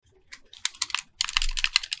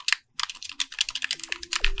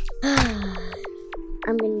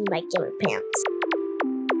I'm in my gamer pants.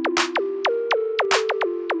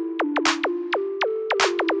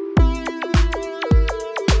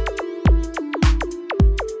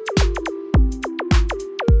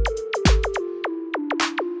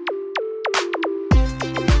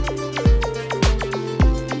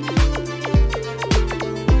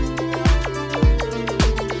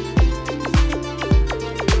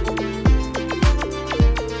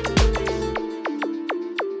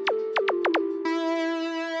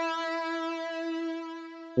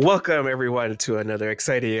 Welcome everyone to another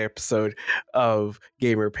exciting episode of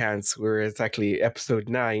Gamer Pants, where it's actually episode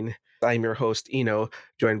 9. I'm your host Eno,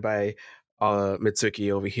 joined by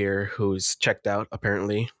Mitsuki over here, who's checked out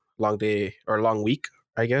apparently. Long day or long week,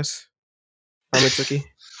 I guess. Huh, Mitsuki?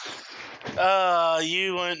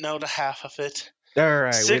 You wouldn't know the half of it. All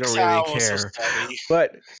right, we don't 6 really hours of care. study.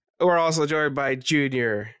 But we're also joined by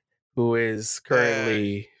Junior, who is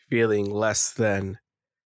currently feeling less than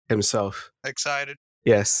himself. Excited.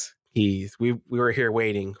 Yes, we were here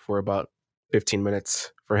waiting for about 15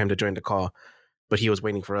 minutes for him to join the call, but he was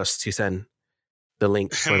waiting for us to send the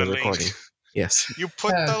link for the recording. Yes. You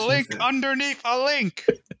put the link underneath a link.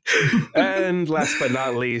 And last but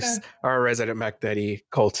not least, our resident Mac Daddy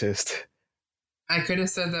cultist. I could have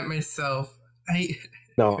said that myself. I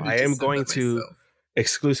am going to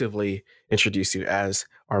exclusively introduce you as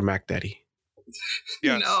our Mac Daddy.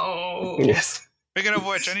 Yes. No. Yes. Speaking of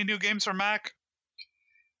which, any new games for Mac?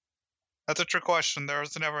 That's a trick question.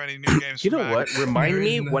 There's never any new games You for know Mac. what? Remind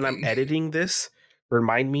me when I'm editing this,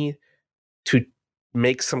 remind me to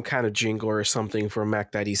make some kind of jingle or something for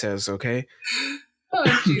Mac Daddy Says, okay?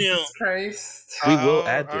 Oh, Jesus Christ. We will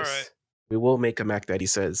add this. Right. We will make a Mac Daddy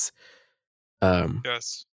Says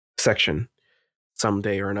yes. section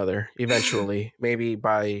someday or another. Eventually. Maybe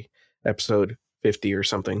by episode 50 or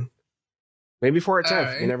something. Maybe for a 10th.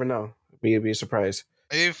 Right. You never know. It'd be a surprise.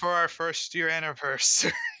 Maybe for our first year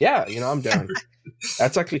anniversary. Yeah, I'm down.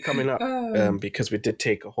 That's actually coming up because we did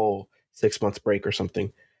take a whole 6 months break or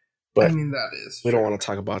something. But I mean, that is we don't want to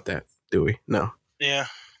talk about that, do we? No. Yeah.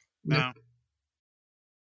 No.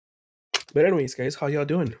 But anyways, guys, how y'all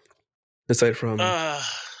doing? Aside from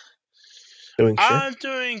doing shit? I'm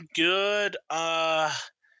doing good.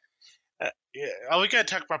 We gotta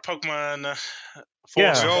talk about Pokemon.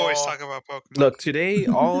 Yeah. We always talk about Pokemon. Look, today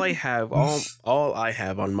all I have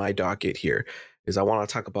on my docket here is I want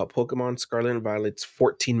to talk about Pokemon Scarlet and Violet's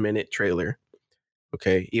 14-minute trailer.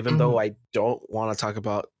 Okay, even though I don't want to talk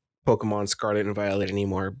about Pokemon Scarlet and Violet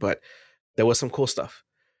anymore, but there was some cool stuff.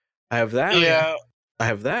 I have that. Yeah. I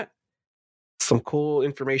have that. Some cool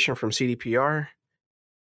information from CDPR,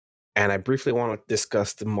 and I briefly want to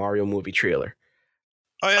discuss the Mario movie trailer.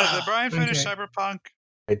 Oh yeah, did Brian finish Cyberpunk?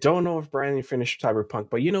 I don't know if Brian finished Cyberpunk,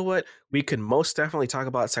 but you know what? We can most definitely talk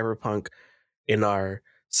about Cyberpunk in our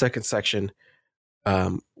second section,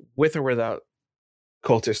 with or without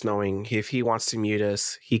Cultist knowing. If he wants to mute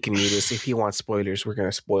us, he can mute us. If he wants spoilers, we're going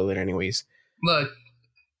to spoil it anyways. Look,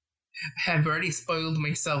 I've already spoiled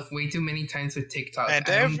myself way too many times with TikTok. And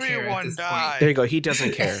everyone died. There you go. He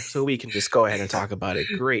doesn't care, so we can just go ahead and talk about it.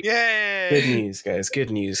 Great. Yay! Good news, guys.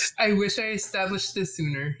 Good news. I wish I established this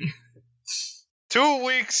sooner. 2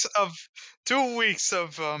 weeks of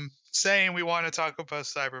saying we want to talk about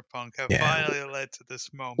Cyberpunk have finally led to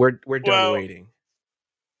this moment. We're done waiting.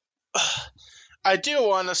 I do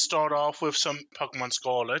want to start off with some Pokemon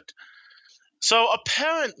Scarlet. So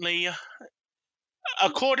apparently,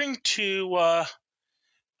 according to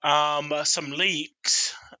some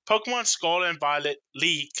leaks, Pokemon Scarlet and Violet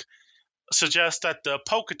leak suggests that the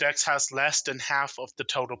Pokedex has less than half of the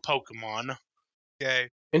total Pokemon. Okay.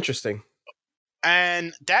 Interesting.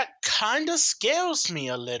 And that kind of scares me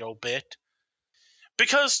a little bit.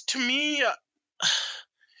 Because to me,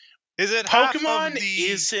 is it Pokemon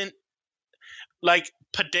isn't... Like,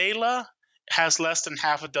 Padela has less than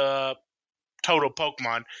half of the total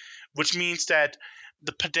Pokemon, which means that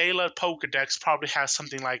the Padela Pokedex probably has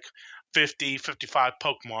something like 50, 55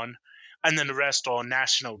 Pokemon, and then the rest are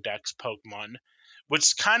National Dex Pokemon,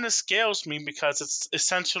 which kind of scares me because it's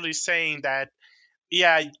essentially saying that,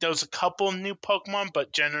 yeah, there's a couple new Pokemon,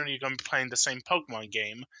 but generally you're going to be playing the same Pokemon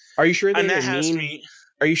game. Are you sure they didn't mean?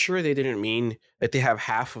 Are you sure they didn't mean that they have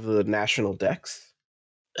half of the National Dex?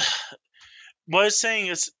 What it's saying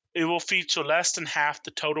is it will feature less than half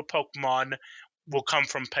the total Pokemon will come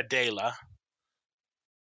from Padela.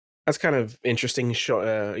 That's kind of interesting,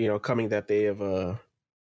 coming that they have,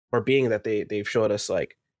 or being that they've showed us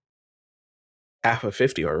like half of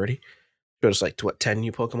 50 already. Showed us like 10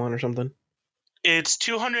 new Pokemon or something. It's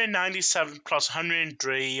 297 plus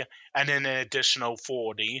 103, and then an additional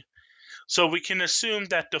 40. So we can assume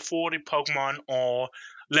that the 40 Pokemon are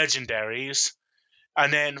legendaries.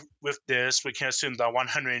 And then with this, we can assume that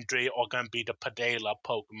 103 are going to be the Padela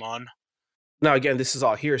Pokemon. Now, again, this is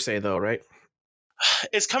all hearsay, though, right?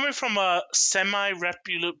 It's coming from a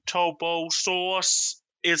semi-reputable source.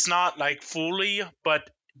 It's not like fully, but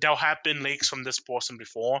there have been leaks from this person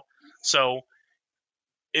before. So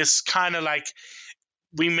it's kind of like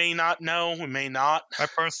we may not know, we may not. I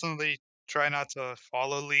personally try not to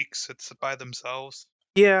follow leaks. It's by themselves.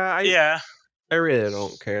 Yeah, Yeah, I really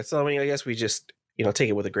don't care. So, I mean, I guess we just, take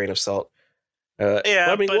it with a grain of salt. yeah,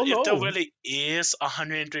 I mean, but we'll if there know. really is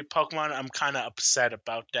 103 Pokemon, I'm kind of upset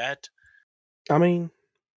about that. I mean,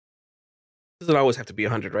 it doesn't always have to be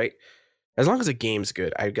 100, right? As long as the game's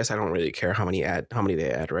good, I guess I don't really care how many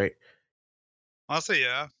they add, right? Honestly,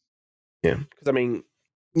 yeah. Yeah, because I mean,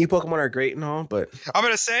 new Pokemon are great and all, but I'm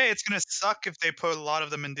gonna say it's gonna suck if they put a lot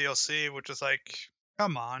of them in DLC, which is like,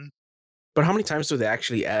 come on. how many times do they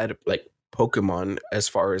actually add like Pokemon as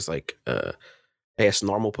far as like I guess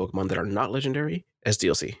normal Pokemon that are not legendary as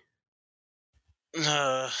DLC?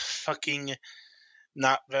 Fucking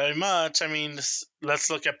not very much. I mean, let's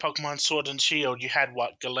look at Pokemon Sword and Shield. You had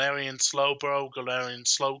what? Galarian Slowbro, Galarian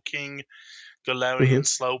Slowking, Galarian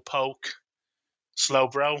Slowpoke,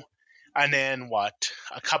 Slowbro, and then what?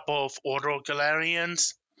 A couple of Order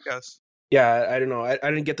Galarians. Yes. Yeah, I don't know. I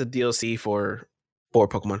didn't get the DLC for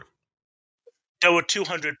Pokemon. There were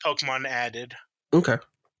 200 Pokemon added Okay,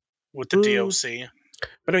 with the DLC.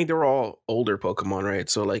 but I mean they're all older Pokemon, right?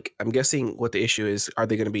 So like, I'm guessing what the issue is. Are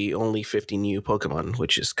they going to be only 50 new Pokemon,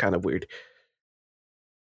 which is kind of weird.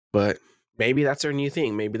 But maybe that's their new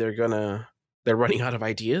thing. Maybe they're running out of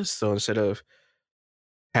ideas. So instead of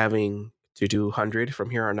having to do 100 from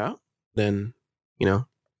here on out, then they'll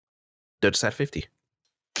just add 50.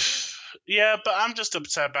 Yeah, but I'm just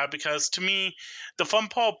upset about it because to me, the fun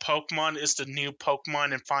part of Pokemon is the new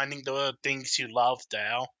Pokemon and finding the things you love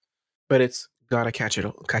now. But it's gotta catch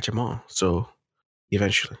them all. So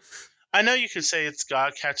eventually, I know you could say it's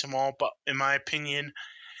gotta catch them all, but in my opinion,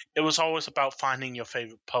 it was always about finding your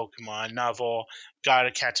favorite Pokemon, not all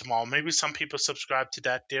gotta catch them all. Maybe some people subscribe to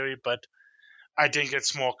that theory, but I think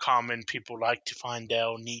it's more common people like to find their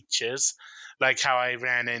own niches, like how I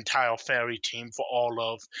ran an entire fairy team for all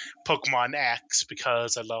of Pokemon X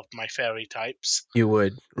because I loved my fairy types. you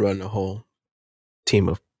would run a whole team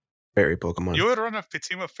of fairy Pokemon. You would run a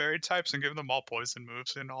team of fairy types and give them all poison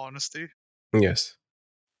moves, in all honesty. Yes.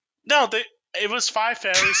 No, it was 5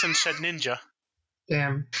 fairies and Shed Ninja.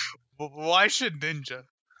 Damn. Why should Ninja?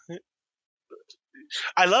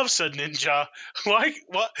 I love Shed Ninja. Like,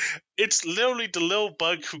 what? It's literally the little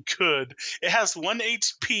bug who could. It has 1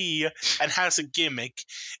 HP and has a gimmick.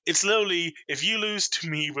 It's literally, if you lose to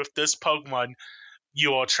me with this Pokemon,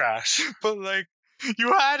 you are trash. But like,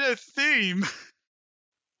 you had a theme.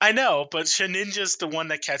 I know, but Shedinja's the one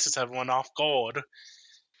that catches everyone off guard.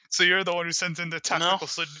 So you're the one who sends in the tactical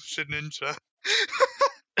Ninja.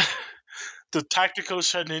 The tactical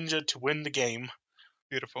Shedinja to win the game.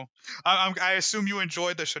 Beautiful. I assume you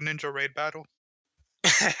enjoyed the Ninja raid battle.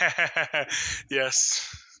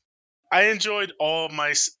 Yes. I enjoyed all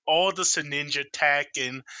the Shedinja tech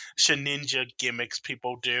and Shedinja gimmicks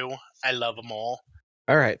people do. I love them all.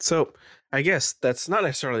 All right, so I guess that's not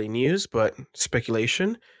necessarily news, but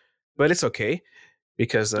speculation. But it's okay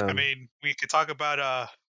because I mean, we could talk about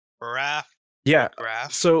Giraffe. yeah.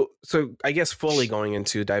 Graph. So I guess fully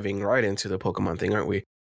diving right into the Pokemon thing, aren't we?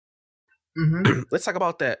 Mm-hmm. Let's talk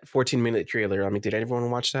about that 14-minute trailer. I mean, did everyone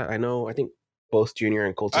watch that? I think both Junior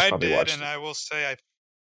and Coltis probably did, watched and it. I will say I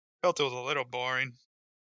felt it was a little boring.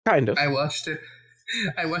 Kind of. I watched it.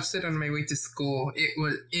 I watched it on my way to school.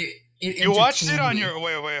 It You watched it on me. your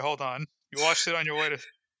wait, hold on. You watched it on your way to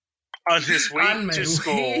On his way on my to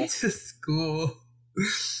school. way to school.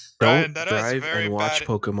 Don't that is drive very and watch bad.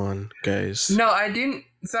 Pokemon, guys. No, I didn't.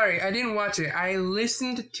 Sorry, I didn't watch it. I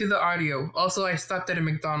listened to the audio. Also, I stopped at a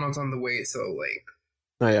McDonald's on the way, so like.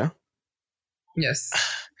 Oh yeah. Yes.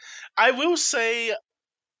 I will say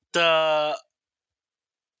the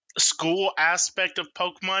school aspect of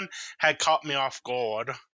Pokemon had caught me off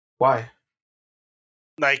guard. Why?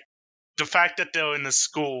 Like the fact that they're in a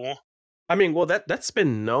school. I mean, well, that's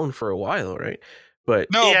been known for a while, right? But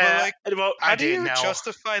No, yeah, but like, well, how I do you didn't know.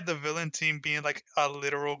 justify the villain team being like a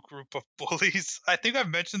literal group of bullies? I think I've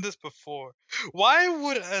mentioned this before. Why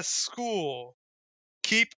would a school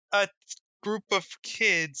keep a group of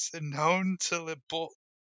kids known to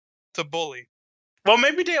bully? Well,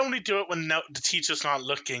 maybe they only do it when the teacher's not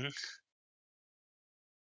looking.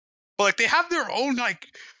 But like, they have their own like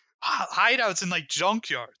hideouts in like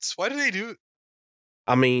junkyards. Why do they do?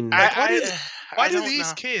 I mean, Like, Why do don't these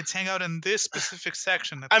know. kids hang out in this specific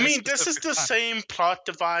section? I mean, this is the same plot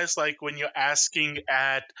device like when you're asking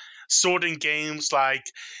at sorting games like,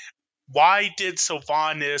 why did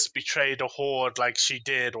Sylvanas betray the Horde like she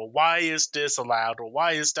did? Or why is this allowed? Or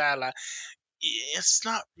why is that allowed? It's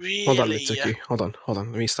not really... Hold on, Mitsuki. Hold on. Let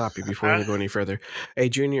me stop you before we go any further. Hey,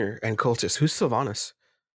 Junior and Cultist, who's Sylvanas?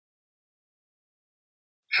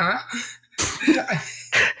 Huh?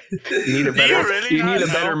 You need a better, really you need not a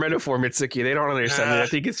better know? metaphor, Mitsuki. They don't understand it. I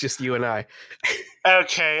think it's just you and I.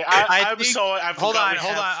 Okay, I'm think- sorry. I Hold forgot on, we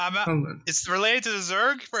hold have... on. Hold on. It's related to the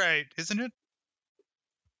Zerg, right? Isn't it?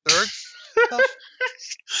 Zerg stuff?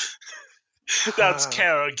 That's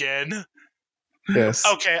Kara again. Yes.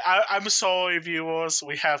 Okay, I'm sorry, viewers.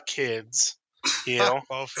 We have kids here. Fuck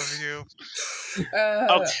both of you.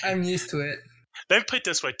 Okay. I'm used to it. Let me put it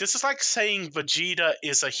this way. This is like saying Vegeta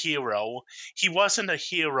is a hero. He wasn't a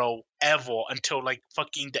hero ever until like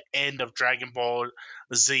fucking the end of Dragon Ball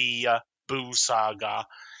Z Buu Saga,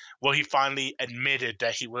 where he finally admitted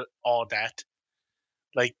that he was all that.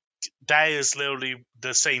 Like, that is literally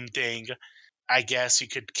the same thing. I guess you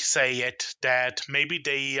could say it, that maybe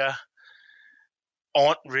they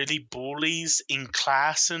aren't really bullies in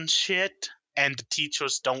class and shit, and the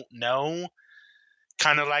teachers don't know.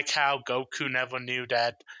 Kind of like how Goku never knew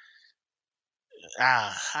that.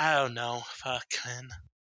 I don't know. Fuck, man.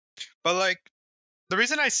 But like, the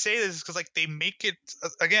reason I say this is because like they make it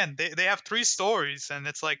again. They have 3 stories, and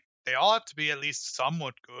it's like they all have to be at least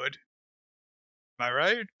somewhat good. Am I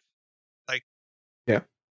right? Like, Yeah.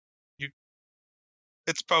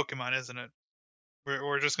 It's Pokemon, isn't it?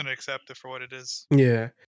 We're just gonna accept it for what it is. Yeah.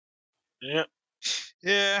 Yeah.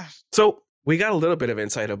 Yeah. So we got a little bit of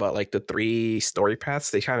insight about like the 3 story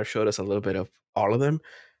paths. They kind of showed us a little bit of all of them,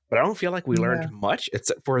 but I don't feel like we learned much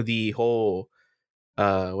except for the whole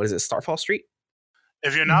what is it, Starfall Street?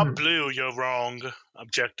 If you're not blue, you're wrong,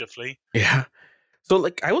 objectively. Yeah. So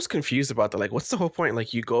like I was confused about that. Like, what's the whole point?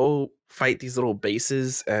 Like, you go fight these little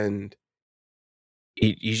bases and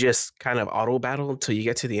you just kind of auto battle until you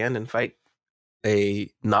get to the end and fight a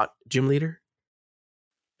not gym leader.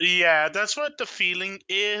 Yeah, that's what the feeling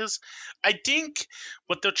is. I think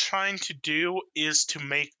what they're trying to do is to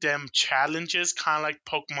make them challenges, kind of like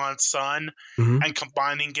Pokemon Sun, and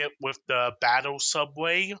combining it with the battle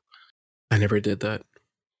subway. I never did that.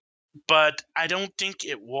 But I don't think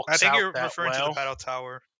it works out. I think you're that referring well. to the battle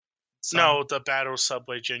tower. No, the battle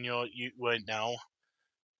subway, Junior. You wouldn't know.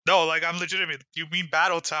 No, like I'm legitimate. You mean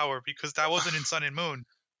battle tower because that wasn't in Sun and Moon.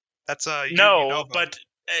 That's no, but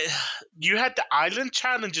you had the island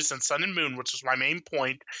challenges in Sun and Moon, which was my main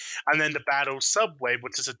point, and then the battle subway,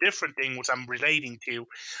 which is a different thing, which I'm relating to.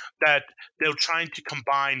 That they're trying to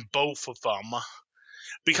combine both of them,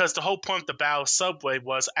 because the whole point of the battle subway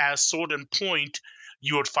was at a certain point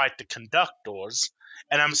you would fight the conductors,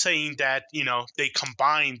 and I'm saying that they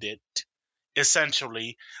combined it.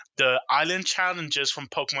 Essentially, the island challenges from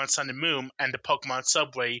Pokemon Sun and Moon and the Pokemon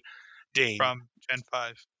Subway thing from Gen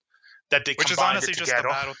 5. that they Which is combined honestly it just together.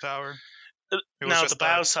 the battle tower. No, the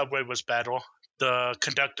battle subway was better. The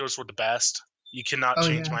conductors were the best. You cannot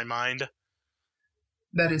change my mind.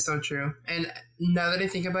 That is so true. And now that I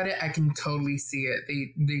think about it, I can totally see it.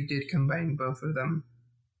 They did combine both of them.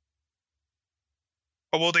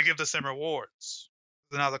 But will they give the same rewards?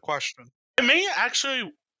 That's another question. It may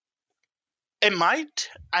actually... It might.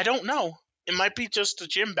 I don't know. It might be just a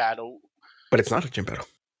gym battle. But it's not a gym battle.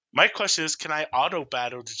 My question is, can I auto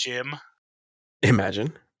battle the gym?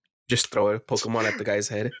 Imagine. Just throw a Pokemon at the guy's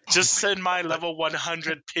head. Just send my level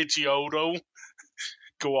 100 Pidgeotto.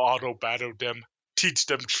 Go auto battle them. Teach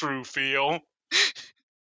them true feel.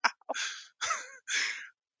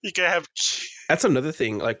 You can have... That's another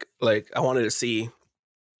thing. Like I wanted to see,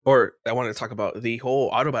 or I wanted to talk about the whole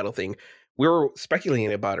auto battle thing. We were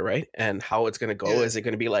speculating about it, right? And how it's going to go. Yeah. Is it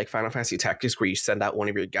going to be like Final Fantasy Tactics where you send out one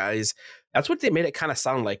of your guys? That's what they made it kind of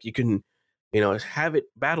sound like. You can, have it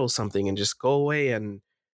battle something and just go away and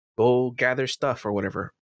go gather stuff or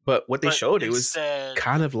whatever. But what they showed, it was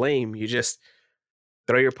kind of lame. You just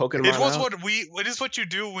throw your Pokemon It was out. It is what you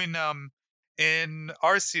do in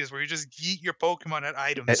Arceus, where you just yeet your Pokemon at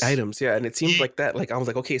items. At items, yeah. And it seemed like that. Like I was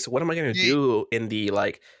like, okay, so what am I going to do in the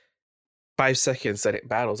 5 seconds that it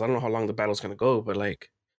battles? I don't know how long the battle's going to go, but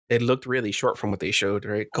it looked really short from what they showed,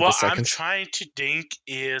 right? What I'm trying to think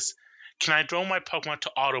is, can I throw my Pokemon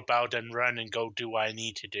to auto battle and run and go do what I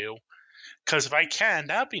need to do? Because if I can,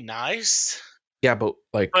 that'd be nice. Yeah, but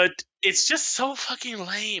But it's just so fucking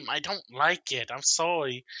lame. I don't like it. I'm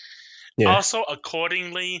sorry. Yeah. Also,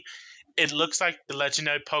 accordingly, it looks like the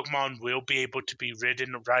legendary Pokemon will be able to be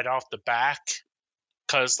ridden right off the back.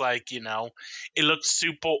 because, like, it looks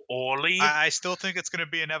super oily. I still think it's going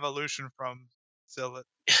to be an evolution from Zillit.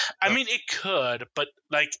 I mean, it could, but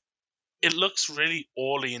like, it looks really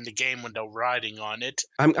oily in the game when they're riding on it.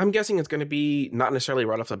 I'm guessing it's going to be not necessarily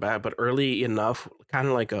right off the bat, but early enough, kind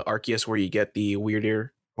of like a Arceus where you get the weird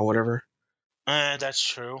ear or whatever. That's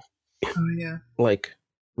true. Oh yeah. Like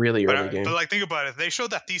really early game. But like, think about it. They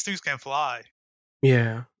showed that these things can fly.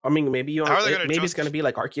 Yeah, I mean, maybe How are they gonna maybe it's going to be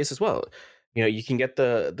like Arceus as well. You can get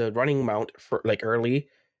the running mount for like early,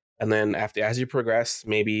 and then as you progress,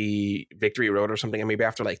 maybe Victory Road or something, and maybe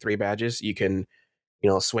after like 3 badges, you can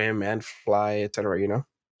swim and fly, etc.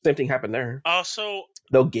 Same thing happened there. Also,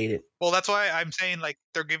 They'll gate it. Well, that's why I'm saying like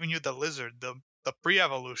they're giving you the lizard, the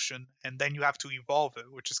pre-evolution, and then you have to evolve it,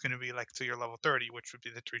 which is going to be like to your level 30, which would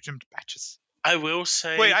be the 3 gym patches. I will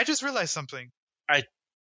say. Wait, I just realized something.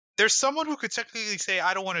 There's someone who could technically say,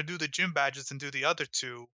 I don't want to do the gym badges and do the other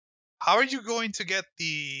 2. How are you going to get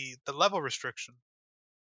the level restriction?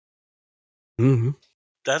 Mm-hmm.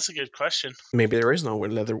 That's a good question. Maybe there is no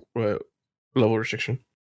level restriction.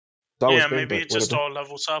 Yeah, maybe it just all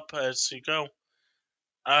levels up as you go.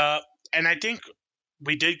 And I think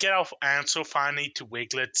we did get our answer finally to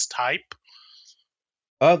Wiglet's type.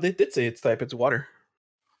 They did say its type. It's water.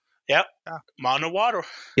 Yep. Yeah. Mono water.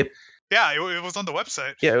 Yep. Yeah, it was on the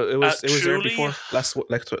website. Yeah, it was truly, there before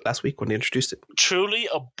last week when they introduced it. Truly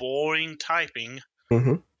a boring typing.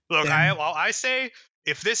 Mm-hmm. Look, Yeah. I say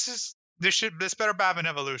if this better have an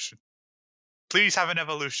evolution. Please have an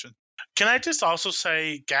evolution. Can I just also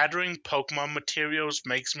say, gathering Pokemon materials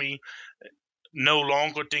makes me no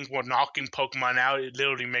longer think we're knocking Pokemon out. It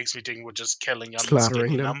literally makes me think we're just killing them,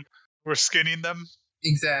 slaughtering them. We're skinning them.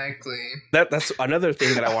 Exactly. That's another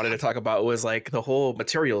thing that I wanted to talk about was like the whole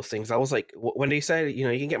materials things. I was like, when they said you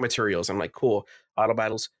can get materials, I'm like, cool. Auto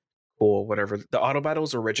battles, cool, whatever. The auto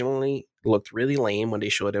battles originally looked really lame when they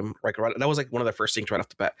showed them. Like that was like one of the first things right off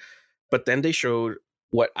the bat. But then they showed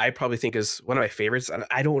what I probably think is one of my favorites, and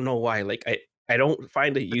I don't know why. Like I don't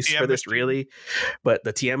find a use for this really, but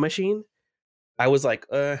the TM machine. I was like,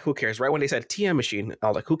 who cares? Right when they said TM machine, I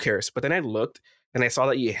was like, who cares? But then I looked and I saw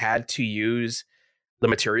that you had to use the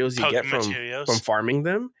materials you get from farming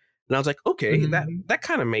them, and I was like, okay, that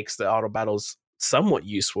kind of makes the auto battles somewhat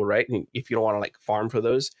useful, right? If you don't want to like farm for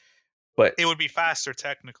those, but it would be faster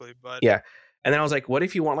technically, but yeah. And then I was like, what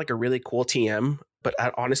if you want like a really cool TM? But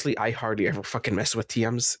honestly, I hardly ever fucking mess with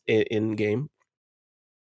TMs in game.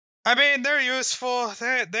 I mean, they're useful.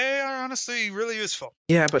 They are honestly really useful.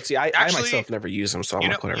 Yeah, but see, I myself never use them, so I'm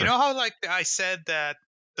like, whatever. You know how like I said that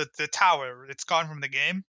the tower, it's gone from the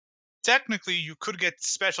game? Technically, you could get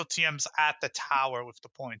special TMs at the tower with the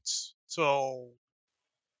points. So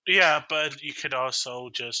yeah, but you could also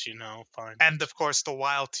just find. And of course, the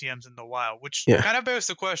wild TMs in the wild, which kind of bears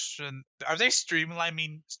the question: are they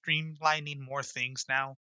streamlining more things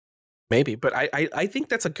now? Maybe, but I think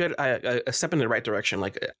that's a good a step in the right direction.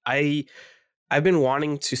 Like I've been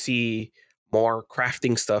wanting to see more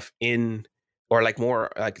crafting stuff in, or like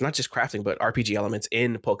more like not just crafting but RPG elements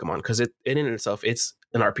in Pokemon, because it in itself it's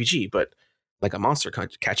an RPG, but like a monster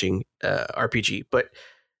catching RPG. But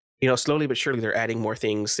slowly but surely they're adding more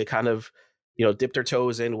things. They kind of dip their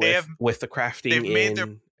toes in with the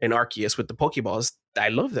crafting in Arceus with the Pokeballs. I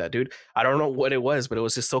love that, dude. I don't know what it was, but it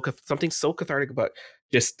was just something so cathartic about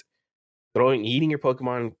just eating your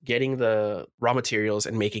Pokemon, getting the raw materials,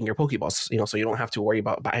 and making your Pokeballs. So you don't have to worry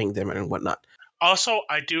about buying them and whatnot. Also,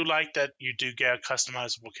 I do like that you do get a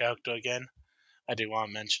customizable character again. I do want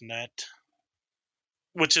to mention that,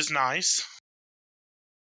 which is nice.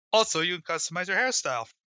 Also, you can customize your hairstyle.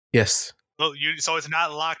 Yes. Well, so it's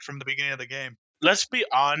not locked from the beginning of the game. Let's be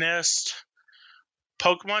honest.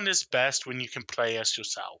 Pokemon is best when you can play as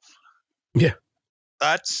yourself. Yeah.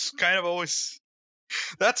 That's kind of always...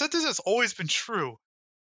 This has always been true.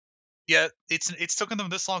 Yet, it's taken them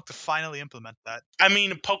this long to finally implement that. I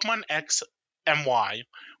mean, Pokemon X and Y,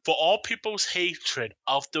 for all people's hatred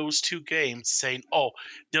of those 2 games, saying, oh,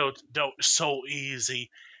 they're so easy,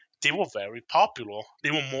 they were very popular.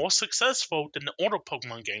 They were more successful than the other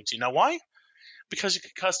Pokemon games. You know why? Because you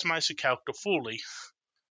can customize your character fully.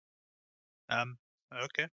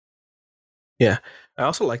 Okay. Yeah. I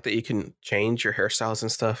also like that you can change your hairstyles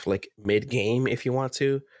and stuff like mid-game if you want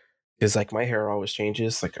to. Because like my hair always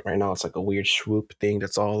changes. Like right now it's like a weird swoop thing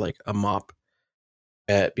that's all like a mop.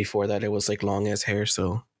 Before that it was like long ass hair,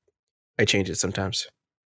 so I change it sometimes.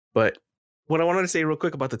 But what I wanted to say real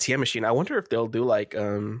quick about the TM machine, I wonder if they'll do like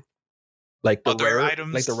the other rare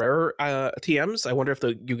items, like the rarer TMs. I wonder if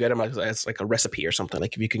you get them as like a recipe or something.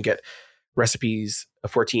 Like if you can get recipes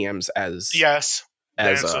for TMs as yes,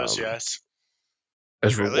 as yes,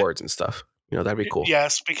 as really? rewards and stuff. That'd be cool.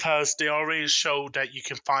 Yes, because they already showed that you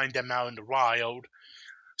can find them out in the wild.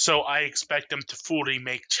 So I expect them to fully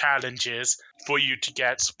make challenges for you to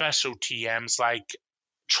get special TMs like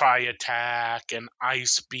Tri Attack and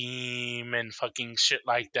Ice Beam and fucking shit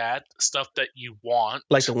like that. Stuff that you want.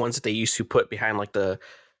 Like the ones that they used to put behind like the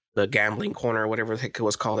gambling corner or whatever the heck it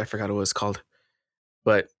was called. I forgot what it was called.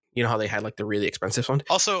 But you know how they had like the really expensive one?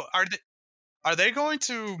 Also, are they going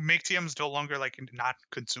to make TMs no longer like not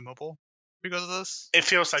consumable because of this? It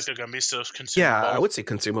feels like they're going to be still consumable. Yeah, I would say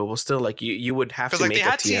consumable still. Like you would have to Because like make they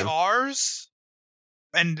a had TM. TRs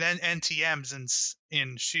and then TMs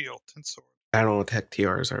in Shield and Sword. I don't know what the heck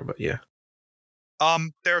TRs are, but yeah.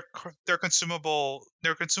 They're consumable.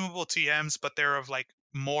 They're consumable TMs, but they're of like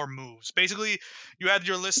more moves. Basically, you had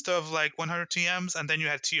your list of like 100 TMs, and then you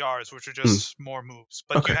had TRs, which are just more moves.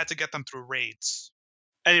 But Okay. you had to get them through raids.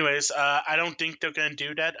 Anyways, I don't think they're going to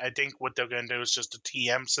do that. I think what they're going to do is just a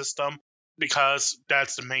TM system because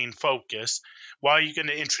that's the main focus. Why are you going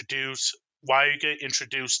to introduce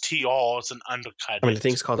TRs and undercut I mean, it? the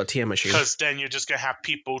thing's called a TM machine. Because then you're just going to have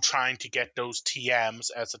people trying to get those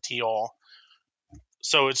TMs as a TR.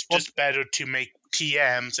 So it's just better to make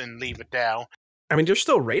TMs and leave it down. I mean, there's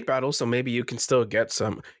still raid battles, so maybe you can still get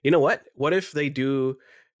some. You know what? What if they do?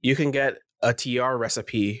 You can get a TR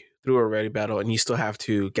recipe through a raid battle, and you still have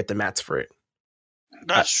to get the mats for it.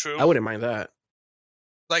 That's true. I wouldn't mind that.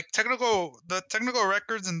 Like the technical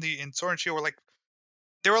records in Sword and Shield were like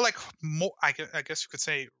they were like more. I guess you could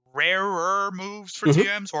say rarer moves for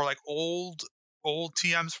TMs or like old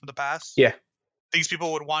TMs from the past. Yeah. Things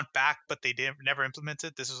people would want back, but they never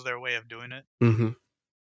implemented. This is their way of doing it. Mm-hmm.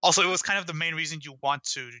 Also, it was kind of the main reason you want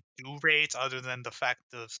to do raids, other than the fact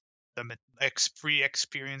of the free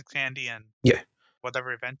experience candy and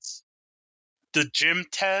whatever events. The gym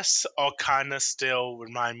tests are kind of still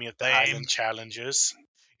remind me of the island challenges.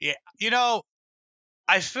 Yeah,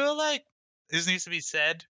 I feel like this needs to be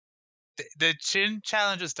said. The gym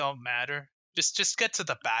challenges don't matter. Just get to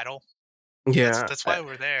the battle. Yeah, that's why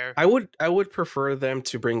we're there. I would prefer them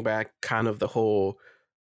to bring back kind of the whole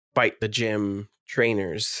fight the gym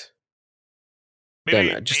trainers. Maybe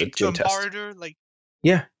than just a make gym them test. harder. Like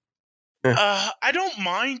yeah. I don't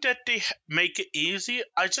mind that they make it easy.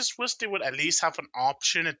 I just wish they would at least have an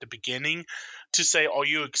option at the beginning to say, "Are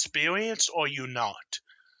you experienced or are you not?"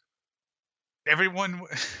 Everyone.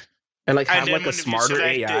 And like have like a smarter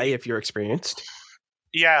AI if you're experienced.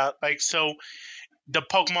 Yeah, like so the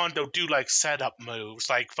Pokemon they'll do like setup moves,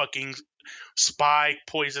 like fucking Spike,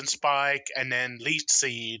 Poison Spike, and then Leech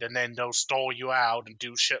Seed, and then they'll stall you out and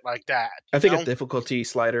do shit like that. I think a difficulty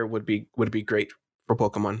slider would be great for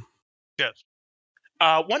Pokemon. Yes.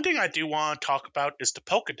 One thing I do want to talk about is the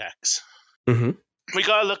Pokedex. Mm-hmm. We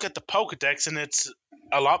gotta look at the Pokedex, and it's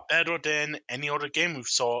a lot better than any other game we've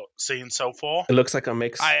seen so far. It looks like a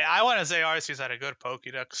mix. I want to say Arceus had a good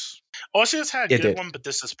Pokédex. Arceus had a good one, but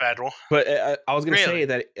this is better. But I was going to say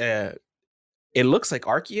that it looks like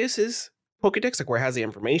Arceus's Pokédex, like where it has the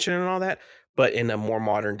information and all that, but in a more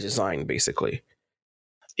modern design, basically.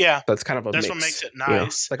 Yeah. That's kind of a That's mix. what makes it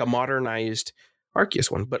nice. Like a modernized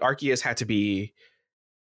Arceus one. But Arceus had to be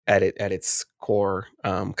at its core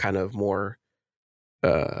kind of more...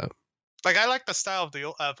 like I like the style of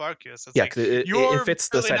Arceus. It's like it fits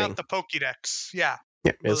the setting. Out the Pokédex. Yeah.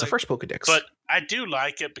 Yeah, it was the first Pokédex. But I do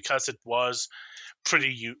like it because it was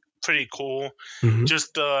pretty cool. Mm-hmm.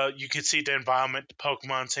 Just you can see the environment the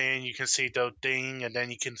Pokemon's in, you can see the thing, and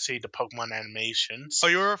then you can see the Pokemon animations. Oh,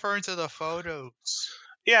 you're referring to the photos?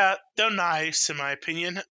 Yeah, they're nice in my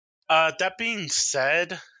opinion. That being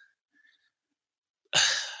said,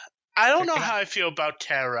 I don't know how I feel about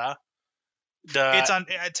Terra. It's on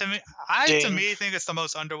to me. To me think it's the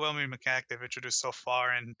most underwhelming mechanic they've introduced so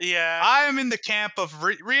far, and I am in the camp of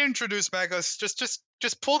reintroduce Megas.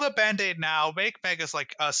 Just pull the Band-Aid now. Make Megas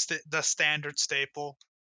like the standard staple.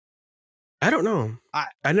 I don't know.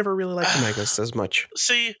 I never really liked the Megas as much.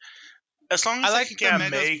 See, as long as I can get a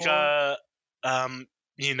Mega,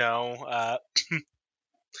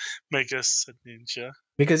 Megas Ninja.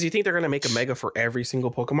 Because you think they're gonna make a Mega for every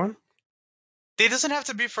single Pokemon? It doesn't have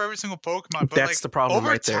to be for every single Pokemon, but that's the problem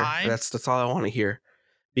right there. Time, that's all I want to hear.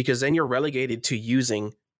 Because then you're relegated to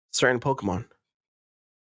using certain Pokemon.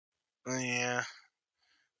 Yeah.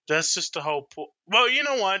 That's just the whole well, you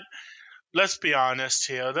know what? Let's be honest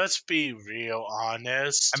here. Let's be real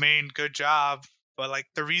honest. I mean, good job. But like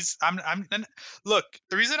the reason the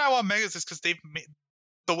reason I want Megas is because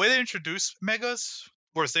the way they introduced Megas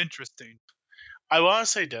was interesting. I want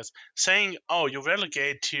to say this. Saying, oh, you're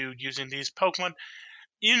relegated to using these Pokemon,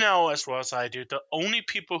 you know as well as I do, the only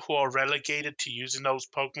people who are relegated to using those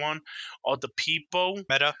Pokemon are the people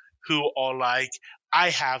Meta who are like,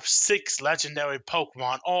 I have 6 legendary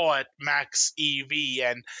Pokemon all at max EV,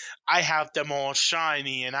 and I have them all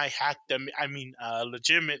shiny, and I hacked them. I mean,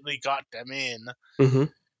 legitimately got them in. Mm-hmm.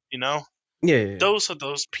 You know, Yeah. those are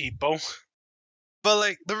those people. But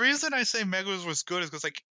like the reason I say Megas was good is because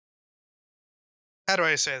like, how do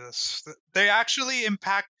I say this? They actually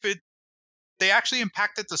impacted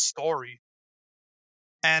the story,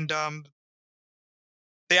 and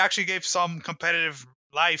they actually gave some competitive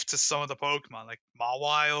life to some of the Pokemon, like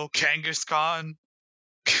Mawile, Kangaskhan.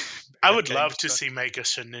 I would love to see Mega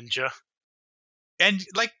Ninja. And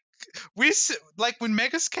like when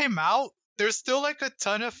Megas came out, there's still like a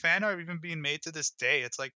ton of fan art even being made to this day.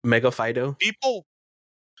 It's like Mega Fido. people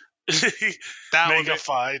that would Mega be,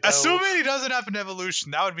 Fido. assuming he doesn't have an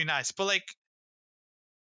evolution, that would be nice. But like,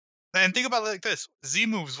 and think about it like this: Z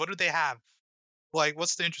moves. What do they have? Like,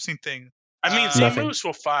 what's the interesting thing? I mean, Z Nothing. moves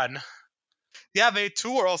were fun. Yeah, they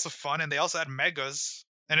too are also fun, and they also had Megas,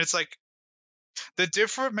 and it's like the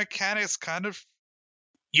different mechanics kind of.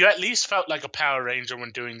 You at least felt like a Power Ranger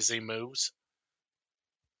when doing Z moves.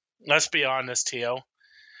 Let's be honest here.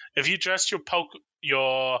 If you dressed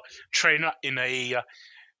your trainer in a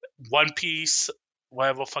one piece,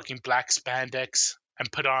 whatever fucking black spandex,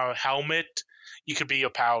 and put on a helmet, you could be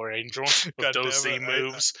your Power Ranger with God those damn Z it,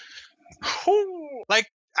 moves. Like,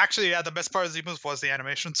 actually, yeah, the best part of Z moves was the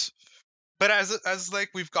animations. But as like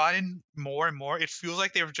we've gotten more and more, it feels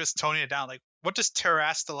like they were just toning it down. Like, what does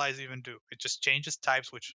Terrastalize even do? It just changes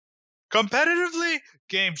types, which competitively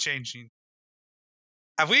game changing.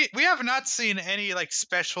 We have not seen any like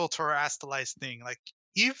special Terrastalize thing. Like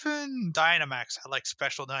even Dynamax had like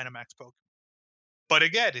special Dynamax Pokemon. But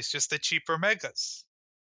again, it's just the cheaper Megas.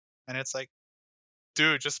 And it's like,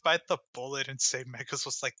 dude, just bite the bullet and say Megas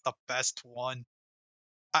was like the best one.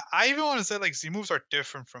 I even want to say like Z moves are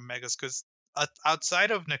different from Megas because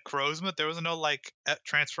outside of Necrozma, there was no like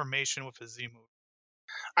transformation with a Z move.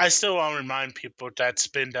 I still want to remind people that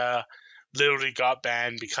Spinda literally got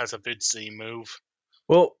banned because of its Z move.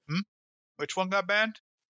 Well, Which one got banned?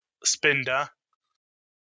 Spinda.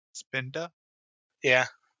 Yeah.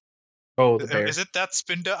 Oh, the bear. Is it that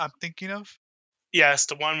Spinda I'm thinking of? Yes,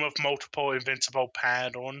 the one with multiple invincible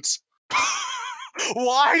paddles.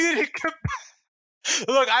 Why did it come?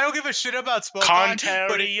 Look, I don't give a shit about Spokon.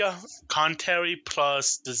 Contrary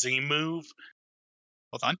plus the Z move.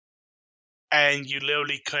 Hold on. And you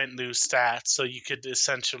literally couldn't lose stats, so you could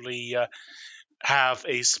essentially have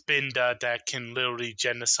a Spinda that can literally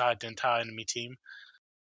genocide the entire enemy team.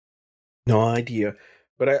 No idea.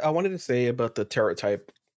 But I wanted to say about the Terra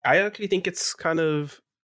type, I actually think it's kind of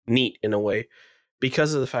neat in a way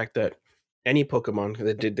because of the fact that any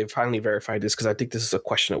Pokemon they finally verified this, because I think this is a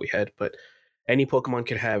question that we had, but any Pokemon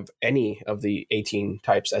can have any of the 18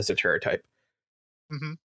 types as a Terra type,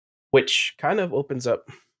 which kind of opens up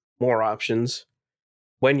more options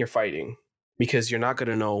when you're fighting, because you're not going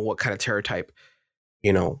to know what kind of Terra type,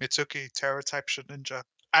 Mitsuki, Terra type Ninja.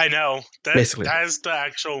 I know. Basically. That is the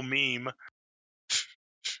actual meme.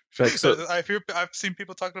 Like, so I've seen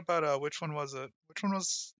people talking about which one was it? Which one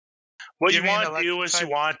was? What you want to do is you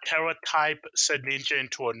want Terra type Ninja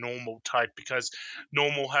into a normal type, because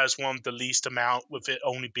normal has one of the least amount with it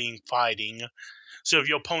only being fighting. So if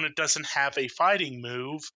your opponent doesn't have a fighting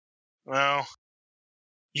move, well,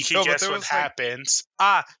 you can guess what happens.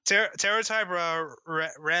 Terra type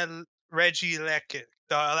Regieleki,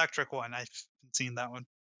 the electric one. I've seen that one.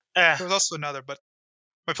 There was also another, but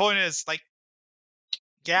my point is like,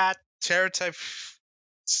 yeah, Terra type,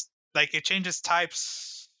 like it changes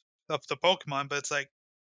types of the Pokemon, but it's like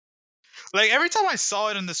every time I saw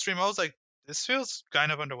it in the stream, I was like, this feels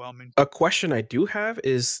kind of underwhelming. A question I do have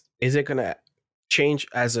is it going to change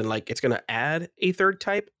as in like it's going to add a third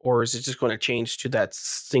type, or is it just going to change to that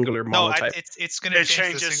singular monotype? No, it's going to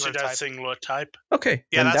change to that singular type. Okay,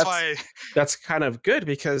 yeah, that's why. That's kind of good,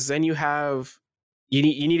 because then you have you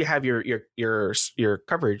need to have your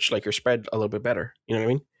coverage, like your spread, a little bit better. You know what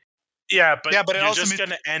I mean? Yeah, but you're just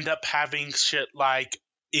going to end up having shit like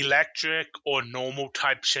electric or normal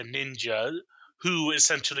type Ninja, who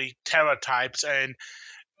essentially Terra types, and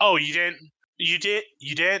you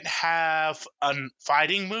didn't have a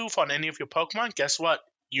fighting move on any of your Pokemon. Guess what?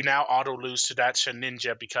 You now auto lose to that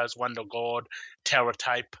Ninja because Wonder God Terra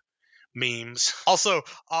type memes. Also,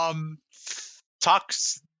 I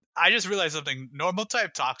just realized something. Normal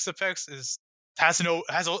type Toxapex has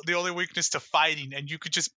the only weakness to fighting, and you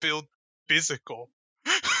could just build physical.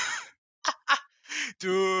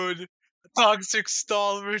 Dude, Toxic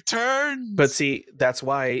Stall returns. But see, that's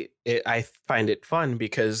why I find it fun,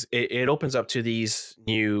 because it opens up to these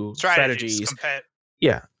new strategies.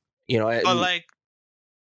 Yeah, but like,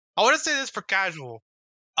 I want to say this for casual.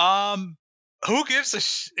 Who gives a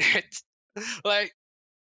shit? like,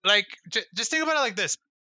 just think about it like this: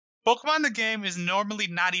 Pokemon the game is normally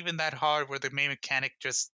not even that hard, where the main mechanic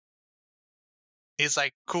just is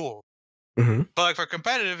like cool. Mm-hmm. But like for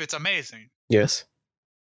competitive, it's amazing. Yes.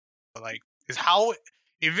 But like, is how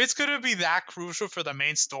if it's gonna be that crucial for the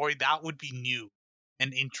main story, that would be new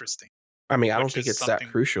and interesting. I mean, I don't Which think is it's that something-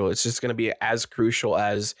 crucial. It's just going to be as crucial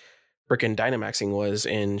as freaking Dynamaxing was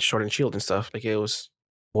in Sword and Shield and stuff. Like, it was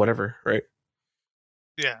whatever, right?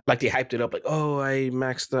 Yeah. Like, they hyped it up like, oh, I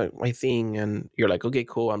maxed out my thing. And you're like, okay,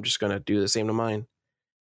 cool. I'm just going to do the same to mine.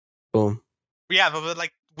 Boom. Yeah, but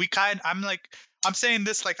like I'm saying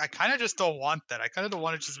this like I kind of just don't want that. I kind of don't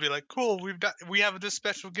want to just be like, cool, we have this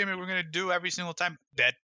special gimmick we're gonna do every single time.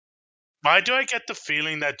 Dead. Why do I get the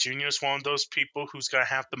feeling that Junior's one of those people who's gonna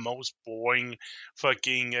have the most boring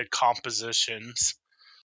fucking compositions?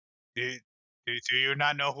 Do you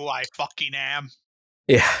not know who I fucking am?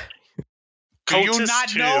 Yeah. Do you Cultist not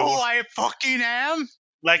too. know who I fucking am?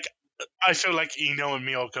 Like, I feel like Eno and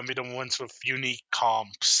me are gonna be the ones with unique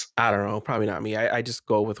comps. I don't know. Probably not me. I just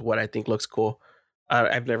go with what I think looks cool.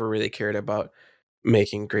 I've never really cared about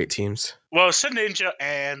making great teams. Well, Ninja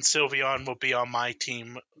and Sylveon will be on my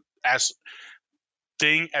team as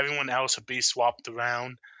thing. Everyone else will be swapped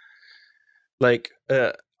around. Like,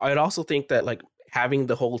 I'd also think that like having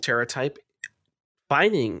the whole Terra type,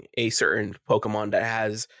 finding a certain Pokemon that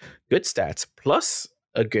has good stats plus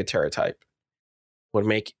a good Terra type would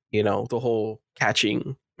make, you know, the whole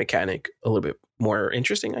catching mechanic a little bit more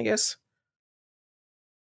interesting, I guess.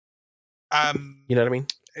 You know what I mean?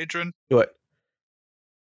 Adrian, What?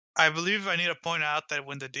 I believe I need to point out that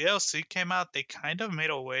when the DLC came out, they kind of made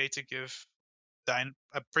a way to give I'm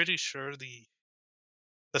pretty sure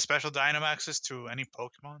the special Dynamaxes to any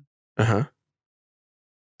Pokemon. Uh-huh.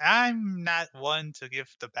 I'm not one to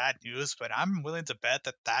give the bad news, but I'm willing to bet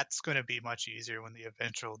that that's going to be much easier when the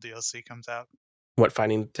eventual DLC comes out. What,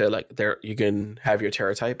 finding to like there you can have your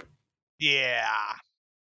Terra type? Yeah.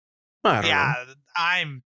 I don't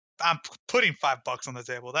know. I'm putting $5 on the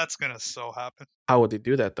table. That's going to so happen. How would they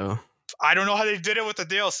do that though? I don't know how they did it with the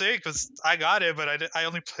DLC because I got it, but I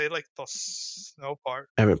only played like the snow part.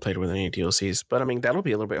 I haven't played with any DLCs, but I mean that'll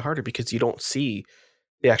be a little bit harder because you don't see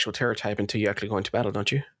the actual Terra type until you actually go into battle,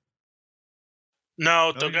 don't you?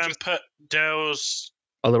 No, No, they're you gonna just- put those.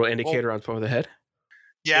 A little indicator on top of the head.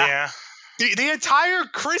 Yeah. The entire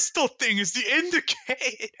crystal thing is the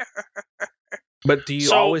indicator. But do you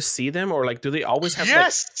So- always see them, or like do they always have?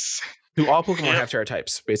 Yes. Like, do all Pokemon Yep. have Terra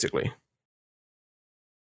types? Basically,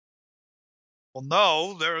 Well,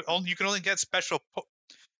 no, you can only get special.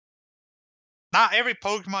 Not every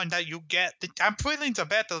Pokemon that you get. I'm willing to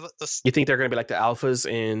bet you think they're going to be like the alphas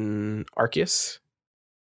in Arceus?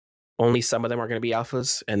 Only some of them are going to be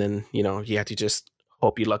alphas, and then you know you have to just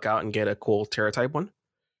hope you luck out and get a cool Terra type one.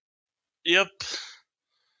 Yep.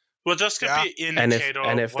 Well, that's gonna be an indicator.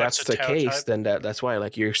 And if of what's that's a the Terra case, type. then that's why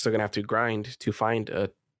like you're still gonna have to grind to find a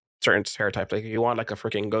certain Terra type. Like if you want like a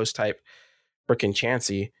freaking Ghost type, freaking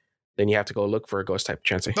Chansey, then you have to go look for a Ghost type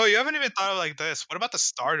Chansey. No, you haven't even thought of like this. What about the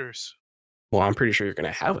starters? Well, I'm pretty sure you're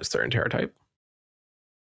gonna have a certain Terra type.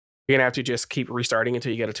 You're gonna have to just keep restarting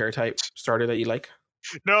until you get a Terra type starter that you like.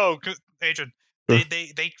 No, Adrian, Hmm.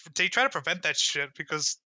 they try to prevent that shit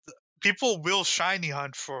because people will shiny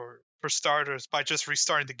hunt for starters by just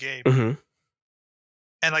restarting the game, Mm-hmm.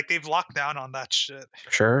 and like they've locked down on that shit.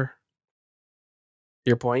 Sure.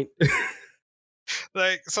 Your point.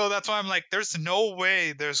 Like, so that's why I'm like, there's no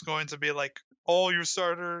way there's going to be like, oh, your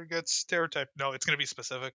starter gets Terra type. No, it's gonna be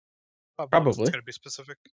specific. Probably. It's gonna be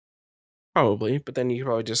specific. Probably, but then you could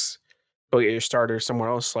probably just go get your starter somewhere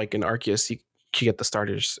else, like in Arceus. You can get the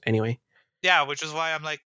starters anyway. Yeah, which is why I'm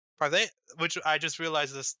like, are they? Which I just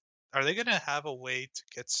realized this. Are they gonna have a way to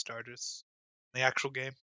get starters in the actual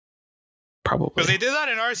game? Probably. Because they did that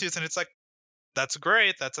in Arceus, and it's like, that's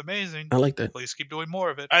great, that's amazing. I like that. Please keep doing more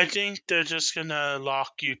of it. I think they're just gonna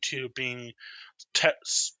lock you to being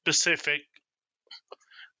specific,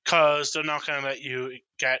 because they're not gonna let you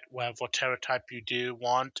get whatever Terra type you do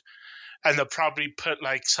want, and they'll probably put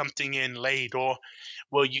like something in later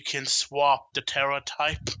where you can swap the Terra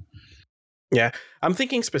type. Yeah, I'm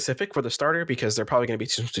thinking specific for the starter because they're probably going to be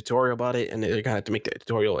some tutorial about it, and they're going to have to make the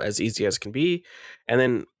tutorial as easy as can be, and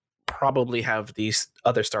then probably have these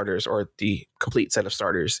other starters or the complete set of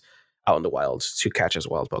starters out in the wild to catch as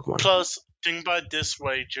wild Pokemon. Plus, think about it this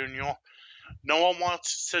way, Junior. No one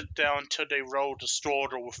wants to sit down until they roll the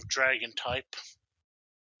starter with a dragon type.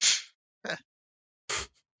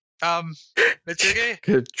 Mitsuge,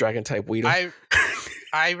 Good dragon type Weedle.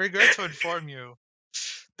 I regret to inform you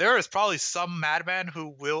there is probably some madman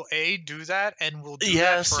who will do that and will do that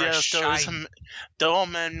Yes, for a there shiny. are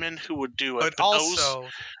men who would do it, But also,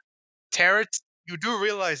 Terrets, you do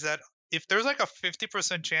realize that if there's like a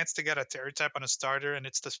 50% chance to get a Terror type on a starter and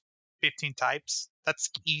it's the 15 types, that's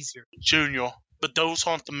easier. Junior, but those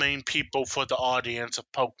aren't the main people for the audience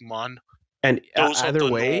of Pokemon. And Those are either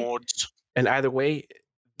the way, Nords.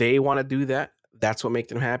 they want to do that. That's what makes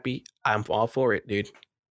them happy. I'm all for it, dude.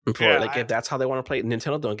 I'm for it. Like, if that's how they want to play it,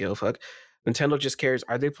 Nintendo don't give a fuck. Nintendo just cares.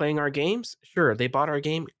 Are they playing our games? Sure. They bought our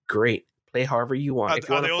game. Great. Play however you want. If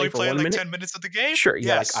you want to play for 1 minute, 10 minutes of the game? sure.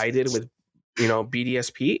 Yeah, Yes. like I did with,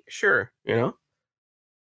 BDSP. Sure.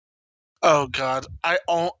 Oh god, I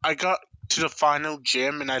got to the final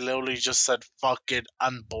gym and I literally just said, "Fuck it,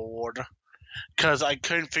 I'm bored," because I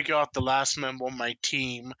couldn't figure out the last member of my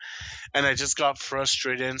team, and I just got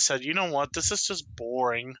frustrated and said, "You know what? This is just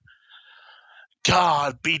boring."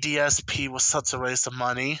 God, BDSP was such a waste of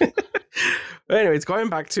money. But anyways, going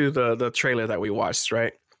back to the trailer that we watched,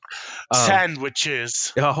 right?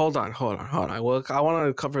 Sandwiches. Hold on. I want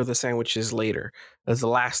to cover the sandwiches later. That's the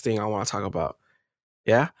last thing I want to talk about.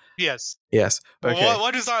 Yeah. Yes. Okay. But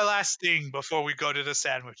what is our last thing before we go to the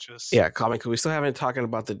sandwiches? Yeah, comic. We still haven't talked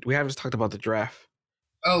about the draft.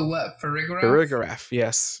 Oh, what? Farigiraf? Farigiraf,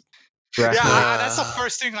 yes. Yeah, that's the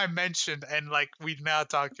first thing I mentioned, and like we're now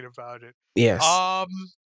talking about it. Yes.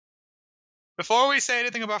 Before we say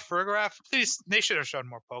anything about Farigiraf, please, they should have shown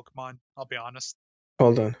more Pokemon. I'll be honest.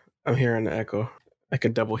 Hold on, I'm hearing the echo. I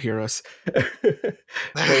could double hear us. They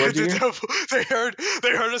heard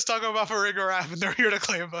us talking about Farigiraf, and they're here to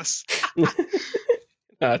claim us.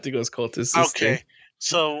 I think it was cultists. Okay,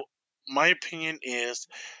 so my opinion is,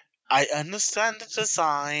 I understand the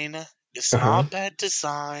design. It's not bad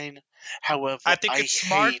design. However, I think it's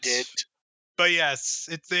smart. hate it. But yes,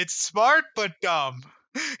 it's smart but dumb.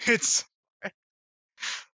 It's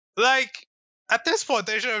like at this point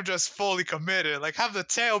they should have just fully committed. Like have the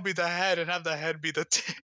tail be the head and have the head be the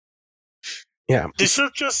tail. Yeah. They should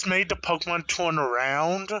have just made the Pokemon turn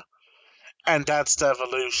around, and that's the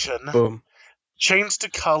evolution. Boom. Change the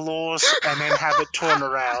colors and then have it turn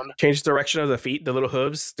around. Change the direction of the feet, the little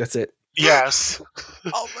hooves. That's it. Yes.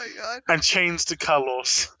 Oh my god. And change the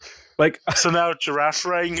colors. Like, so now Giraffe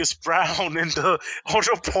Ring is brown and the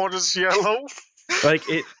Autoport is yellow. Like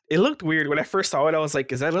it looked weird when I first saw it. I was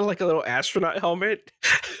like, "Is that like a little astronaut helmet?"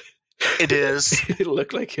 It is. It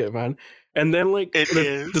looked like it, man. And then like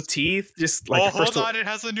the teeth, just like hold on, it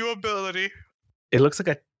has a new ability. It looks like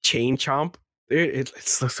a chain chomp. It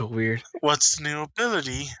looks so weird. What's the new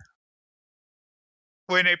ability?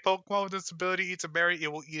 When a Pokemon with this ability eats a berry,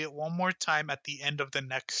 it will eat it one more time at the end of the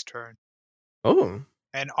next turn. Oh.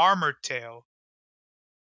 An Armored Tail.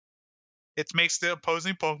 It makes the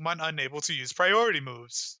opposing Pokemon unable to use priority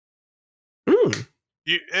moves.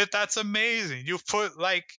 That's amazing. You put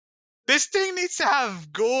this thing needs to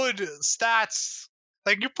have good stats.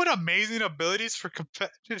 Like you put amazing abilities for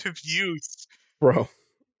competitive use. Bro,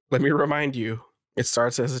 let me remind you, it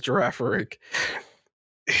starts as a Giraffe Rig.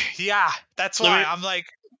 Yeah, that's why I'm like.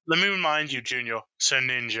 Let me remind you, Junior,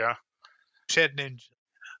 Shedinja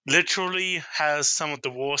literally has some of the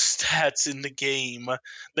worst stats in the game.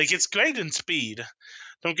 Like, it's great in speed,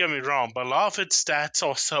 don't get me wrong, but a lot of its stats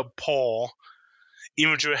are subpar.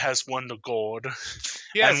 Even though it has 1 Gold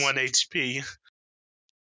and 1 HP.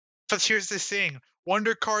 But here's the thing: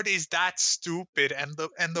 Wonder Card is that stupid, and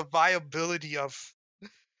the viability of.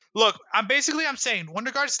 Look, I'm saying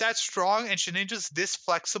Wonder Card's that strong, and Shedinja's this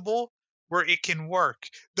flexible where it can work.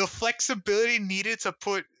 The flexibility needed to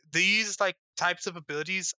put these types of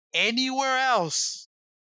abilities anywhere else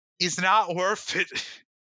is not worth it.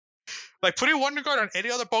 Like putting Wonder Guard on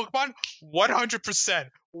any other Pokemon, 100%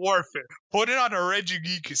 worth it. Put it on a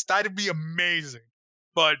Regigigas, that'd be amazing.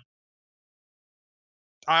 But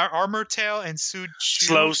Armor Tail and Suchu.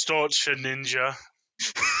 Slow start Shedinja.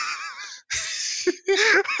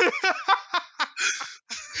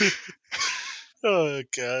 Oh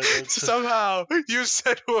god. Somehow you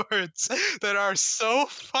said words that are so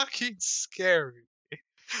fucking scary.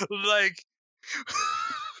 Like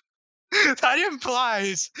that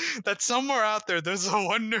implies that somewhere out there's a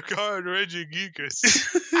Wonder Guard Regigigas.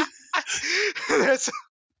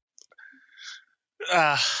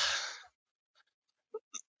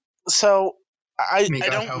 So I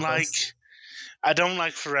don't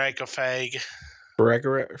like Farigiraf.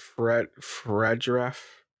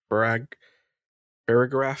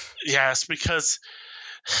 Farigiraf? Yes, because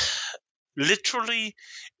literally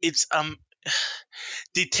it's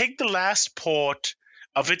they take the last part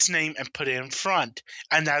of its name and put it in front,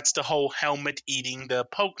 and that's the whole helmet eating the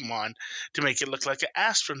Pokemon to make it look like an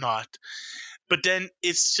astronaut. But then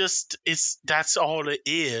that's all it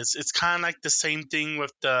is. It's kind of like the same thing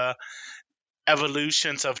with the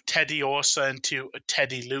evolutions of Teddy Ursa into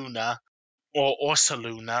Teddy Luna, or Ursa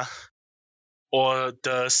Luna, or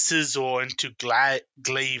the Scizor into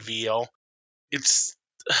Glavial. It's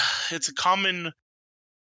a common.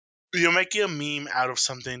 You're making a meme out of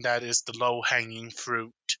something that is the low hanging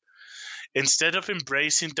fruit. Instead of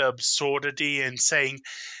embracing the absurdity and saying,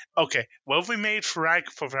 okay, what if we made Farag,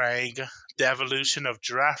 the evolution of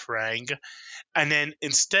Giraffe Rang, and then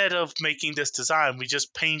instead of making this design, we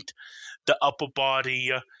just paint the upper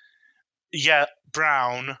body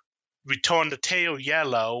brown, we turn the tail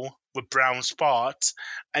yellow with brown spots,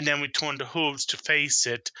 and then we turn the hooves to face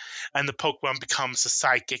it, and the Pokemon becomes a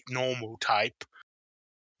psychic normal type.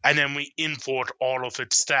 And then we invert all of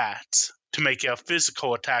its stats to make it a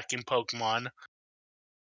physical attacking Pokemon.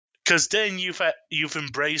 Because then you've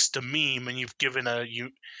embraced the meme and you've given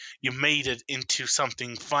you made it into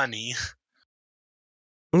something funny.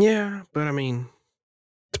 Yeah, but I mean,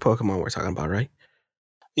 it's Pokemon we're talking about, right?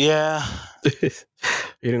 Yeah. The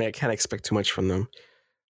internet can't expect too much from them.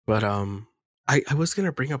 But I was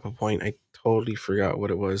gonna bring up a point. I totally forgot what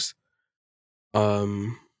it was.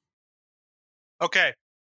 Okay.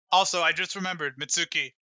 Also, I just remembered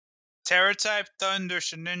Mitsuki. Terra type Thunder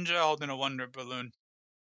Shedinja holding a Wonder Balloon.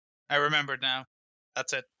 I remembered now.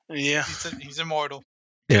 That's it. Yeah. He's immortal.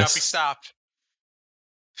 Yes. Cannot be stopped.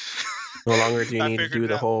 No longer do you I need to figured do it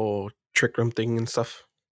the out. whole trick room thing and stuff.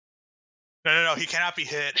 No. He cannot be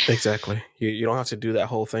hit. Exactly. You don't have to do that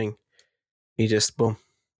whole thing. You just boom.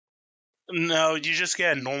 No, you just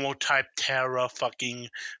get a normal type Terra fucking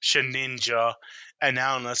Shedinja, and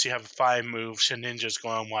now unless you have a 5 move, Shedinja's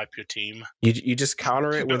going to wipe your team. You just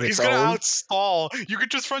counter it with He's its gonna own. outstall. You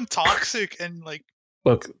could just run Toxic and like.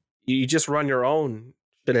 Look, you just run your own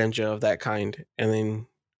Shedinja of that kind, and then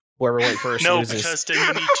whoever went first No, loses. because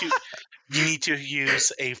then you need to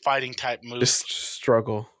use a fighting type move. Just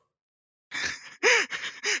struggle.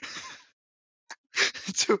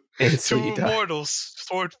 two immortals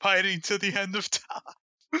sword fighting to the end of time.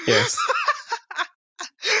 Yes.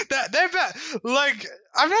 They're bad. Like,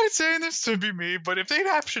 I'm not saying this to be me, but if they'd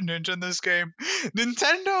have Shedinja in this game,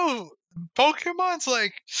 Nintendo, Pokemon's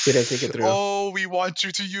like, They didn't think it through. oh, we want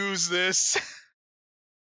you to use this.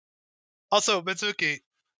 Also, Mitsuki.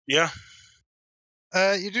 Yeah.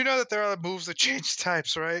 You do know that there are moves that change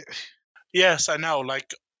types, right? Yes, I know.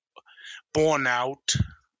 Like Burnout,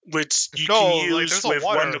 which you can use with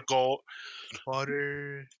Wonder Gold.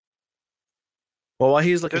 Water. Well, while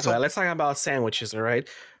he's looking for that, let's talk about sandwiches, all right?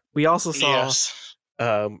 We also saw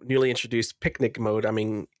newly introduced picnic mode. I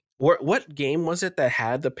mean, what game was it that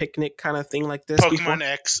had the picnic kind of thing like this Pokemon before?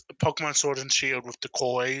 X, Pokemon Sword and Shield with the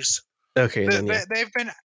kois. Okay, then yeah. They've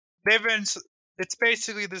been. It's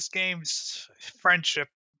basically this game's friendship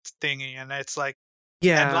thingy, and it's like,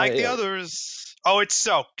 and like the others. Oh, it's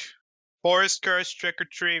Soaked, Forest Curse, Trick or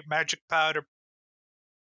Treat, Magic Powder.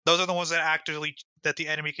 Those are the ones that the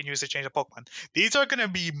enemy can use to change a Pokemon. These are going to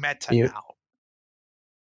be meta now.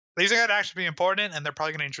 These are going to actually be important, and they're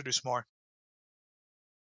probably going to introduce more.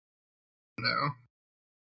 No.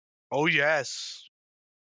 Oh, yes.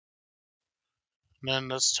 Then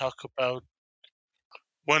let's talk about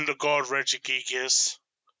Wonder God Regigigas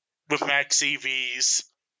with Max EVs.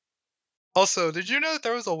 Also, did you know that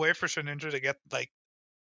there was a way for Shedinja to get like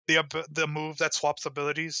the move that swaps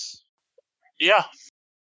abilities? Yeah.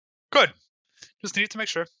 Good. Just needed to make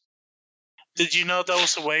sure. Did you know there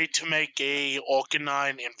was a way to make a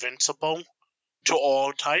Arcanine invincible to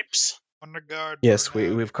all types? Underguard. Yes,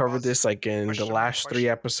 we've covered this like in the last 3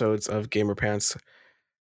 episodes of Gamer Pants.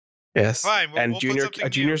 Yes. Fine. And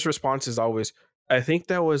Junior's response is always, I think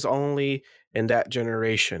that was only in that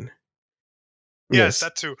generation. Yes,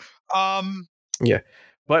 that too. Yeah.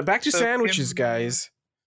 But back to sandwiches, guys.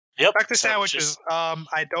 Yep. Back to sandwiches.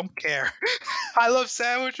 I don't care. I love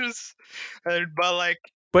sandwiches, but like.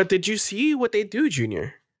 But did you see what they do,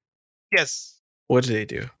 Junior? Yes. What do they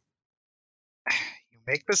do? You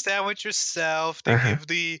make the sandwich yourself. They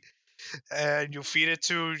give and you feed it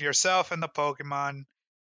to yourself and the Pokemon,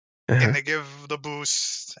 and they give the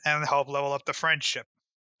boost and help level up the friendship.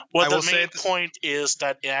 Well, the main point is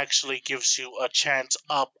that it actually gives you a chance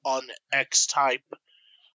up on X type.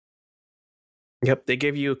 Yep, they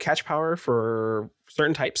give you catch power for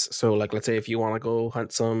certain types. So, like, let's say if you want to go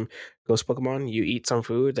hunt some ghost Pokemon, you eat some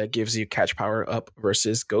food that gives you catch power up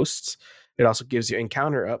versus ghosts. It also gives you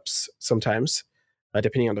encounter ups sometimes,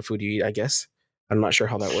 depending on the food you eat, I guess. I'm not sure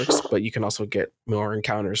how that works, but you can also get more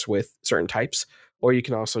encounters with certain types, or you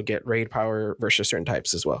can also get raid power versus certain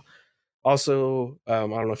types as well. Also, I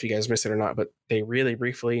don't know if you guys missed it or not, but they really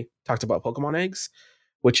briefly talked about Pokemon eggs,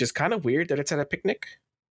 which is kind of weird that it's at a picnic.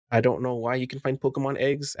 I don't know why you can find Pokemon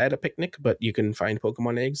eggs at a picnic, but you can find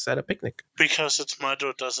Pokemon eggs at a picnic. Because its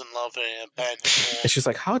mother doesn't love it anymore. It's just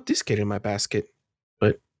like, how'd this get in my basket?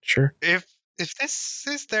 But sure. If this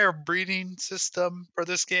is their breeding system for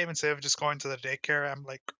this game instead of just going to the daycare, I'm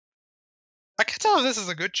like, I can't tell if this is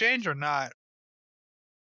a good change or not.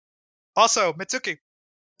 Also, Mitsuki,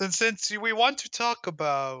 since we want to talk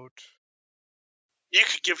about, You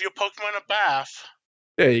could give your Pokemon a bath,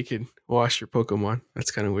 Yeah, you can wash your Pokemon.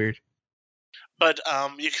 That's kind of weird. but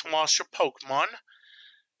you can wash your Pokemon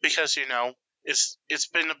because it's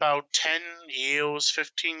been about 10 years,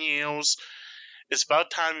 15 years. It's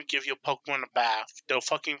about time you give your Pokemon a bath. They're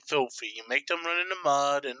fucking filthy. You make them run in the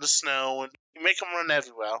mud, in the snow, and you make them run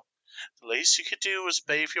everywhere. The least you could do is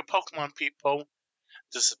bathe your Pokemon, people.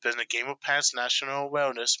 This has been a Game of Pants National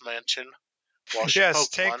Awareness Mention. Wash yes,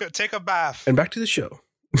 your Pokemon. take a bath. And back to the show.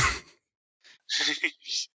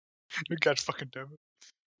 You guys fucking do it.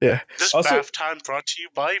 Yeah. This Also- bath time brought to you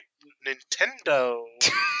by Nintendo.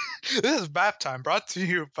 This is bath time, brought to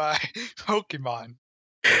you by Pokemon.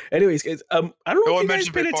 Anyways, guys, I don't know Go if on, you guys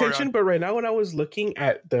mention paid before, attention, Ron. but right now when I was looking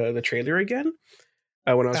at the trailer again,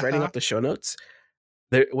 when I was writing Uh-huh. up the show notes,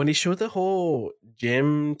 when they showed the whole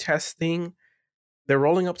gym test thing, they're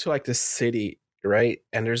rolling up to like the city, right?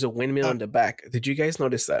 And there's a windmill in the back. Did you guys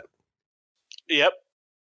notice that? Yep.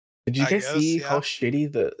 Did you I guys guess, see how yeah.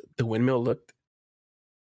 shitty the windmill looked?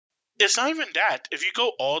 It's not even that. If you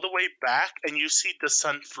go all the way back and you see the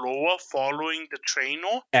Sunflower following the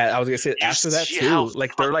trainer, And I was gonna say You after that see how too,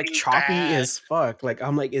 like they're like fucking choppy bad. as fuck. Like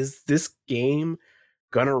I'm like, is this game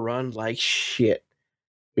gonna run like shit?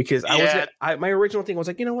 Because Yeah. my original thing was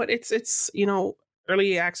like, you know what, it's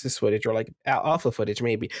early access footage or like alpha footage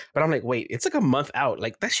maybe, but I'm like, wait, it's like a month out.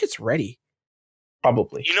 Like that shit's ready,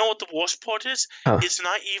 probably. You know what the worst part is? Huh. It's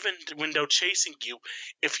not even when they're chasing you.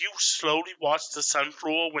 If you slowly watch the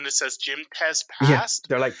Sunflower when it says gym test passed,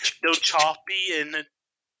 They're like they're choppy and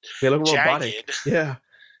they look robotic. jagged. Yeah.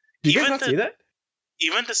 Do you guys Even not the- see that?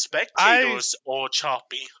 even the spectators are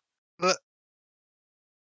choppy.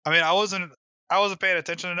 I mean, I wasn't paying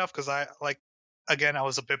attention enough because I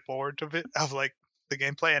was a bit bored of it, of like the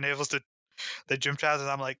gameplay, and it was the gym challenges.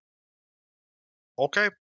 I'm like, okay,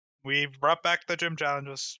 we brought back the gym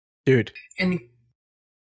challenges. Dude. And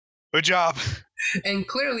Good job. and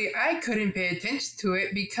clearly I couldn't pay attention to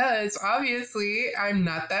it because obviously I'm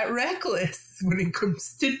not that reckless when it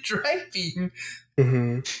comes to driving.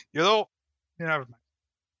 Mm-hmm. Never mind.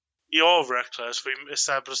 You're reckless. We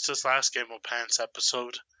established this last Game of Pants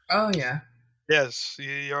episode. Oh yeah. Yes,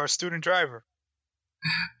 you're a student driver.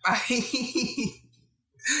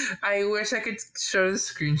 I wish I could show the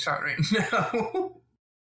screenshot right now.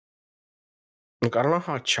 Look, I don't know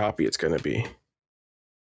how choppy it's gonna be.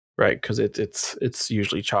 Right, because it's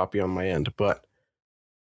usually choppy on my end, but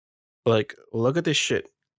like look at this shit.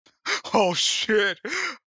 Oh shit! Yeah.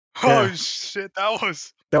 Oh shit! That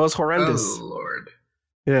was. That was horrendous. Oh Lord.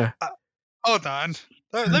 Yeah. Hold on.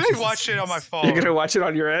 Let me Jesus watch it on my Christ. phone. You're gonna watch it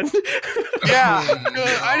on your end? Yeah,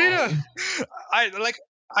 Oh, I need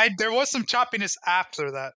to. There was some choppiness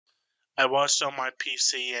after that. I watched on my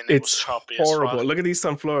PC and it was It's choppy horrible. as fuck. Look at these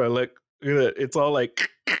Sunflower. Look at it. It's all like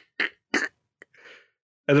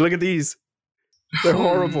and then look at these. They're Oh,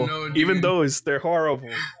 horrible. no, Even dude. those, they're horrible.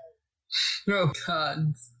 Oh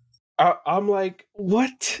God. I'm like,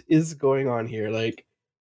 what is going on here? Like,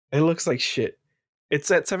 it looks like shit. It's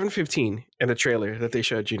at 7:15 in the trailer that they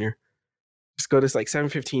showed, Junior. Just go to like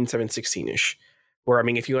 7:15, 7:16-ish. Or, I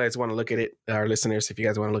mean, if you guys want to look at it, our listeners, if you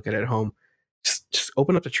guys want to look at it at home, just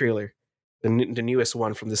open up the trailer, the newest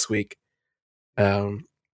one from this week. I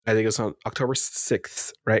think it's on October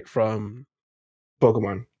 6th, right, from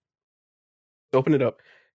Pokemon. Open it up.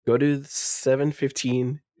 Go to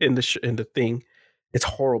 7:15 in the thing. It's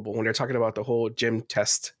horrible when they're talking about the whole gym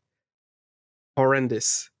test.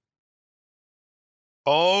 Horrendous.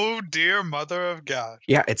 Oh dear mother of God.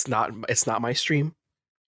 Yeah, it's not my stream.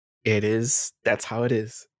 It is. That's how it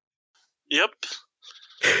is. Yep.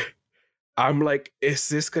 I'm like, is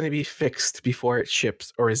this going to be fixed before it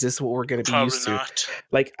ships, or is this what we're going to be Probably used to? not.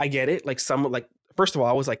 Like, I get it. Like, first of all,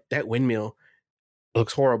 I was like, that windmill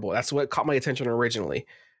looks horrible. That's what caught my attention originally.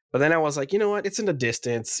 But then I was like, you know what? It's in the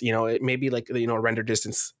distance. It may be like, render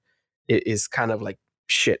distance is kind of like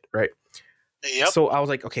shit, right? Yep. So I was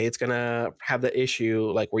like, okay, it's gonna have the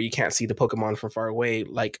issue like where you can't see the Pokemon from far away,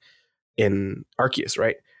 like in Arceus,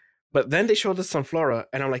 right? But then they showed the Sunflora,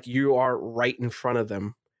 and I'm like, you are right in front of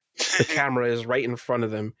them. The camera is right in front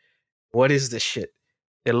of them. What is this shit?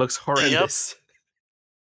 It looks horrendous.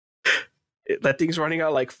 That thing's running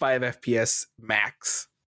out like 5 FPS max.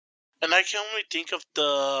 And I can only think of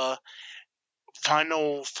the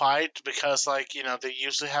final fight because, like, they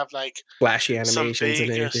usually have like Flashy some animations and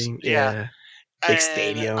big, everything. yeah, Yeah. Big and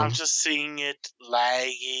stadium. I'm just seeing it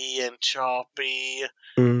laggy and choppy.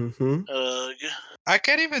 Mm-hmm. Ugh. I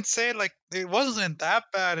can't even say like it wasn't that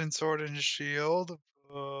bad in Sword and Shield,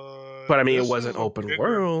 But I mean, it this wasn't is a open bigger.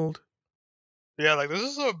 world. Yeah, like this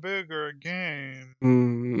is a bigger game.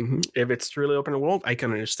 Mm-hmm. If it's truly open world, I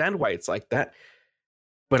can understand why it's like that.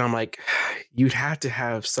 But I'm like, you'd have to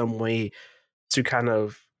have some way to kind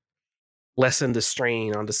of lessen the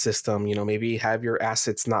strain on the system. Maybe have your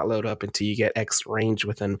assets not load up until you get X range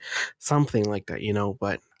within something like that.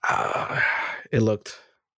 But it looked.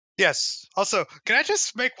 Yes. Also, can I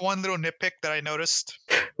just make one little nitpick that I noticed?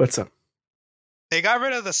 What's up? They got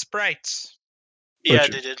rid of the sprites. Yeah,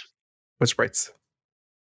 you- they did. What sprites?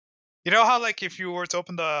 You know how like if you were to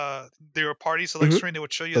open their party select Mhm. screen, they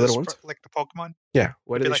would show you The little ones? like the Pokemon. Yeah.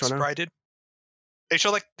 What do It'd be they like show now? sprited. They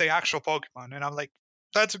show like the actual Pokemon, and I'm like,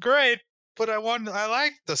 that's great, but I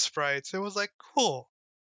like the sprites. It was like cool.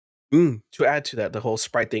 To add to that, the whole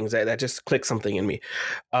sprite things that just clicked something in me.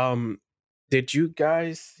 Did you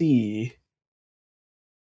guys see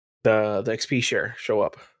the XP share show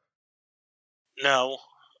up No.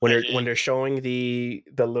 when I they're didn't. showing the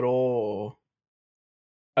little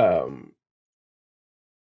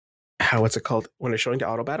what's it called, when they're showing the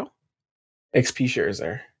auto battle? XP share is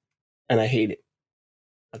there, and I hate it.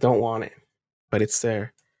 I don't want it, but it's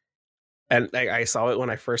there. And I saw it when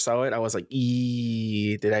I first saw it. I was like,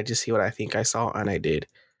 did I just see what I think I saw? And I did.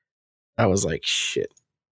 I was like, shit.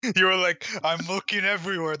 You were like, I'm looking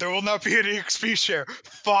everywhere. There will not be any XP share.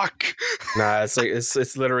 Fuck. Nah, it's like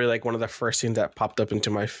it's literally like one of the first things that popped up into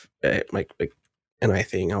my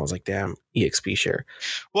thing. I was like, damn, EXP share.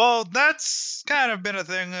 Well, that's kind of been a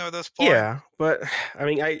thing at this point. Yeah, but I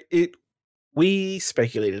mean, we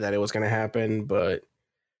speculated that it was going to happen, but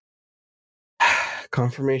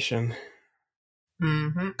confirmation.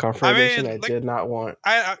 Mm-hmm. Confirmation I like, did not want.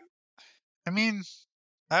 I mean,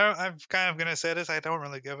 I'm kind of gonna say this. I don't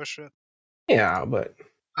really give a shit. Yeah, but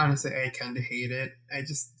Honestly, I kind of hate it. I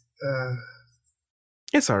just,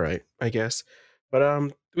 it's all right, I guess. But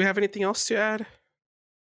do we have anything else to add?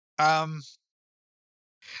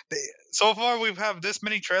 So far we've had this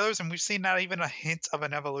many trailers and we've seen not even a hint of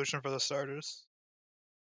an evolution for the starters.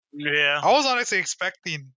 Yeah. I was honestly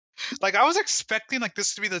expecting, like, I was expecting like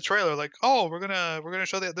this to be the trailer. Like, oh, we're gonna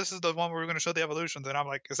show this is the one where we're gonna show the evolutions, and I'm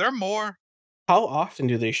like, is there more? How often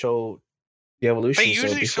do they show the evolution? They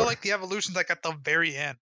usually show like the evolutions like at the very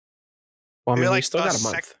end. Well, I mean, Maybe, we like, still the got a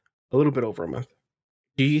month, a little bit over a month.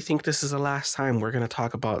 Do you think this is the last time we're going to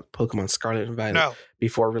talk about Pokemon Scarlet and Violet No.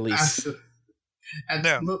 before release?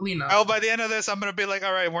 absolutely not. Oh, by the end of this, I'm gonna be like,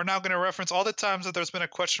 all right, we're now gonna reference all the times that there's been a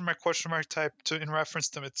question mark type in reference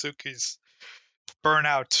to Mitsuki's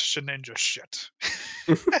burnout Shedinja shit.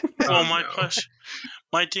 Well, no.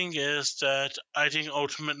 my thing is that I think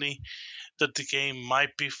ultimately that the game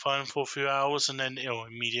might be fun for a few hours and then it'll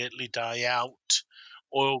immediately die out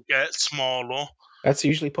or it'll get smaller That's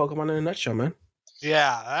usually Pokemon in a nutshell, man.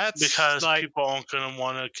 Yeah, that's because like, people aren't going to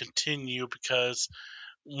want to continue because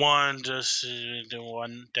one, just the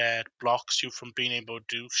one that blocks you from being able to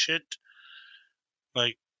do shit.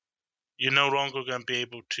 Like, you're no longer going to be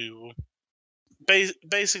able to.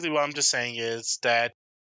 Basically, what I'm just saying is that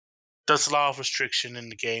there's a lot of restriction in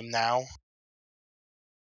the game now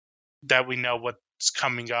that we know what's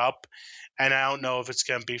coming up, and I don't know if it's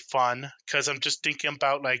going to be fun because I'm just thinking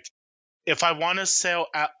about, like, if I want to sell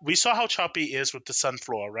we saw how choppy it is with the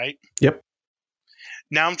Sunflower, right? Yep.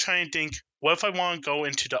 Now I'm trying to think, what if I want to go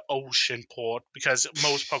into the ocean port? Because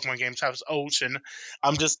most Pokemon games have ocean.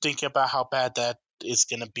 I'm just thinking about how bad that is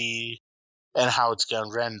going to be and how it's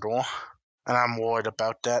going to render. And I'm worried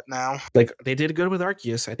about that now. Like, they did good with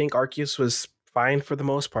Arceus. I think Arceus was fine for the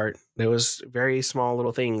most part. There was very small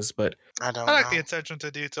little things, but I I don't like know. the attention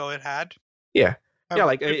to detail it had. yeah. Yeah,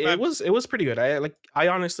 like it was pretty good. I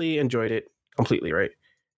honestly enjoyed it completely, right?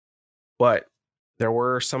 But there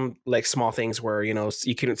were some like small things where,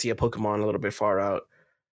 you couldn't see a Pokemon a little bit far out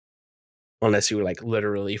unless you were like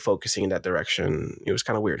literally focusing in that direction. It was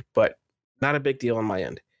kind of weird, but not a big deal on my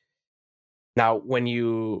end. Now, when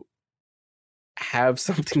you have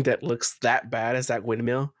something that looks that bad as that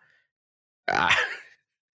windmill,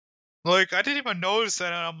 Like, I didn't even notice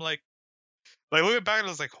that, and I'm like looking back, I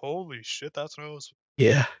was like, holy shit, that's what it was.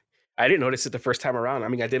 yeah, I didn't notice it the first time around. I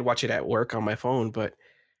mean, I did watch it at work on my phone, but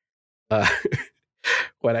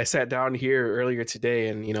when I sat down here earlier today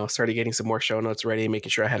and started getting some more show notes ready, making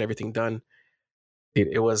sure I had everything done,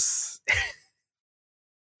 it was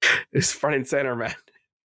It was front and center, man.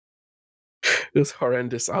 It was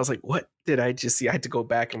horrendous. I was like, what did I just see? I had to go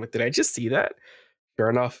back and like, did I just see that? Sure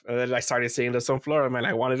enough. And then I started seeing this on Florida, man.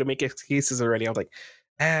 I wanted to make excuses already. I was like,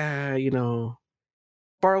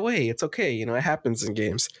 far away. It's okay. It happens in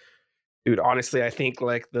games. Dude, honestly, I think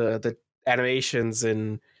like the animations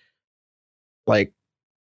in like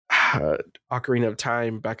Ocarina of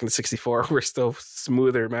Time back in the 64 were still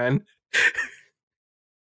smoother, man.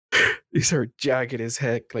 These are jagged as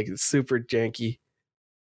heck, like it's super janky.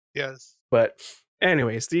 Yes. But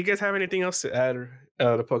anyways, do you guys have anything else to add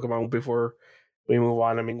to Pokemon before we move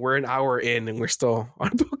on? I mean, we're an hour in and we're still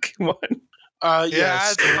on Pokemon.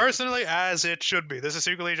 Yes. Personally, as it should be. This is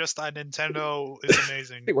secretly just a Nintendo is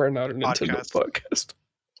amazing. We're not a Nintendo podcast.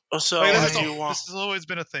 So Like, this this has always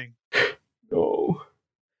been a thing. No,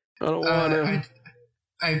 I don't want to.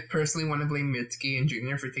 I personally want to blame Mitsuki and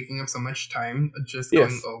Junior for taking up so much time just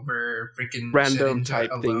going over freaking random Shedinja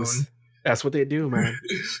type alone. things. That's what they do, man.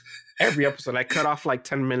 Every episode, I cut off like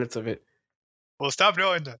 10 minutes of it. Well, stop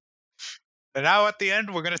doing that. And now at the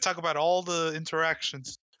end, we're going to talk about all the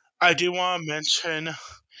interactions. I do want to mention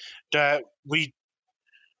that we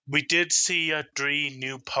did see 3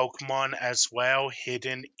 new Pokemon as well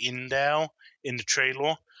hidden in there in the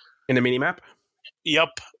trailer. In the minimap? Yep.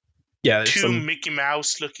 Yeah, there's 2 some... Mickey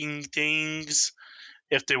Mouse looking things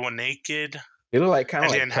if they were naked. They look like kind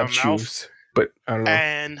of And like they didn't cup have a mouth. shoes, but I don't know.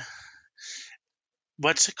 And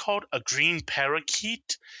what's it called? A green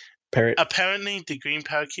parakeet? Parrot. Apparently, the green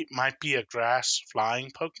parakeet might be a grass flying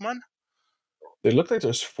Pokemon. It looked like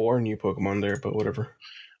there's 4 new Pokemon there, but whatever.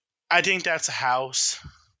 I think that's a house.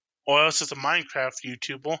 Or else it's a Minecraft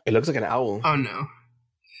YouTuber. It looks like an owl. Oh no.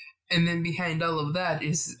 And then behind all of that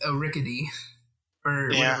is a Rickety. Or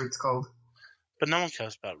whatever it's called. But no one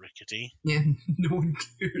cares about Rickety. Yeah, no one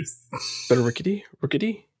cares. Is that a Rickety?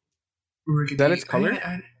 Rickety. Is that its color?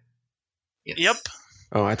 Yes. Yep.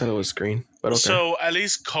 Oh, I thought it was green. But okay. So at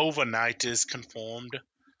least Covanite is confirmed.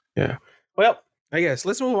 Yeah. Well, I guess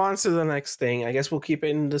let's move on to the next thing. I guess we'll keep it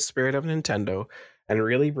in the spirit of Nintendo and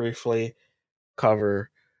really briefly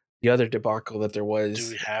cover the other debacle that there was.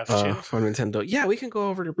 Do we have to? From Nintendo. Yeah, we can go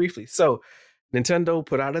over it briefly. So, Nintendo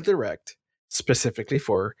put out a Direct specifically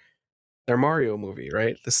for their Mario movie,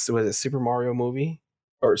 right? This was a Super Mario movie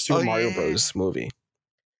or Super Mario Bros. Movie.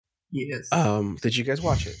 Yes. Did you guys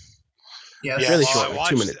watch it? Yes. Really short, like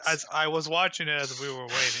 2 minutes. I was watching it as we were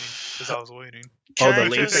waiting because I was waiting. The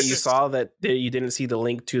link that you saw that you didn't see the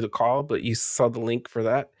link to the call, but you saw the link for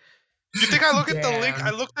that. You think I look at the link? I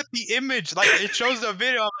looked at the image, like it shows the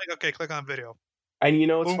video. I'm like, okay, click on video. And you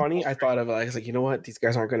know what's funny? I thought of it. I was like, you know what? These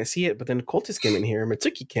guys aren't going to see it. But then Cultist came in here,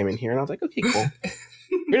 Mitsuki came in here, and I was like, okay, cool.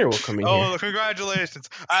 Junior will come in here. Oh, congratulations!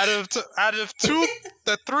 Out of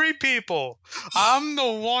 3 people, I'm the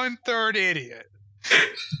 1/3 idiot.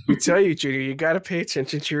 I tell you, Junior, you got to pay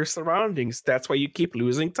attention to your surroundings. That's why you keep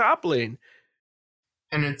losing top lane.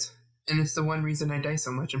 And it's the one reason I die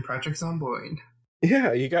so much in Project Zomboid.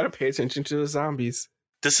 Yeah, you got to pay attention to the zombies.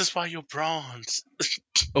 This is why you're bronze.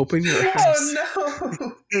 Open your eyes.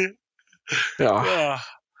 Oh no!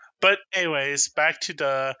 But anyways, back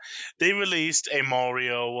to they released a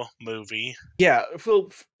Mario movie. Yeah,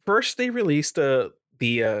 well, first they released the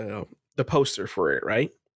poster for it,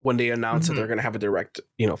 right? When they announced that they're going to have a Direct,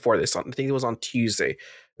 for this. I think it was on Tuesday.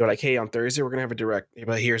 They're like, hey, on Thursday, we're going to have a Direct,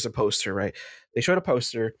 but here's a poster, right? They showed a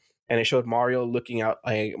poster, and it showed Mario looking out,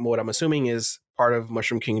 like, what I'm assuming is part of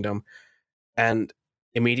Mushroom Kingdom. And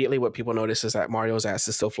immediately what people notice is that Mario's ass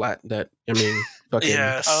is so flat that, fucking...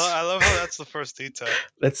 Yes. I love how that's the first detail.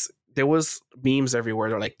 There was memes everywhere.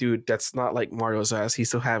 They're like, dude, that's not like Mario's ass. He's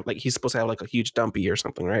supposed to have like a huge dumpy or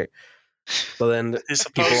something, right? So then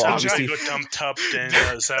people obviously got dumped up in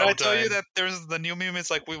Zelda. I tell you that there's the new meme.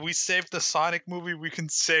 It's like we saved the Sonic movie, we can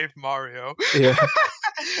save Mario. Yeah.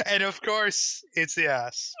 And of course, it's the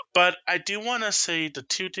ass. But I do want to say the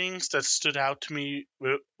 2 things that stood out to me.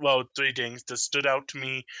 Well, 3 things that stood out to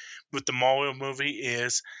me with the Mario movie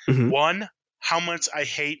is 1, how much I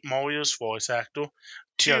hate Mario's voice actor.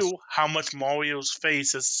 2, how much Mario's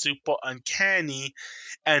face is super uncanny.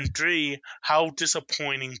 And 3, how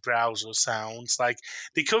disappointing Bowser sounds. Like,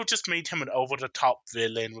 they could have just made him an over-the-top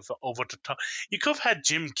villain with an over-the-top... You could have had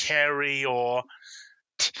Jim Carrey or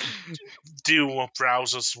do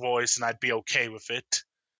Bowser's voice, and I'd be okay with it.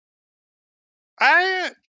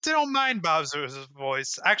 I don't mind Bowser's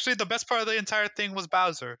voice. Actually, the best part of the entire thing was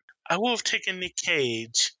Bowser. I would have taken Nick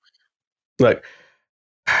Cage. Look,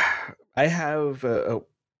 I have a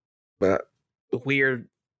weird,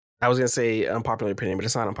 I was going to say unpopular opinion, but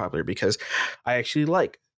it's not unpopular because I actually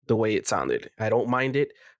like the way it sounded. I don't mind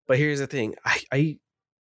it. But here's the thing.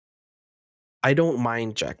 I don't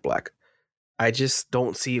mind Jack Black. I just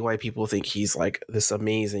don't see why people think he's like this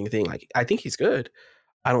amazing thing. Like, I think he's good.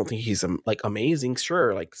 I don't think he's like amazing.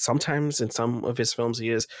 Sure, like sometimes in some of his films he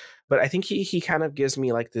is, but I think he kind of gives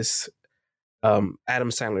me like this Adam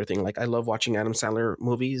Sandler thing. Like, I love watching Adam Sandler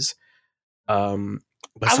movies.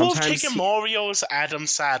 But I will sometimes take Mario as Adam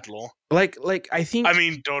Sandler. like I think I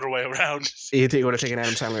mean, the other way around. you would have taken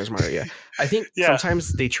Adam Sandler as Mario. Yeah, I think Yeah.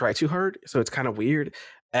 sometimes they try too hard, so it's kind of weird.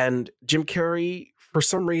 And Jim Carrey, for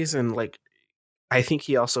some reason, like I think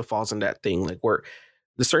he also falls in that thing, like where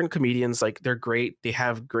the certain comedians, like they're great, they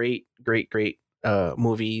have great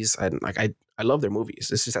movies, and like I love their movies.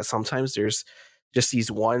 It's just that sometimes there's just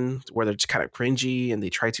these ones where they're just kind of cringy and they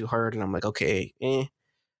try too hard, and I'm like, okay,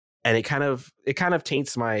 and it kind of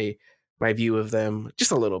taints my view of them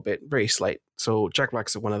just a little bit, very slight. So Jack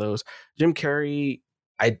Black's one of those. Jim Carrey,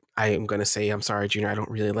 I am gonna say, I'm sorry, Junior, I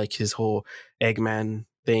don't really like his whole Eggman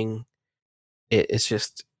thing. It's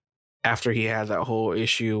just after he had that whole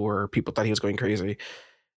issue where people thought he was going crazy,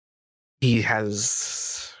 he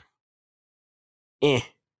has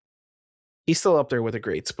he's still up there with the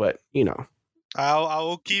greats, but you know. I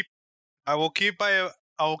will keep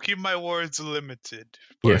my words limited.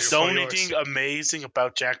 Yes. The only thing amazing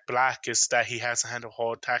about Jack Black is that he hasn't had a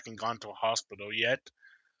heart attack and gone to a hospital yet.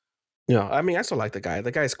 No, I mean, I still like the guy.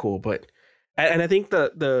 The guy's cool, but and I think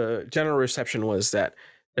the general reception was that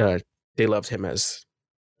they loved him as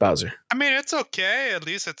Bowser. I mean, it's okay. At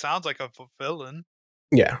least it sounds like a villain.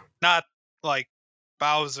 Yeah. Not like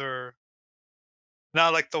Bowser.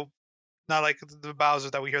 Not like the Bowser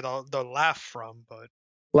that we hear the laugh from, but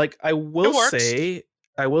like I will works. say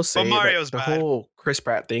that Mario's the bad. whole Chris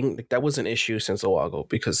Pratt thing, like, that was an issue since a while ago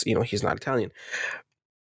because he's not Italian.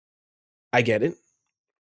 I get it.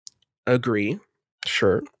 Agree.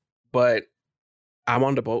 Sure. But I'm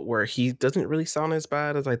on the boat where he doesn't really sound as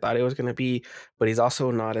bad as I thought it was going to be, but he's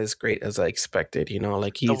also not as great as I expected.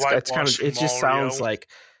 Like it's kind of, it just sounds like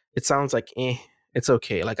it's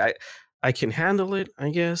okay. Like I can handle it, I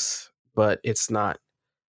guess, but it's not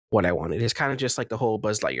what I wanted. It's kind of just like the whole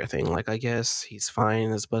Buzz Lightyear thing. Like, I guess he's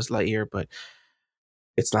fine as Buzz Lightyear, but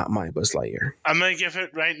it's not my Buzz Lightyear. I'm gonna give it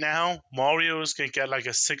right now. Mario is gonna get like a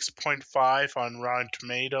 6.5 on Rotten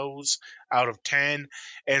Tomatoes out of 10,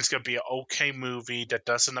 and it's gonna be an okay movie that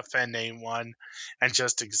doesn't offend anyone and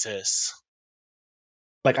just exists.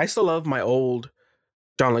 Like, I still love my old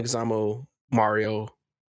John Leguizamo Mario.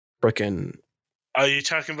 Frickin'. Are you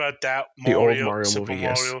talking about that the Mario, old Mario Super movie?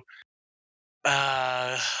 Mario?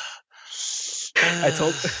 Yes.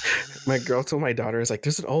 My girl told my daughter, "Is like,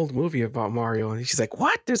 there's an old movie about Mario," and she's like,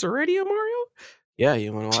 "What? There's already a Mario?" Yeah,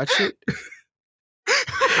 you want to watch it?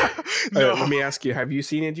 No. Let me ask you: have you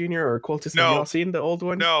seen it, Junior or Quiltus? No. Have y'all seen the old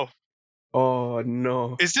one? No. Oh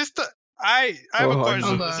no. Is this the? I have a question.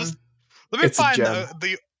 Hold Is this, on. let me It's a find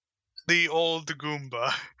gem. the old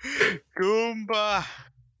Goomba. Goomba.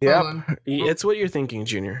 Yep, on. it's what you're thinking,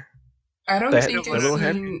 Junior. I don't The think little I've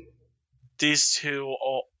head? seen... These two,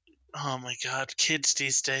 oh my god, kids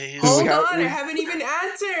these days. Hold on, I haven't even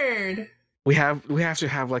answered. We have to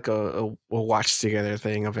have like a watch together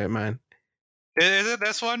thing of it, man. Is it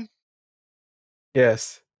this one?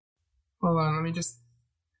 Yes. Hold on, let me just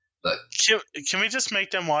look. Can we just make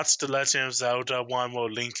them watch the Legend of Zelda one where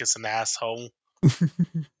Link is an asshole?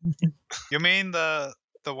 You mean the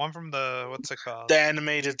one from the, what's it called? The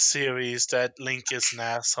animated series that Link is an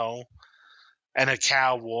asshole and a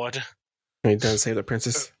coward. He doesn't save the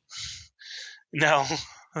princess. No.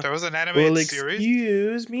 There was an animated Well, series.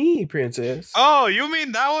 excuse me, princess. Oh, you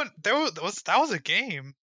mean that one? That was a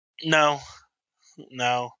game. No.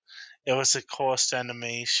 It was a course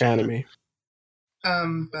animation. Anime.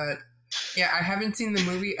 But yeah, I haven't seen the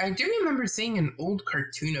movie. I do remember seeing an old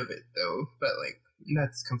cartoon of it though, but like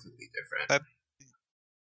that's completely different.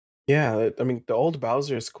 Yeah, I mean, the old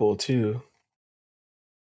Bowser is cool too.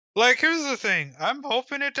 Like, here's the thing. I'm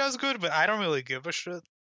hoping it does good, but I don't really give a shit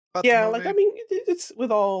about Yeah, the like, movie. I mean, it's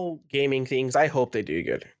with all gaming things. I hope they do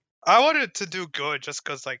good. I want it to do good just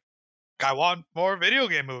because, like, I want more video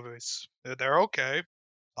game movies. They're okay.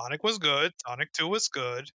 Sonic was good. Sonic 2 was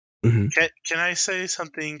good. Mm-hmm. Can I say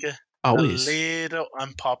something Always. a little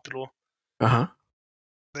unpopular? Uh-huh.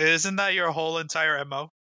 Isn't that your whole entire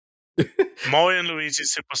MO? Mario and Luigi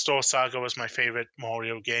Superstar Saga was my favorite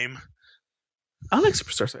Mario game. I like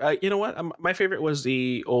Superstar. You know what? My favorite was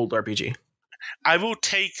the old RPG. I will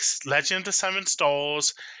take Legend of the Seven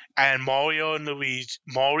Stars and Mario and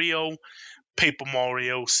Luigi, Paper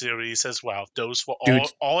Mario series as well. Those were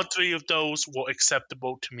all three of those were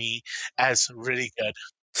acceptable to me as really good.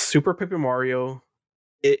 Super Paper Mario.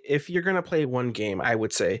 If you're gonna play one game, I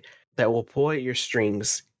would say that will pull at your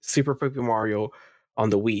strings Super Paper Mario on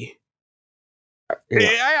the Wii. Yeah.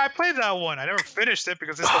 I played that one. I never finished it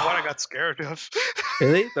because it's the one I got scared of.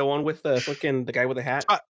 Really? The one with the guy with the hat?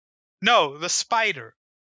 No, the spider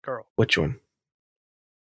girl. Which one?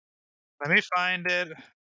 Let me find it.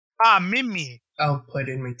 Mimi. I'll put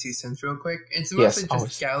in my 2 cents real quick. It's mostly just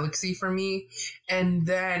always. Galaxy for me. And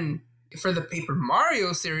then for the Paper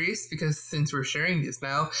Mario series, because since we're sharing this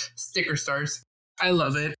now, Sticker Stars. I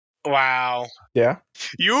love it. Wow. Yeah.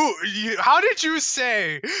 You how did you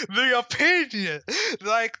say the opinion?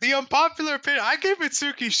 Like the unpopular opinion. I gave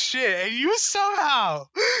Mitsuki shit and you somehow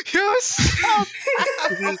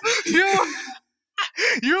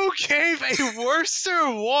you gave a worse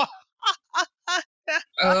one.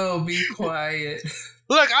 Oh, be quiet.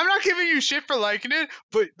 Look, I'm not giving you shit for liking it,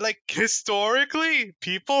 but like historically,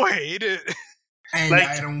 people hate it. And Like-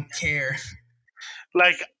 I don't care.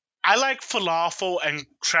 Like, I like Falafel and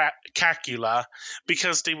Kakula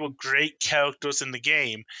because they were great characters in the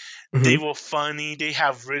game. They were funny. They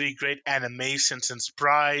have really great animations and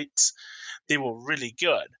sprites. They were really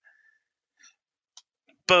good.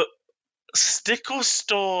 But Sticker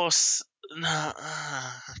Stars,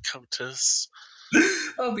 Cotus.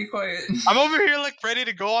 Oh, be quiet. I'm over here like ready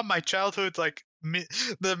to go on my childhood. Like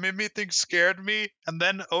the Mimi thing scared me, and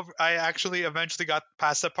then I actually eventually got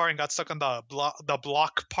past that part and got stuck on the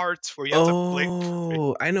block parts where you have to blink.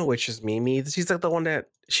 Oh, I know which is Mimi. She's like the one that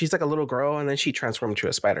she's like a little girl and then she transformed into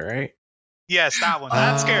a spider, right? Yes, that one.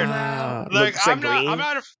 That scared me. Like looks I'm like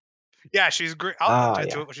not. Yeah, she's great. Yeah.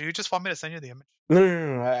 You just want me to send you the image?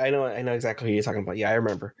 No. I know exactly who you're talking about. Yeah, I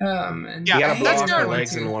remember. Man. Yeah, You gotta I blow that's off hated her that one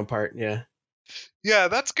legs too. in one part. Yeah. Yeah,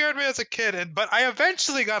 that scared me as a kid, but I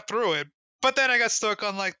eventually got through it. But then I got stuck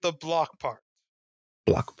on like the block part.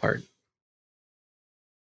 Block part.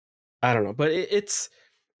 I don't know, but it's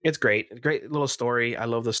great. Great little story. I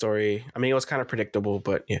love the story. I mean, it was kind of predictable,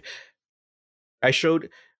 but yeah.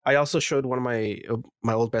 I also showed one of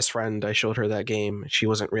my old best friend. I showed her that game. She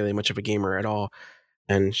wasn't really much of a gamer at all,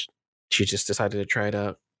 and she just decided to try it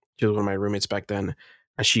out. She was one of my roommates back then,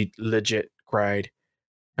 and she legit cried.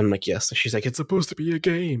 I'm like, yes. She's like, it's supposed to be a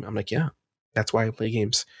game. I'm like, yeah, that's why I play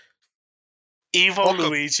games. Evil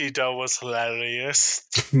Luigi, though, was hilarious.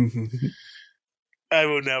 I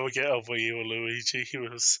will never get over Evil Luigi.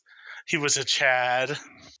 He was a Chad.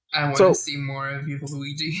 I want So- to see more of you,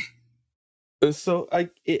 Luigi. So I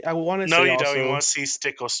want to No, say you also, don't. You want to see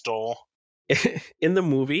Sticker Store. in the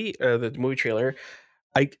movie, the movie trailer,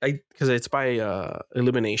 I because it's by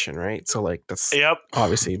Illumination, right? So like that's Yep.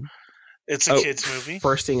 obviously It's a kids movie.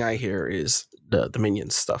 First thing I hear is the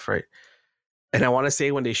Minions stuff, right? And I want to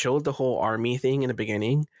say when they showed the whole army thing in the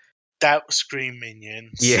beginning, That Scream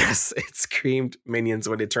Minions. yes, it screamed Minions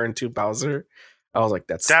when it turned to Bowser. I was like,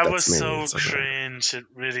 that's was Minions. so cringe. It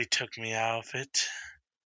really took me out of it.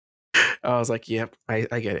 I was like, yep, I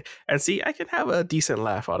get it. And see, I can have a decent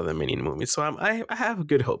laugh out of the Minion movie, so I have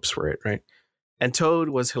good hopes for it, right? And Toad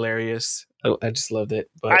was hilarious. I just loved it.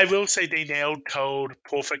 But I will say they nailed Toad.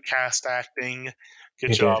 Perfect cast acting.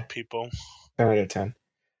 Good They job, did. people. 10 out of 10.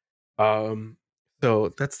 So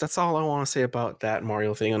that's all I want to say about that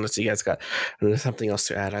Mario thing. Unless you guys got something else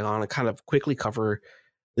to add, I want to kind of quickly cover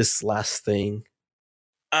this last thing.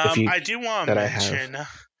 I do want to that I have. mention.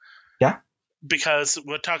 Yeah? Because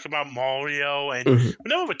we're talking about Mario, and Mhm.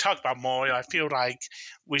 whenever we talk about Mario, I feel like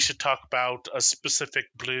we should talk about a specific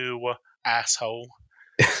blue asshole.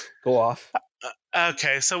 Go off.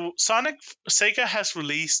 Okay, so Sega has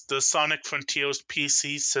released the Sonic Frontiers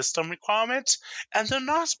PC system requirements, and they're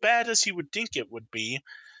not as bad as you would think it would be.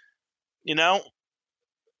 You know,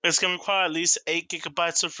 it's going to require at least 8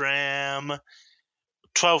 gigabytes of RAM,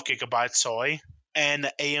 12 gigabytes, sorry, and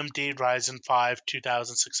an AMD Ryzen 5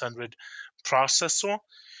 2600 processor.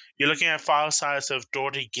 You're looking at file size of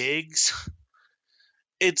 30 gigs.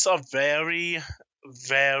 It's a very,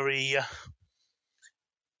 very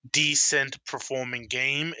decent performing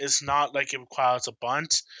game. It's not like it requires a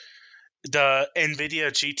bunch. The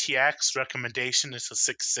NVIDIA GTX recommendation is a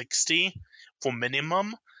 660 for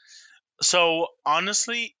minimum. So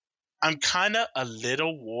honestly, I'm kind of a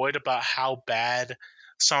little worried about how bad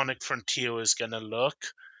Sonic Frontier is going to look.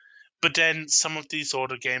 But then some of these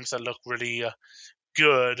older games that look really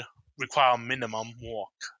good require minimum work.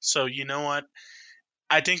 So you know what?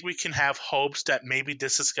 I think we can have hopes that maybe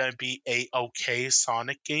this is going to be a okay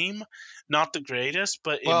Sonic game. Not the greatest,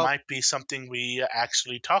 but it might be something we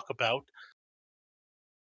actually talk about.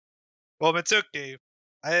 Well, Mitsuki,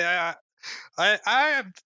 I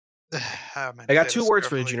am. I got 2 words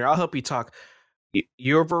for you, Junior. I'll help you talk.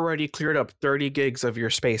 You've already cleared up 30 gigs of your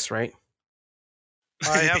space, right?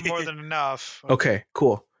 I have more than enough. Okay,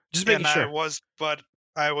 cool. Just making sure. But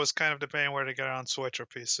I was kind of debating where to get it on Switch or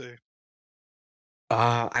PC.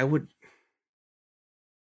 I would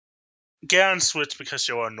Get on Switch because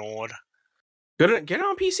you're a nerd. get it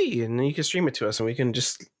on PC, and then you can stream it to us, and we can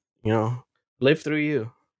just live through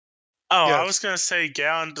you. Oh, I Yes. was gonna say get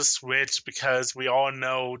on the Switch because we all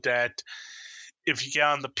know that if you get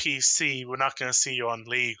on the PC, we're not gonna see you on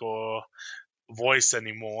League or Voice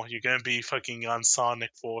anymore. You're gonna be fucking on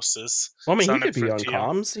Sonic Forces. Well, I mean, he Sonic could be on Frontier.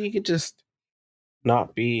 comms. He could just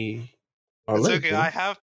not be on It's League. okay.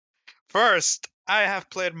 I have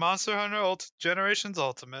played Monster Hunter Generations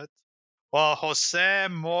Ultimate, while Jose,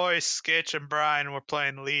 Moy, Sketch, and Brian were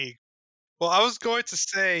playing League. Well, I was going to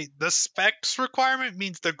say the specs requirement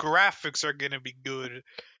means the graphics are going to be good.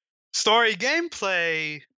 Story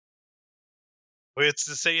gameplay, it's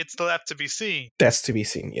to say it's left to be seen. That's to be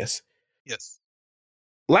seen. Yes. Yes.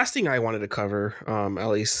 Last thing I wanted to cover, at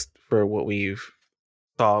least for what we've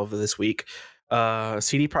saw this week,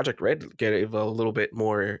 CD Projekt Red gave a little bit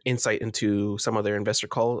more insight into some of their investor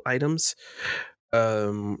call items.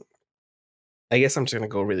 I guess I'm just gonna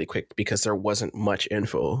go really quick because there wasn't much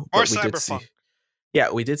info. Or But we did Cyberpunk. see,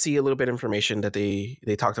 we did see a little bit of information that they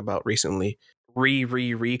talked about recently.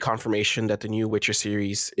 Reconfirmation that the new Witcher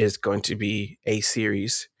series is going to be a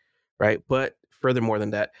series, right? But furthermore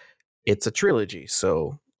than that, it's a trilogy,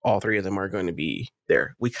 so all three of them are going to be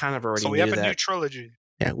there. We kind of already So we knew have a that. new trilogy.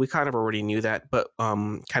 Yeah, we kind of already knew that, but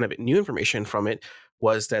kind of new information from it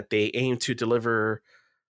was that they aim to deliver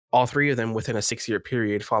all three of them within a 6-year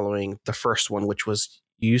period following the first one, which was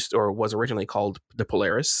originally called the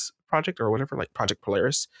Polaris Project or whatever, like Project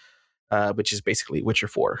Polaris, which is basically Witcher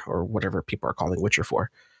 4 or whatever people are calling Witcher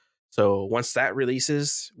 4. So once that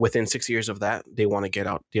releases, within 6 years of that, they want to get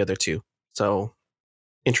out the other two. So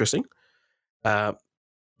interesting.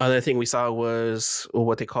 Other thing we saw was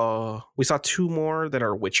we saw two more that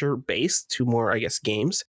are Witcher based, two more, I guess,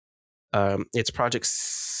 games. It's Project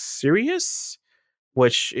Sirius,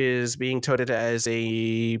 which is being touted as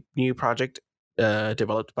a new project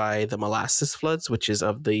developed by the Molasses Floods, which is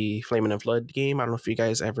of the Flame in the Flood game. I don't know if you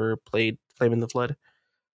guys ever played Flame in the Flood.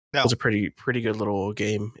 No. It was a pretty good little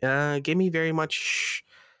game. Gave me very much,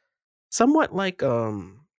 somewhat like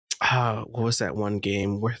what was that one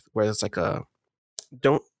game where it's like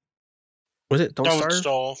Don't Starve?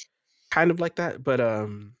 Starve. Kind of like that, but a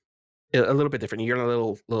little bit different. You're in a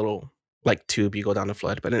little like tube, you go down the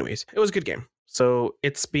flood. But anyways, it was a good game. So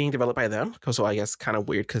it's being developed by them. So I guess kind of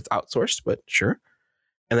weird because it's outsourced, but sure.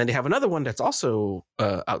 And then they have another one that's also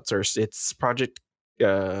outsourced. It's Project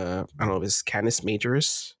I don't know if it's Canis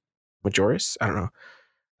Majoris. I don't know.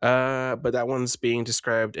 But that one's being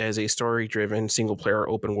described as a story-driven single-player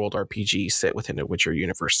open-world RPG set within the Witcher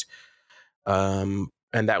universe. And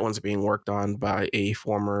that one's being worked on by a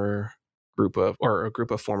group of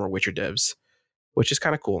former Witcher devs, which is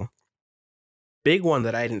kind of cool. Big one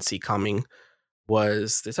that I didn't see coming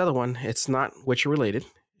was this other one. It's not Witcher related.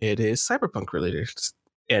 It is Cyberpunk related.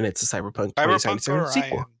 And it's a Cyberpunk 2077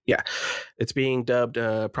 sequel. Yeah. It's being dubbed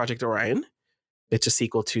Project Orion. It's a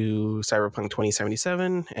sequel to Cyberpunk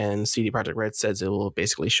 2077, and CD Projekt Red says it will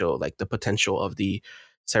basically show like the potential of the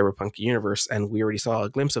Cyberpunk universe, and we already saw a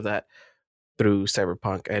glimpse of that through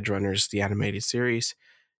Cyberpunk Edgerunners, the animated series.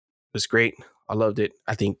 It was great. I loved it.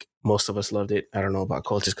 I think most of us loved it. I don't know about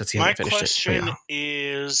Cole just because he hasn't finished it. My question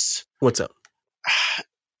is, what's up?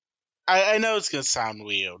 I know it's gonna sound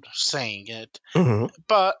weird saying it,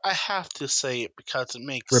 but I have to say it because it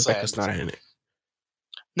makes Rebecca's sense. not in it.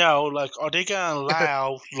 No, like, are they gonna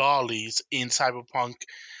allow lollies in Cyberpunk,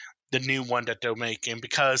 the new one that they're making?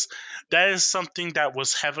 Because that is something that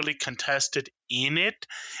was heavily contested in it,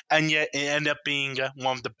 and yet it ended up being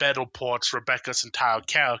one of the better parts, Rebecca's entire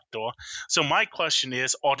character. So my question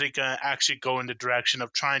is, are they gonna actually go in the direction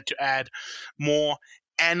of trying to add more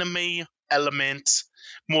anime elements,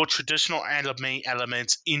 more traditional anime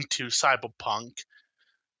elements into Cyberpunk?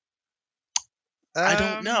 I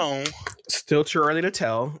don't know. Still too early to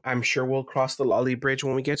tell. I'm sure we'll cross the lolly bridge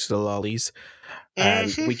when we get to the lollies.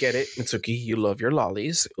 And we get it. Mitsuki, you love your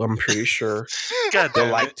lollies. I'm pretty sure they'll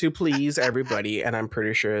like to please everybody, and I'm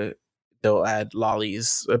pretty sure they'll add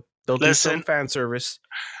lollies. They'll do some fan service.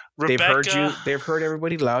 They've heard you. They've heard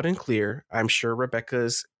everybody loud and clear. I'm sure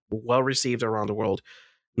Rebecca's well received around the world.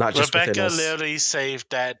 Not just Rebecca literally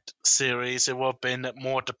saved that series. It would have been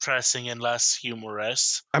more depressing and less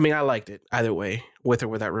humorous. I mean, I liked it either way, with or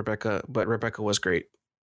without Rebecca, but Rebecca was great.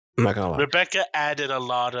 I'm not gonna lie. Rebecca added a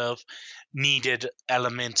lot of needed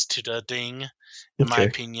elements to the thing, in my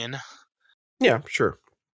opinion. Yeah, sure.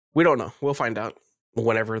 We don't know. We'll find out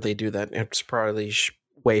whenever they do that. It's probably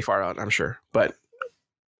way far out, I'm sure. But,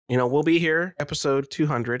 we'll be here, episode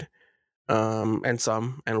 200. and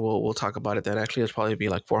some, and we'll talk about it then. Actually, it'll probably be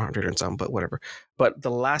like 400 and some, but whatever. But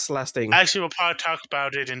the last thing, Actually, we'll probably talk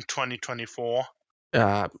about it in 2024.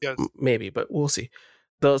 Yes. maybe, but we'll see.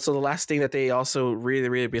 So the last thing that they also really,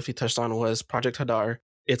 really briefly touched on was Project Hadar.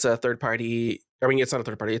 It's a third party. I mean, it's not a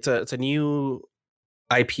third party. It's a new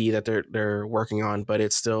IP that they're working on, but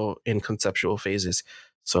it's still in conceptual phases.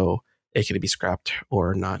 So it could be scrapped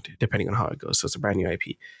or not, depending on how it goes. So it's a brand new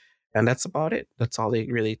IP. And that's about it. That's all they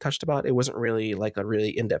really touched about. It wasn't really like a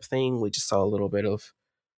really in-depth thing. We just saw a little bit of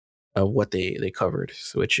what they covered,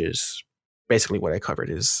 which is basically what I covered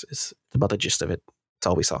is about the gist of it. That's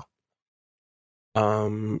all we saw.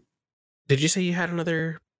 Did you say you had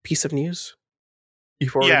another piece of news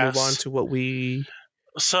before we move on Yes. to what we?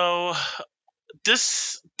 So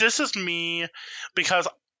this is me because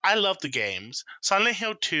I love the games. Silent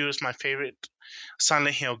Hill 2 is my favorite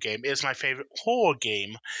Silent Hill game. It's my favorite horror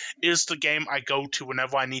game. It's the game I go to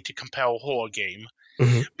whenever I need to compare a horror game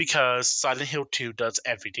Mhm. because Silent Hill 2 does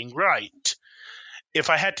everything right. If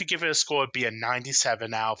I had to give it a score, it'd be a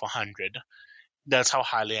 97 out of 100. That's how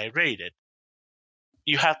highly I rate it.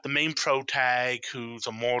 You have the main protag who's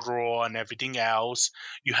a murderer and everything else.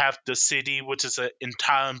 You have the city, which is an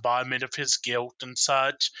entire embodiment of his guilt and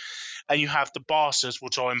such. And you have the bosses,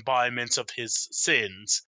 which are embodiments of his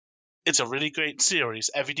sins. It's a really great series.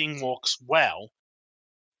 Everything works well.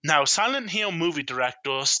 Now, Silent Hill movie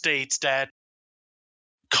director states that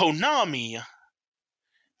Konami,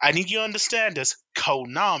 I need you to understand this,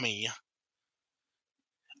 Konami,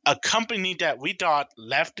 a company that we thought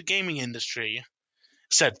left the gaming industry,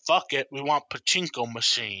 said, fuck it, we want pachinko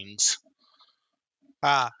machines.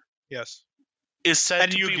 Yes. Is said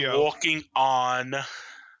And to be Yu-Gi-Oh. working on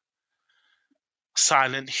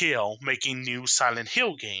Silent Hill, making new Silent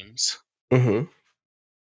Hill games. Mm-hmm.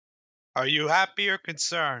 Are you happy or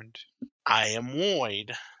concerned? I am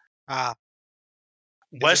worried. Is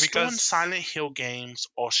it Western because Silent Hill games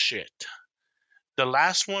are shit. The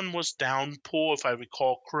last one was Downpour, if I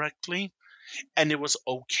recall correctly, and it was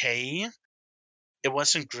okay. It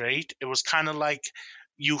wasn't great. It was kind of like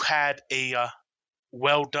you had a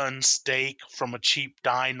well done steak from a cheap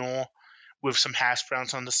diner with some hash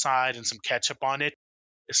browns on the side and some ketchup on it.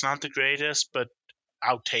 It's not the greatest, but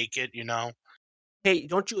I'll take it, you know. Hey,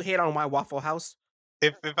 don't you hate on my Waffle House?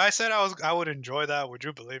 if I said I would enjoy that, would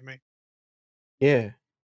you believe me? Yeah.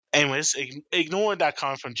 Anyways, ignore that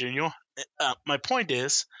comment from Junior. My point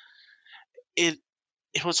is, it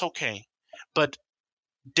was okay, but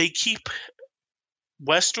they keep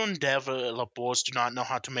Western developers do not know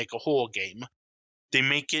how to make a horror game. They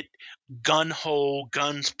make it gun ho,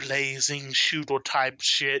 guns blazing, shooter type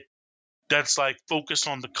shit that's like focused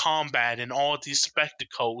on the combat and all these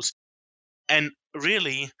spectacles. And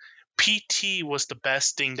really, PT was the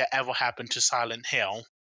best thing that ever happened to Silent Hill. Is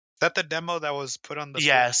that the demo that was put on the screen?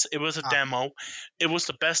 Yes, it was a demo. It was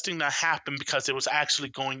the best thing that happened because it was actually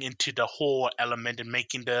going into the horror element and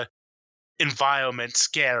making the environment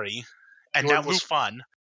scary. And that was fun.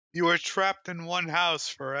 You were trapped in one house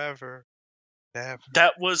forever.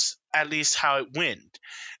 That was at least how it went.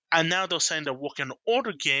 And now they're saying they're working on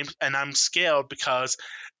older games, and I'm scared because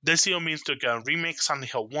this year means they're going to remake Silent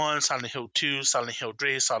Hill 1, Silent Hill 2, Silent Hill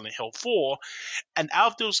 3, Silent Hill 4. And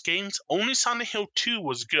out of those games, only Silent Hill 2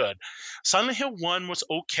 was good. Silent Hill 1 was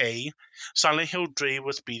okay. Silent Hill 3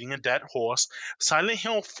 was beating a dead horse. Silent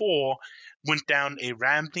Hill 4 went down a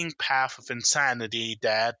rambling path of insanity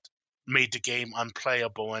that made the game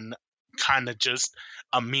unplayable and kind of just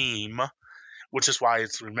a meme, which is why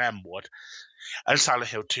it's remembered. And Silent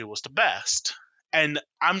Hill 2 was the best. And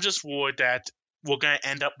I'm just worried that we're going to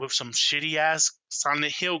end up with some shitty ass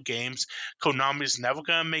Silent Hill games. Konami's never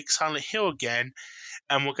going to make Silent Hill again.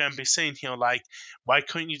 And we're going to be sitting here like, why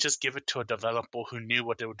couldn't you just give it to a developer who knew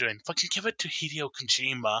what they were doing? Fucking give it to Hideo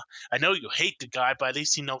Kojima. I know you hate the guy, but at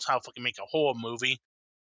least he knows how to fucking make a horror movie.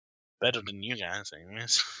 Better than you guys,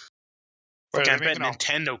 anyways. Fucking, I bet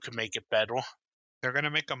Nintendo could make it better. They're going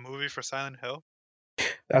to make a movie for Silent Hill?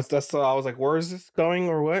 That's I was like, where is this going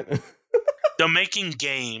or what? They're making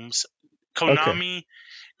games. Konami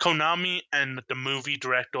and the movie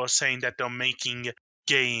director are saying that they're making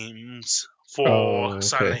games for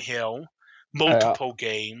Silent Hill, multiple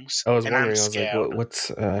games. I was and wondering. I'm I was scared. like,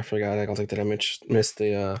 what's? I forgot. I don't think that I missed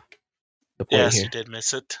the point yes, here. you did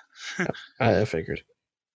miss it. I figured.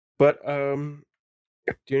 But do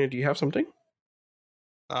you have something?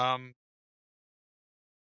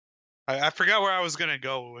 I forgot where I was gonna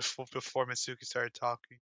go before Mitsuki started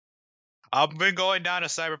talking. I've been going down a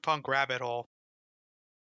cyberpunk rabbit hole.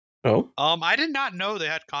 Oh. I did not know they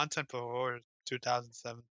had content before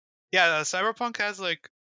 2007. Yeah, cyberpunk has like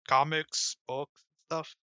comics, books,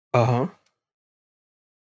 stuff. Uh-huh.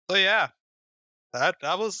 So yeah, that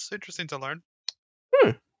was interesting to learn.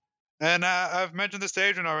 Hmm. And I've mentioned this to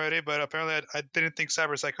Adrian already, but apparently I didn't think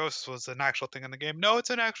cyberpsychosis was an actual thing in the game. No, it's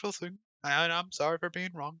an actual thing. And I'm sorry for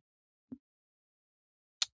being wrong.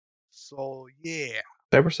 So yeah.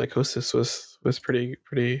 Cyberpsychosis was pretty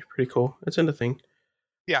cool. It's in the thing.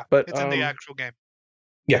 Yeah, But it's in the actual game.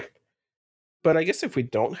 yeah. But I guess if we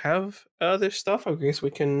don't have other stuff, I guess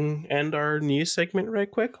we can end our news segment right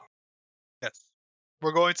quick. Yes.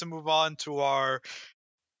 We're going to move on to our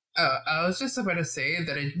I was just about to say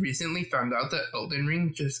that I recently found out that Elden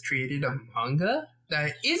Ring just created a manga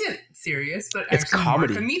that isn't serious, but It's actually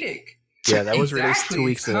comedy. more comedic. Yeah, that was released Exactly, 2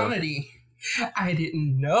 weeks it's ago. comedy. I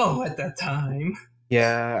didn't know at that time.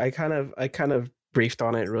 Yeah, I kind of briefed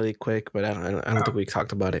on it really quick, but I don't think we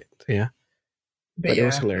talked about it. So yeah, but it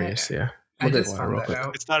was hilarious. Yeah, I we'll get just one found real that quick.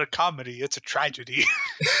 out. It's not a comedy, it's a tragedy.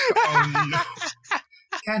 Oh no!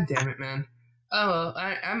 God damn it, man. Oh well,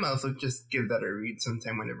 I'm also just give that a read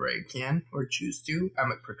sometime whenever I can or choose to.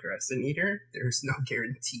 I'm a procrastinator. There's no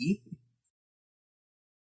guarantee.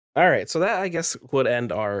 All right, so that I guess would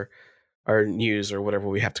end our news or whatever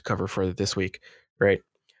we have to cover for this week, right?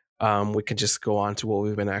 We could just go on to what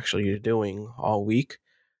we've been actually doing all week.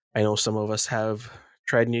 I know some of us have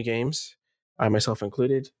tried new games, I myself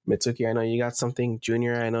included. Mitsuki, I know you got something.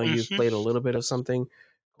 Junior, I know you've played a little bit of something.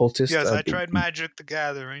 Cultist, Yes, I tried Magic the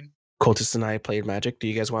Gathering. Cultist and I played Magic. Do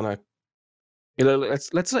you guys want to?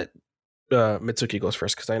 Let's let Mitsuki goes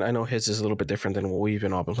first because I know his is a little bit different than what we've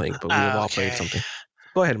all been playing, but we've all played something.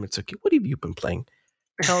 Go ahead, Mitsuki. What have you been playing?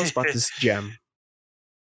 Tell us about this gem.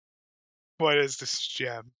 What is this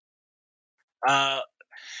gem?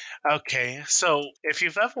 Okay, so if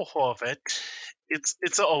you've ever heard of it,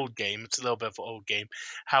 it's an old game. It's a little bit of an old game.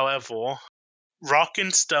 However, Rock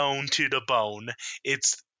and Stone to the Bone. It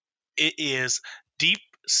is Deep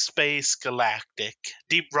Space Galactic,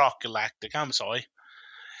 Deep Rock Galactic. I'm sorry.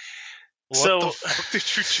 What the fuck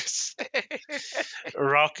did you just say?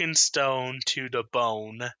 Rock and Stone to the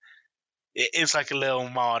Bone. It's like a little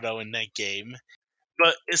motto in that game.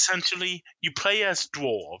 But essentially, you play as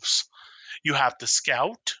dwarves. You have the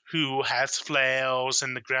scout who has flails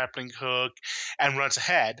and the grappling hook and runs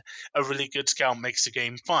ahead. A really good scout makes the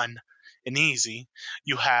game fun and easy.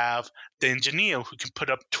 You have the engineer who can put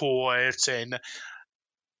up turrets and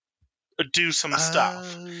do some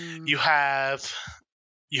stuff. You have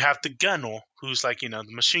the gunner who's like, the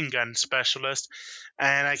machine gun specialist.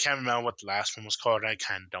 And I can't remember what the last one was called. I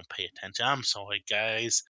kind of don't pay attention. I'm sorry,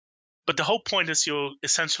 guys. But the whole point is you're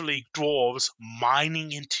essentially dwarves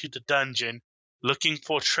mining into the dungeon, looking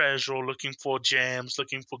for treasure, looking for gems,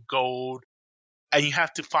 looking for gold, and you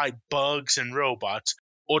have to fight bugs and robots.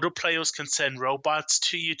 Other players can send robots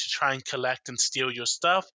to you to try and collect and steal your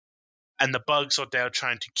stuff, and the bugs are there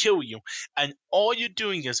trying to kill you. And all you're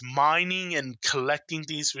doing is mining and collecting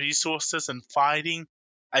these resources and fighting,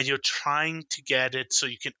 and you're trying to get it so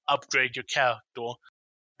you can upgrade your character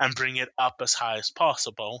and bring it up as high as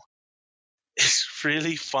possible. It's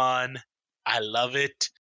really fun. I love it.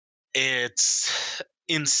 It's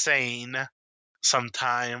insane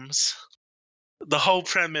sometimes. The whole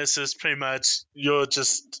premise is pretty much you're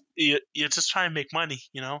just trying to make money,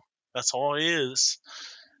 That's all it is.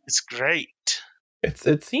 It's great.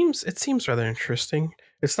 It seems rather interesting.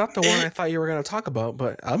 It's not the one I thought you were going to talk about,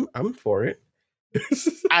 but I'm for it.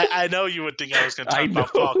 I know you would think I was going to talk about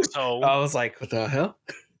Foxhole. I was like, what the hell?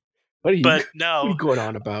 What are you going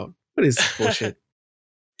on about? What is this bullshit?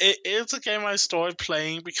 It's a game I started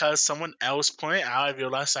playing because someone else pointed out. I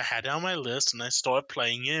realized I had it on my list, and I started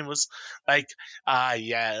playing it. It was like,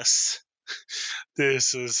 yes,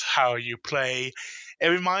 this is how you play. It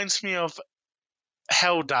reminds me of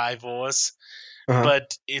Helldivers,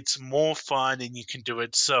 but it's more fun, and you can do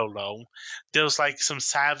it solo. There's like some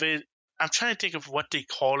savage. I'm trying to think of what they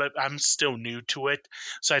call it. I'm still new to it,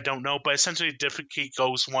 so I don't know. But essentially, difficulty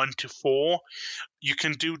goes 1 to 4. You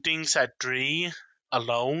can do things at 3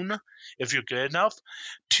 alone if you're good enough.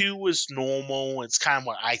 2 is normal. It's kind of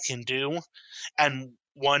what I can do. And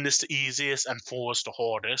 1 is the easiest, and 4 is the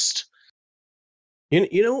hardest. I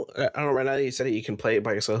don't know, right now that you said it, you can play it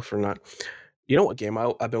by yourself or not. You know what game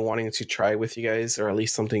I've been wanting to try with you guys, or at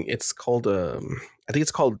least something? It's called, I think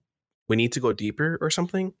it's called We Need to Go Deeper or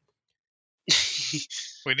something.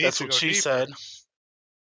 We need That's to what go she deeper. said.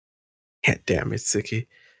 Yeah, damn, it's Suki.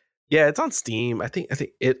 Yeah, it's on Steam. I think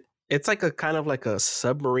it's like a kind of like a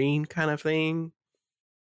submarine kind of thing.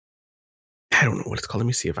 I don't know what it's called. Let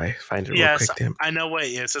me see if I find it real quick. Damn. I know what it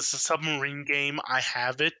is. It's a submarine game. I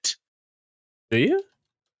have it. Do you?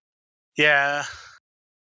 Yeah.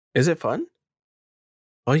 Is it fun?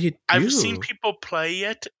 Oh, you do? I've seen people play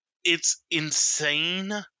it, it's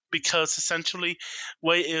insane because essentially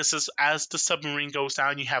what it is as the submarine goes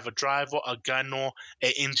down, you have a driver, a gunner,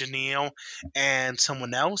 an engineer, and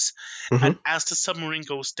someone else. And as the submarine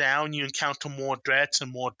goes down, you encounter more threats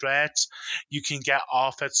and more threats. You can get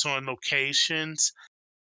off at certain locations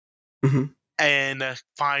and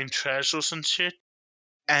find treasures and shit.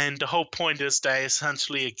 And the whole point is that it's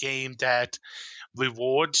essentially a game that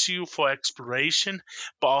rewards you for exploration,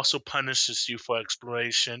 but also punishes you for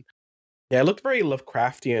exploration. Yeah, it looked very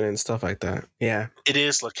Lovecraftian and stuff like that. Yeah. It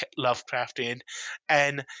is Lovecraftian.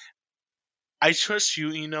 And I trust you,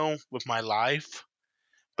 with my life.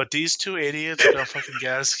 But these two idiots are gonna fucking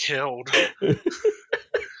get us killed.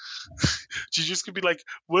 She's just gonna be like,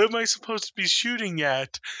 where am I supposed to be shooting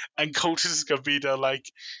at? And Cultist is gonna be there like,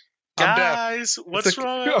 I'm deaf. guys, what's like,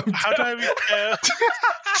 wrong? I'm How do I repair?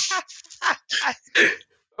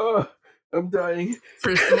 Oh, I'm dying.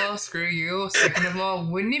 First of all, screw you. Second of all,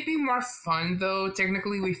 wouldn't it be more fun though?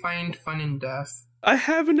 Technically, we find fun in death. I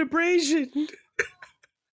have an abrasion.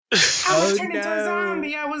 I was turned into a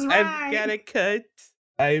zombie. I was right. I've got a cut.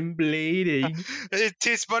 I'm bleeding. It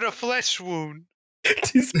is but a flesh wound.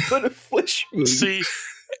 It is but a flesh wound. See,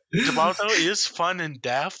 Gibraltar is fun in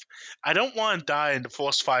death. I don't want to die in the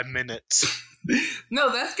first 5 minutes.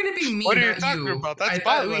 No, that's gonna be me. What are you not talking you. about? That's I my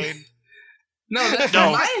thought we- lane. No, that's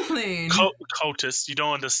No. my lane. Cultist, you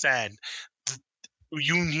don't understand.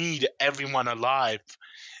 You need everyone alive.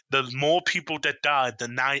 The more people that die,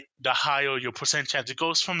 the higher your percent chance. It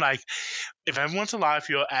goes from like, if everyone's alive,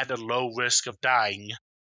 you're at a low risk of dying.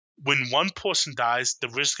 When one person dies, the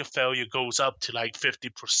risk of failure goes up to like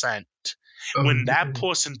 50%. When that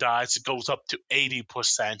person dies, it goes up to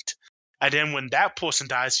 80%. And then when that person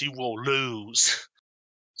dies, you will lose.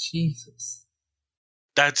 Jesus.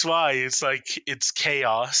 That's why it's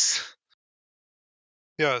chaos.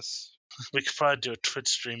 Yes. We could probably do a Twitch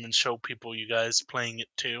stream and show people you guys playing it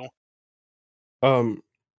too.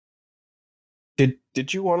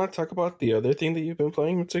 Did you want to talk about the other thing that you've been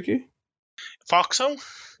playing, Mitsuki? Foxhole?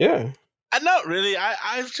 Yeah. Not really.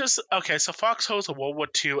 I've just so Foxhole is a World War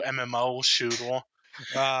II MMO shooter.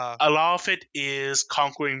 A lot of it is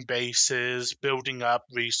conquering bases, building up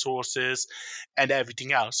resources, and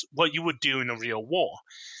everything else. What you would do in a real war.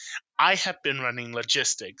 I have been running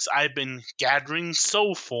logistics. I've been gathering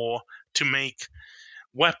sulfur to make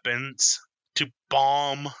weapons to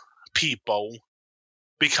bomb people,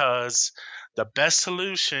 because the best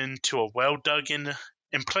solution to a well-dug-in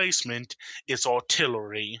emplacement is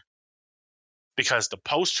artillery. Because the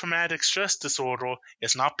post-traumatic stress disorder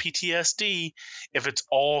is not PTSD if it's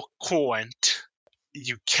all current.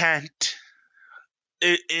 You can't.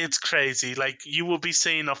 It's crazy. Like, you will be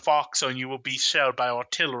seeing a fox and you will be shelled by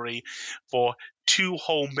artillery for 2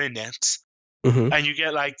 whole minutes. And you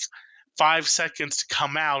get like 5 seconds to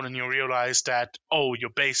come out and you realize that, oh,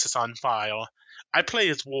 your base is on fire. I play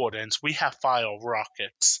as wardens. We have fire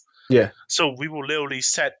rockets. Yeah. So we will literally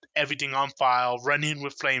set everything on fire, run in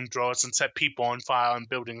with flamethrowers, and set people on fire and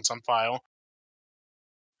buildings on fire.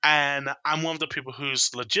 And I'm one of the people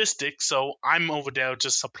who's logistics, so I'm over there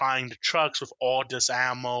just supplying the trucks with all this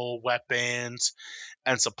ammo, weapons,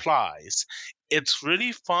 and supplies. It's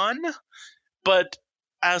really fun, but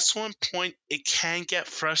at a certain point, it can get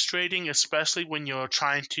frustrating, especially when you're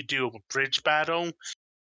trying to do a bridge battle.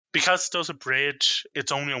 Because there's a bridge,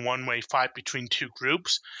 it's only a one-way fight between 2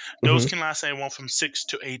 groups. Those can last anywhere from 6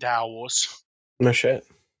 to 8 hours. No shit.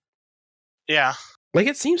 Yeah. Like,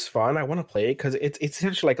 it seems fun. I want to play it because it's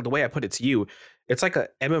essentially like the way I put it to you. It's like a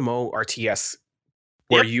MMO RTS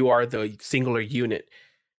where you are the singular unit,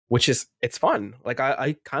 which is it's fun. Like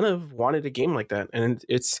I kind of wanted a game like that, and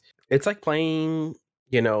it's like playing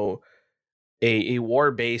a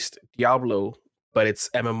war-based Diablo, but it's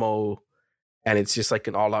MMO, and it's just like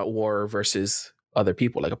an all-out war versus other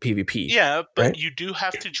people, like a PvP. Yeah, but right? you do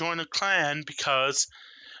have to join a clan because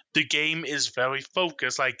the game is very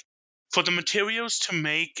focused. Like, for the materials to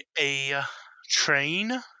make a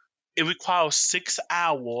train, it requires 6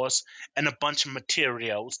 hours and a bunch of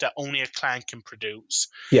materials that only a clan can produce.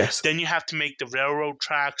 Yes. Then you have to make the railroad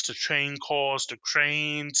tracks, the train cars, the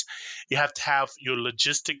cranes. You have to have your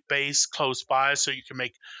logistic base close by so you can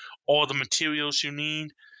make all the materials you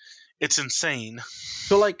need. It's insane.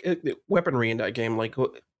 So, like, weaponry in that game, like,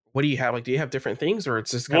 what do you have? Like, do you have different things, or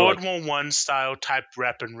it's just kind World of War One style type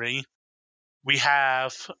weaponry.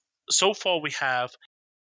 So far we have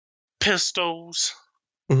pistols,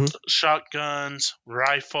 shotguns,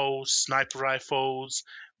 rifles, sniper rifles,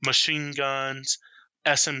 machine guns,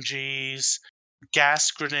 SMGs, gas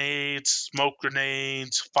grenades, smoke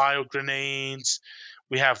grenades, fire grenades.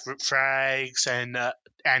 We have frags and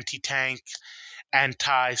anti-tank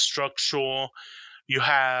anti-structural. You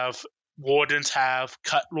have wardens have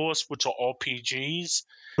cutlass, which are RPGs.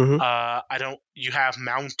 Mhm. You have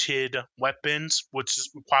mounted weapons, which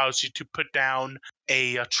requires you to put down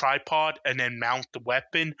a tripod and then mount the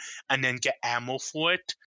weapon and then get ammo for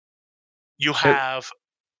it. You And have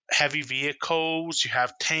heavy vehicles, you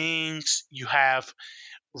have tanks, you have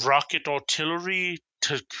rocket artillery,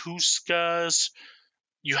 Tukuskas,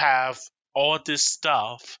 you have all this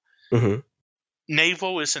stuff. mhm.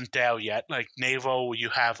 Naval isn't there yet. Like naval, you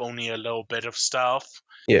have only a little bit of stuff.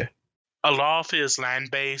 Yeah. A lot of it is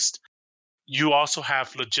land based. You also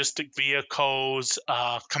have logistic vehicles,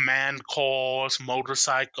 command cars,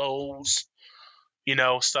 motorcycles,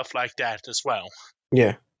 stuff like that as well.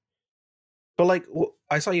 Yeah. But like,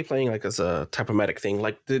 I saw you playing like as a type of medic thing.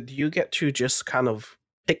 Like, did you get to just kind of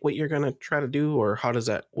pick what you're gonna try to do, or how does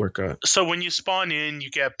that work out? So when you spawn in,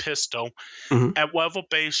 you get a pistol. Mhm. At whatever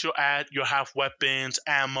base you're at, you'll have weapons,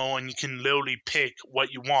 ammo, and you can literally pick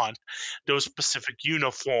what you want. Those specific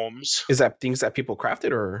uniforms. Is that things that people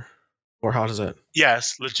crafted, or how does that?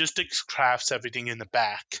 Yes, logistics crafts everything in the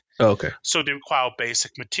back. Oh, okay. So they require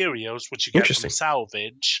basic materials, which you get from Interesting.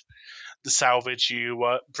 salvage. The salvage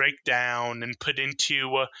you break down and put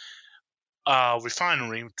into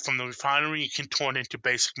refinery. From the refinery, you can turn into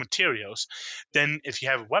basic materials. Then, if you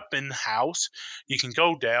have a weapon house, you can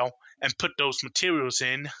go there and put those materials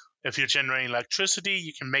in. If you're generating electricity,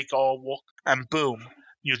 you can make all work, and boom,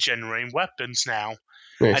 you're generating weapons now.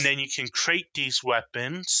 And Nice. then you can create these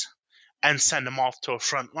weapons and send them off to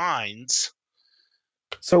front lines.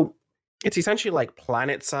 So it's essentially like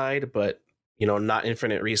planet side, but not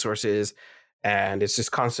infinite resources, and it's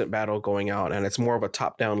just constant battle going out, and it's more of a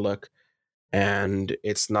top down look, and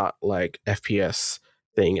it's not like FPS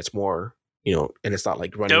thing. It's more, and it's not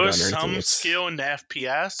like running There is gun or anything. some It's skill in the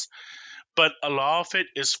FPS, but a lot of it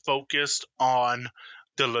is focused on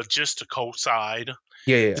the logistical side.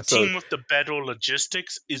 yeah. The So team with the better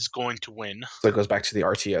logistics is going to win. it goes back to the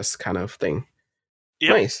RTS kind of thing. Yep.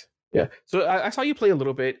 Nice. Yeah. So I saw you play a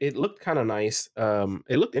little bit. It looked kind of nice.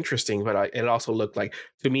 It looked interesting, but it also looked like,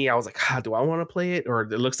 to me, I was like, do I want to play it? Or it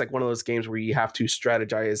looks like one of those games where you have to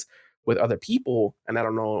strategize with other people, and I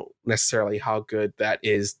don't know necessarily how good that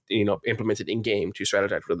is, implemented in game to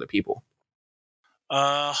strategize with other people.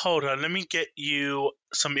 Hold on. Let me get you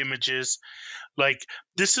some images. Like,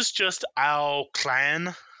 this is just our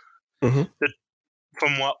clan Mm-hmm.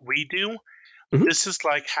 from what we do. Mhm. This is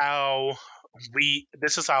like how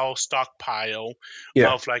this is our stockpile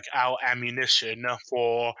Yeah. of like our ammunition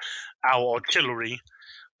for our artillery.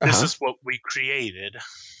 This is what we created.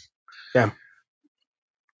 Yeah.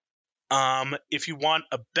 If you want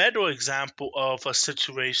a better example of a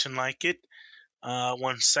situation like it,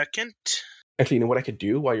 1 second. Actually, you know what I could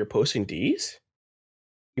do while you're posting these?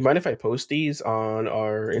 You mind if I post these on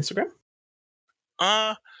our Instagram?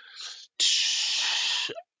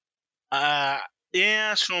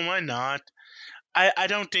 Yeah, sure, why not? I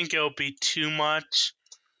don't think it'll be too much.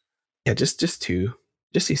 Yeah, just two.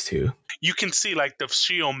 Just these two. You can see like the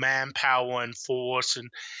sheer manpower and force and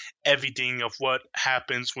everything of what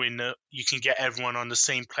happens when you can get everyone on the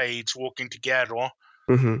same page working together.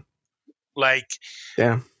 Mm-hmm. Like,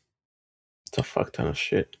 Damn. It's a fuck ton of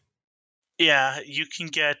shit. yeah, you can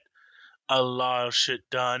get a lot of shit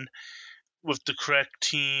done with the correct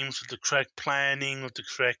teams, with the correct planning, with the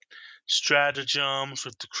correct stratagems,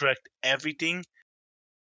 with the correct everything.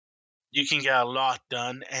 You can get a lot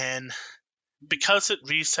done, and because it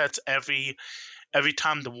resets every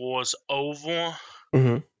time the war is over.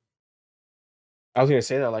 Mm-hmm. I was gonna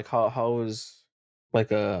say that, like, how is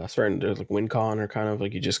like a certain, there's like WinCon, or kind of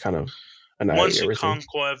like you just kind of annihilate Once you everything.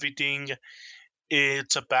 conquer everything,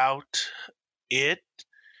 it's about it.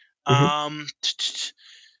 Mm-hmm.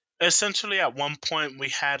 Essentially, at one point, we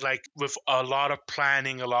had like with a lot of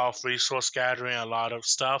planning, a lot of resource gathering, a lot of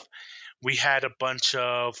stuff. We had a bunch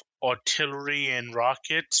of artillery and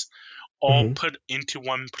rockets all Mm-hmm. put into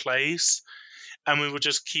one place, and we would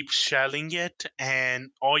just keep shelling it,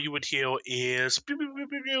 and all you would hear is pew, pew, pew,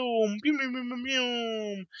 pew, pew, pew, pew, pew, pew,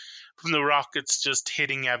 pew, from the rockets just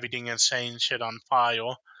hitting everything and setting shit on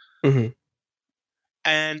fire. Mm-hmm.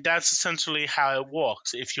 And that's essentially how it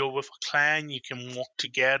works. If you're with a clan, you can work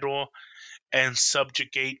together and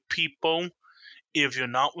subjugate people. If you're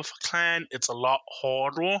not with a clan, it's a lot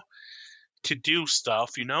harder to do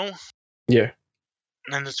stuff, Yeah.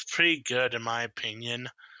 And it's pretty good, in my opinion.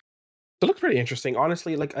 It looks pretty interesting.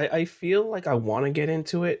 Honestly, like I feel like I want to get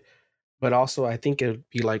into it, but also I think it'd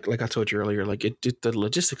be like I told you earlier, like the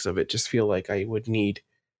logistics of it just feel like I would need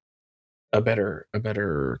a better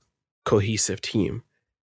cohesive team.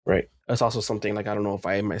 right? That's also something like I don't know if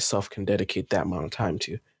I myself can dedicate that amount of time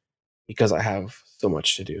to because I have so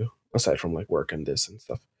much to do aside from like work and this and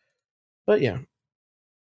stuff. But yeah,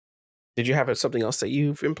 did you have something else that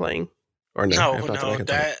you've been playing, or no? No, If not, then I no, can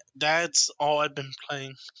talk. that's all I've been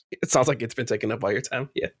playing. It sounds like it's been taking up all your time.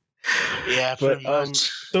 Yeah. Yeah, But pretty much.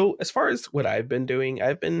 so as far as what I've been doing,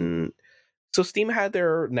 so Steam had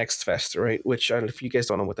their Next Fest, right? Which I don't know if you guys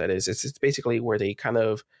don't know what that is. It's basically where they kind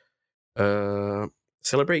of uh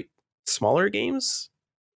celebrate smaller games.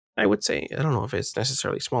 I would say I don't know if it's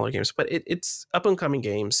necessarily smaller games, but it's up and coming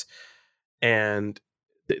games, and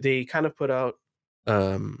they kind of put out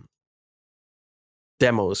um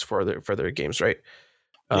demos for their games, right?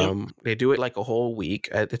 Yep. They do it like a whole week.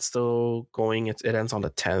 It's still going. It ends on the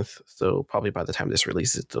 10th, so probably by the time this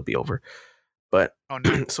releases, it'll be over. But Oh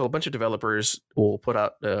no. so a bunch of developers will put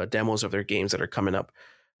out demos of their games that are coming up.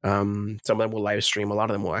 Some of them will live stream. A lot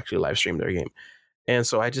of them will actually live stream their game. And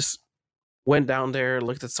so I just went down there,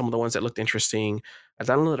 looked at some of the ones that looked interesting. I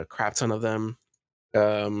downloaded a crap ton of them.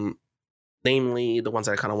 Um, Namely, the ones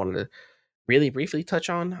that I kind of wanted to really briefly touch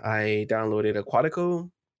on. I downloaded Aquatico,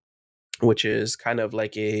 which is kind of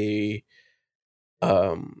like a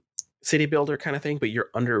um, city builder kind of thing, but you're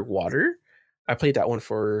underwater. I played that one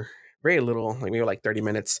for very little, like maybe like 30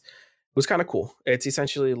 minutes. It was kind of cool. It's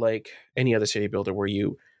essentially like any other city builder where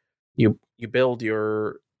you build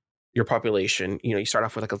your population. You know, you start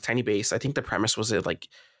off with like a tiny base. I think the premise was that like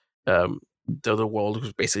the world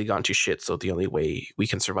was basically gone to shit. So the only way we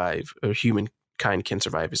can survive, or humankind can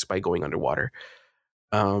survive, is by going underwater.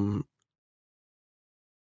 Um,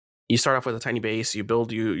 you start off with a tiny base. You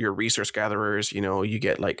build your resource gatherers. You know, you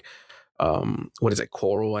get like what is it,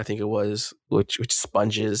 coral? I think it was, which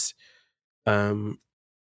sponges. Um,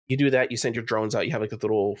 you do that. You send your drones out. You have like the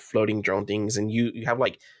little floating drone things, and you have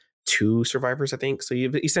like 2 survivors, I think. So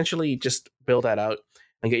you essentially just build that out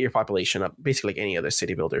and get your population up, basically like any other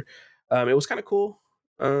city builder. It was kind of cool.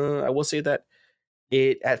 I will say that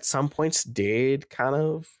it at some points did kind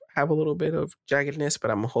of have a little bit of jaggedness,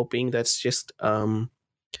 but I'm hoping that's just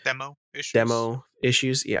Demo issues. demo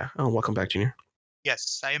issues. Yeah. Oh, welcome back, Junior.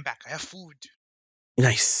 Yes, I am back. I have food.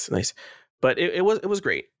 Nice, nice. But it was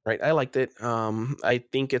great, right? I liked it. I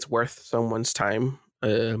think it's worth someone's time.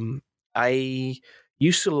 I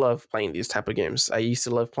used to love playing these type of games. I used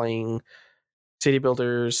to love playing city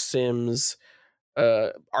builders, Sims,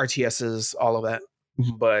 RTSs, all of that.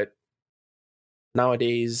 But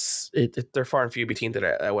nowadays, they're far and few between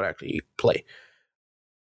that I would actually play.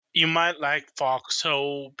 You might like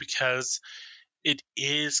Foxhole because it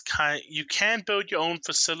is you can build your own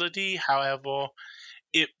facility. However,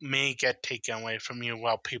 it may get taken away from you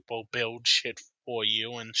while people build shit for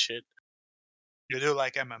you and shit. You do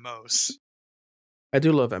like MMOs. I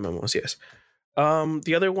do love MMOs, yes.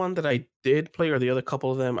 The other one that I did play, or the other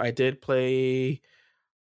couple of them, I did play.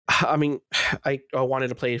 I mean, I wanted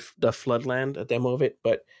to play the Floodland, a demo of it,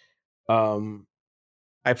 but um,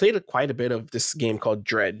 I played quite a bit of this game called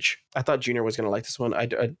Dredge. I thought Junior was going to like this one. I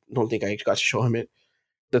don't think I got to show him it.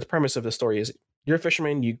 The premise of the story is you're a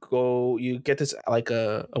fisherman. You get this like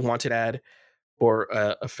a wanted ad for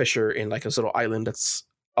a fisher in like this little island that's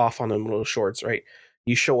off on the little shores, right?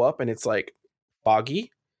 You show up and it's like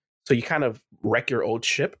foggy, so you kind of wreck your old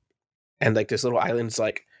ship, and like this little island's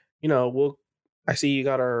like, I see you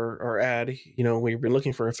got our ad. You know, we've been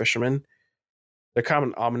looking for a fisherman. They're kind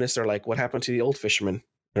of ominous. They're like, what happened to the old fisherman?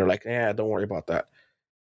 They're like, yeah, don't worry about that.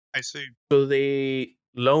 I see. So they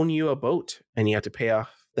loan you a boat, and you have to pay off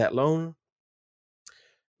that loan.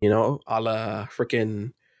 You know, a la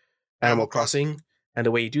freaking Animal Crossing. And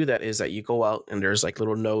the way you do that is that you go out and there's like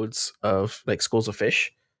little nodes of like schools of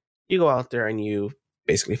fish. You go out there and you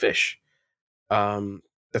basically fish.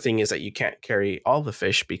 The thing is that you can't carry all the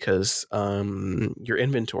fish because your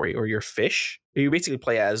inventory or your fish, you basically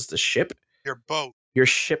play as the ship. Your boat. Your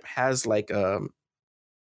ship has like and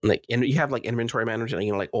you have like inventory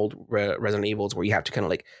management, like old Resident Evils where you have to kind of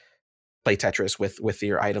like play Tetris with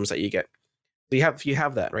your items that you get. So you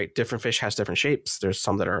have that, right? Different fish has different shapes. There's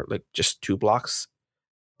some that are like just 2 blocks,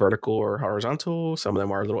 vertical or horizontal. Some of them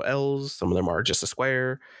are little L's. Some of them are just a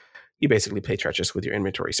square. You basically play Tetris with your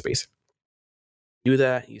inventory space. Do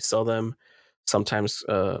that. You sell them. Sometimes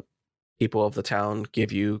people of the town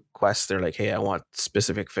give you quests. They're like, hey, I want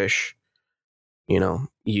specific fish. You know,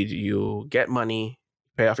 you get money,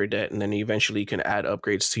 pay off your debt, and then eventually you can add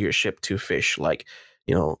upgrades to your ship to fish like,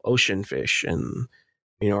 ocean fish and,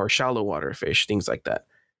 or shallow water fish, things like that.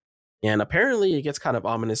 And apparently it gets kind of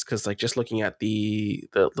ominous because like just looking at the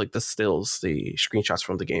stills, the screenshots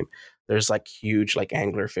from the game, there's like huge like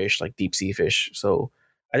angler fish, like deep sea fish. So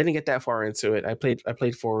I didn't get that far into it. I played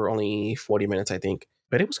for only 40 minutes, I think.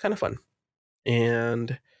 but it was kind of fun.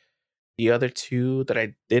 And the other two that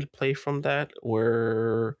I did play from that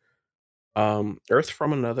were Earth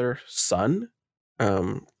from Another Sun.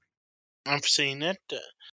 Um, I've seen it.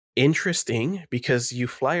 Interesting because you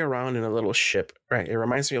fly around in a little ship, right? It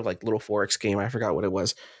reminds me of like Little Forex game. I forgot what it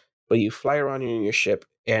was, but you fly around in your ship,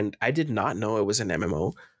 and I did not know it was an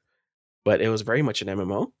MMO, but it was very much an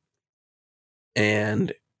MMO.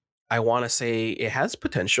 And I want to say it has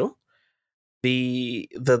potential. The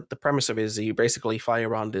premise of it is that you basically fly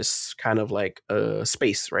around this kind of like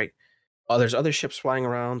space, right? Oh, there's other ships flying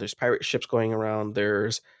around. There's pirate ships going around.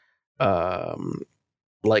 There's um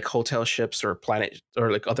like hotel ships or planet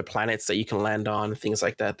or like other planets that you can land on, things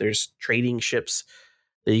like that. There's trading ships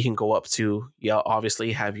that you can go up to. You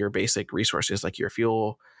obviously have your basic resources like your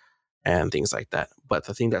fuel and things like that. But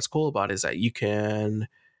the thing that's cool about it is that you can,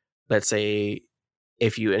 let's say,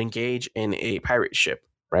 if you engage in a pirate ship,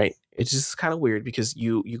 right? It's just kind of weird because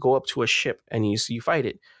you go up to a ship and you fight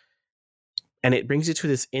it, and it brings you to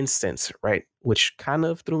this instance, right? Which kind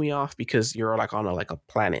of threw me off because you're like on a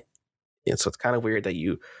planet, and so it's kind of weird that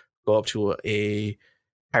you go up to a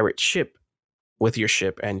pirate ship with your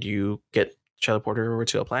ship and you get teleported over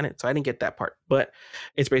to a planet. So I didn't get that part, but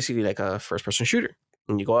it's basically like a first person shooter.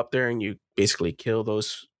 And you go up there and you basically kill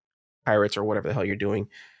those pirates or whatever the hell you're doing,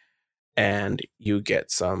 and you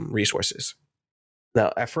get some resources.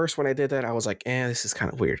 Now, at first when I did that, I was like, this is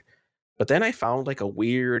kind of weird. But then I found like a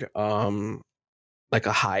weird like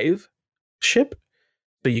a hive ship.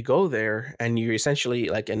 So you go there and you're essentially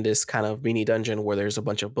like in this kind of mini dungeon where there's a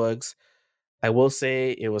bunch of bugs. I will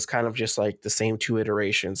say it was kind of just like the same two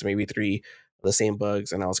iterations, maybe three of the same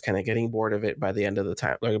bugs, and I was kind of getting bored of it by the end of the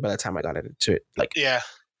time. Like by the time I got into it, like Yeah.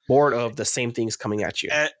 bored of the same things coming at you.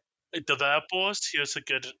 Developers, here's a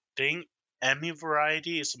good thing. Enemy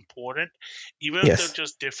variety is important. Even if Yes. they're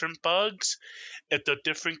just different bugs, if they're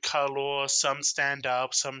different colors, some stand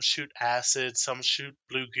up, some shoot acid, some shoot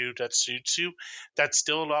blue goo that suits you, that's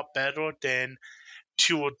still a lot better than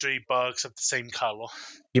 2 or 3 bugs of the same color.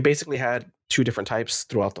 You basically had two different types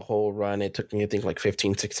throughout the whole run. It took me, I think, like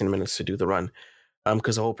 15, 16 minutes to do the run.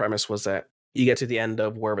 Because the whole premise was that you get to the end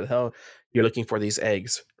of wherever the hell you're looking for these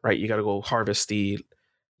eggs, right? You got to go harvest the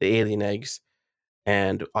alien eggs.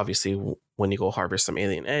 And obviously, when you go harvest some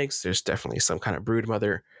alien eggs, there's definitely some kind of brood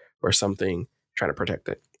mother or something trying to protect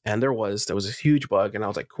it. And there was a huge bug, and I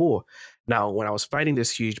was like, cool. Now, when I was fighting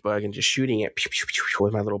this huge bug and just shooting it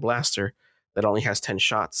with my little blaster that only has 10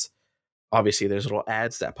 shots, obviously there's little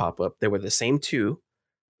ads that pop up. They were the same two,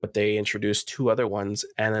 but they introduced two other ones,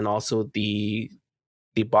 and then also the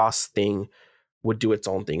boss thing would do its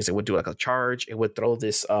own things. It would do like a charge. It would throw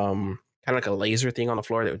this kind of like a laser thing on the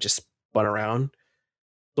floor that would just spun around.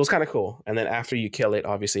 So it was kind of cool. And then after you kill it,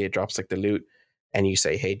 obviously it drops like the loot, and you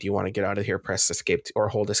say, "Hey, do you want to get out of here? Press escape or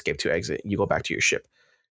hold escape to exit." You go back to your ship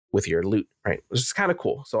with your loot, right? Which is kind of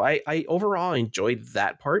cool. So I overall enjoyed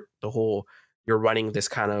that part. The whole you're running this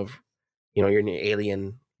kind of, you're in an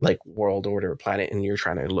alien like world or whatever planet, and you're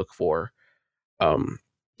trying to look for um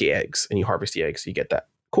the eggs, and you harvest the eggs. You get that.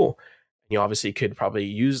 Cool. You obviously could probably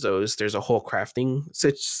use those. There's a whole crafting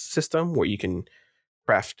system where you can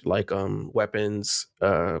craft like weapons,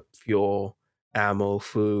 fuel, ammo,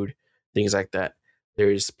 food, things like that.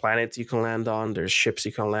 There's planets you can land on, there's ships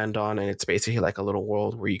you can land on, and it's basically like a little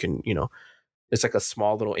world where you can, it's like a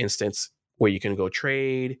small little instance where you can go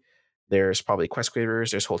trade. There's probably quest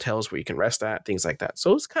creators, there's hotels where you can rest at, things like that.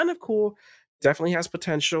 So it's kind of cool. Definitely has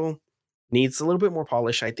potential. Needs a little bit more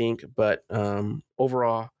polish, I think, but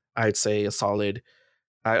overall, I'd say a solid.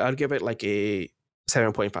 I'd give it like a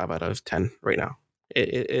 7.5 out of 10 right now.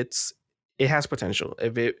 It has potential.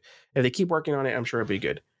 If they keep working on it, I'm sure it'll be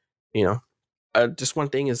good. Just one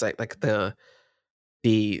thing is like the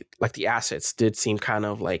assets did seem kind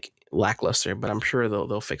of like lackluster, but I'm sure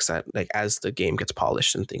they'll fix that like as the game gets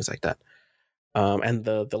polished and things like that. And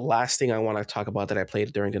the last thing I want to talk about that I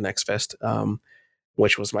played during the Next Fest,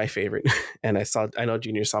 which was my favorite, and I know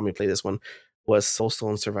Junior saw me play this one, was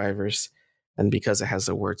Soulstone Survivors. And because it has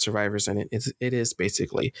the word survivors in it, it is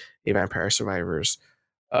basically a Vampire Survivors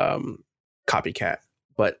copycat.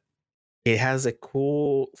 But it has a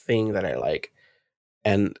cool thing that I like.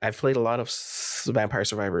 And I've played a lot of Vampire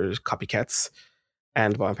Survivors copycats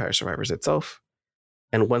and Vampire Survivors itself.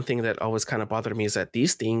 And one thing that always kind of bothered me is that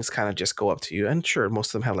these things kind of just go up to you. And sure, most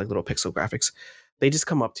of them have like little pixel graphics. They just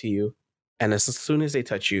come up to you. And as soon as they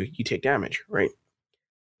touch you, you take damage, right?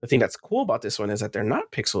 The thing that's cool about this one is that they're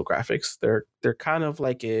not pixel graphics. They're kind of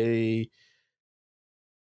like a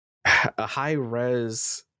high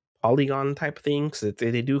res polygon type thing. So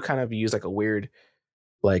they do kind of use like a weird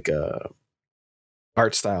like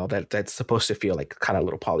art style that's supposed to feel like kind of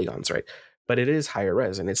little polygons, right? But it is higher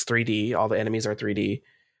res and it's 3D. All the enemies are 3D.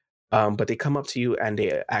 But they come up to you and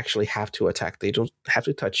they actually have to attack. They don't have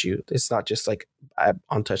to touch you. It's not just like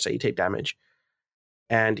on touch that you take damage.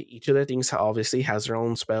 And each of the things obviously has their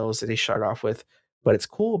own spells that they start off with. But it's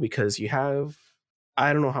cool because you have,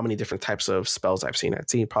 I don't know how many different types of spells I've seen. I've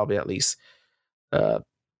seen probably at least uh,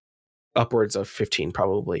 upwards of 15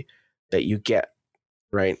 probably that you get,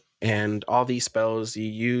 right? And all these spells you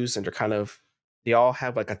use and they all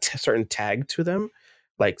have like a certain tag to them.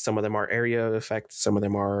 Like some of them are area effects, some of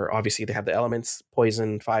them are obviously they have the elements,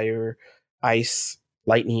 poison, fire, ice,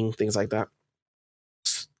 lightning, things like that,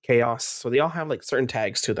 chaos. So they all have like certain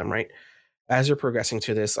tags to them, right? As you're progressing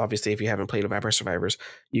to this, obviously, if you haven't played with Vampire Survivors,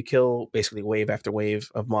 you kill basically wave after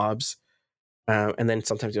wave of mobs. And then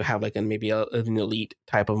sometimes you'll have like maybe an elite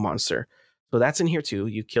type of monster. So that's in here too.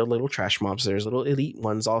 You kill little trash mobs. There's little elite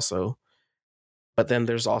ones also. But then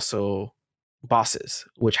there's also bosses,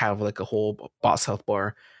 which have like a whole boss health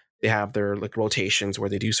bar. They have their like rotations where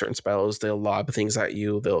they do certain spells. They'll lob things at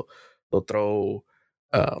you. They'll throw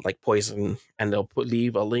like poison, and they'll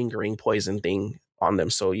leave a lingering poison thing on them.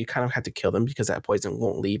 So you kind of have to kill them because that poison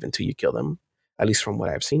won't leave until you kill them. At least from what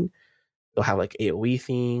I've seen. They'll have like AoE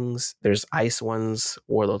things. There's ice ones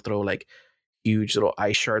where they'll throw like huge little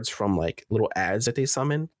ice shards from like little ads that they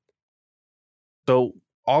summon. So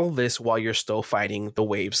all of this while you're still fighting the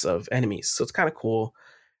waves of enemies. So it's kind of cool.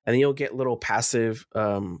 And then you'll get little passive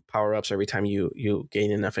power-ups every time you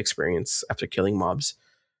gain enough experience after killing mobs.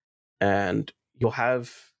 And you'll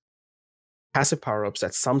have passive power-ups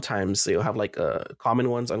that sometimes you'll have like common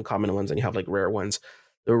ones, uncommon ones, and you have like rare ones.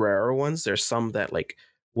 The rarer ones, there's some that like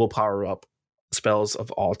will power up spells of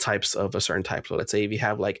all types of a certain type. So let's say if you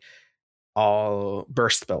have like all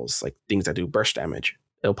burst spells, like things that do burst damage,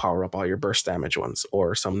 it'll power up all your burst damage ones,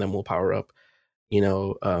 or some of them will power up,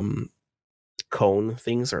 cone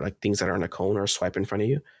things, or like things that are in a cone or swipe in front of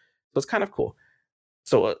you. So it's kind of cool.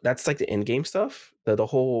 So that's like the in-game stuff. The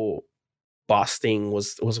whole boss thing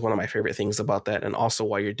was one of my favorite things about that. And also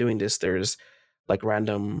while you're doing this, there's like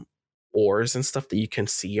random ores and stuff that you can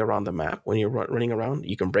see around the map when you're running around.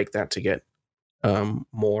 You can break that to get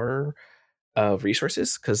more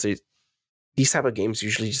resources, because these type of games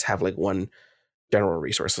usually just have like one general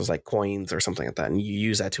resources like coins or something like that, and you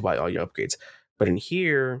use that to buy all your upgrades. But in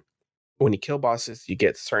here, when you kill bosses, you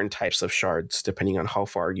get certain types of shards depending on how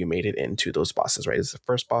far you made it into those bosses, right? It's the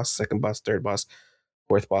first boss, second boss, third boss,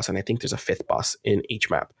 fourth boss, and I think there's a fifth boss in each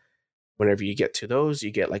map. Whenever you get to those,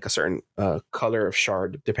 you get like a certain color of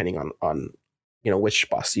shard depending on which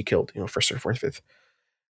boss you killed, first or fourth, fifth.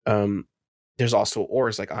 There's also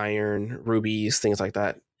ores like iron, rubies, things like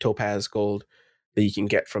that, topaz, gold, that you can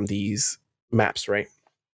get from these maps, right?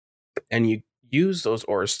 And you use those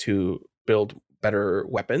ores to build better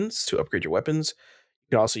weapons, to upgrade your weapons.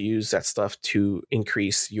 You can also use that stuff to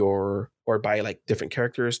increase or buy like different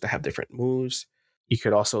characters that have different moves. You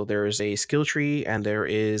could also, there's a skill tree, and there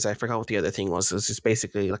is, I forgot what the other thing was. It's just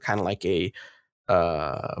basically kind of like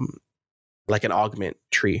like an augment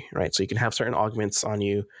tree, right? So you can have certain augments on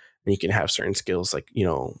you, and you can have certain skills like,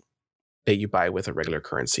 that you buy with a regular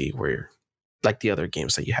currency, where like the other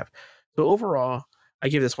games that you have. So overall, I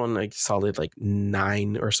give this one like solid like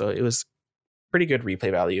 9 or so. It was pretty good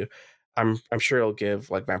replay value. I'm sure it'll give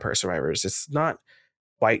like Vampire Survivors. It's not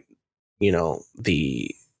quite,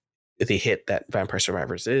 the hit that Vampire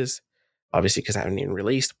Survivors is, obviously because I haven't even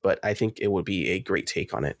released, but I think it would be a great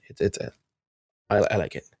take on it. I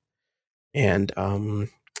like it. And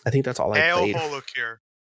I think that's all I played. Holocure.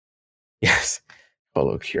 Yes,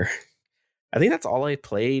 Holocure. I think that's all I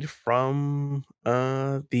played from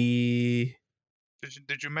the.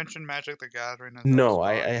 Did you mention Magic the Gathering? No,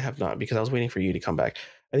 I have not, because I was waiting for you to come back.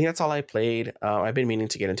 I think that's all I played. I've been meaning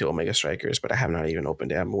to get into Omega Strikers, but I have not even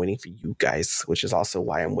opened it. I'm waiting for you guys, which is also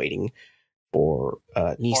why I'm waiting for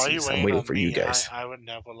Nieces. I'm waiting for you guys. I would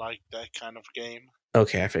never like that kind of game.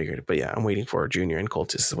 Okay, I figured. But yeah, I'm waiting for Junior and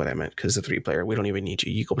Cultist is what I meant, because the 3-player, we don't even need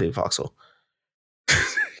you. You go play the Foxhole.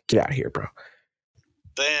 Get out of here, bro.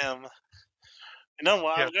 Damn. You know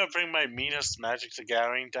what? Yeah. I'm going to bring my meanest Magic the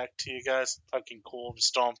Gathering deck to you guys. Fucking cool.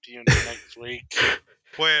 Stomp you next week.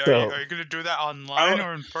 Wait, are you going to do that online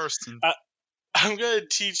or in person? I'm going to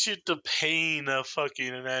teach you the pain of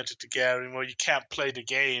fucking Magic the Gathering where you can't play the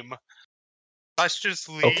game. Let's just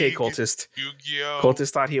leave. Okay, Cultist. Yu-Gi-Oh.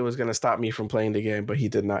 Cultist thought he was going to stop me from playing the game, but he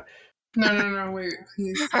did not. No, wait,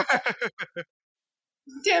 please.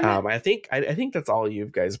 Damn it. I think that's all you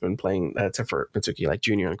guys been playing, except for Mitsuki, like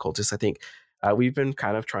Junior and Cultist. I think we've been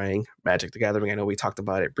kind of trying Magic the Gathering. I know we talked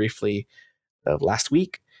about it briefly last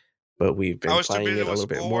week, but we've I been was too playing busy it a with little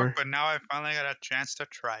bit schoolwork, more. but now I finally got a chance to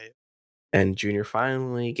try it. And Junior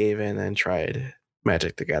finally gave in and tried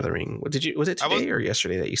Magic the Gathering. What did you? Was it I was today or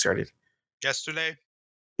yesterday that you started? yesterday.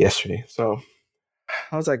 Yesterday. So,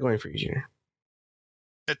 how's that going for you, Junior?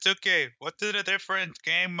 It's okay. What do the different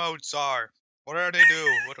game modes are? What do they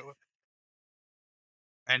do?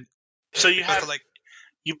 And So you because have like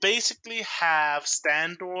you basically have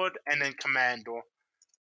standard and then commander.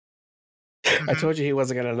 I mhm. told you he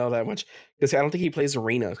wasn't gonna know that much because I don't think he plays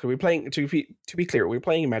Arena. Because we're playing to be clear, we're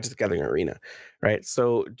playing Magic the Gathering Arena, right?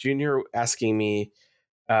 So Junior asking me,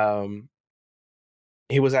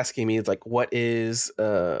 he was asking me like, what is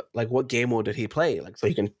like what game mode did he play? Like so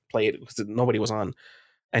he can play it because nobody was on,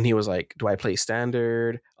 and he was like, do I play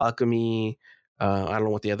Standard, Alchemy? I don't know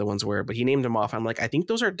what the other ones were, but he named them off. I'm like, I think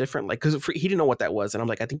those are different, like because he didn't know what that was, and I'm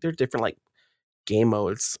like, I think they're different, like game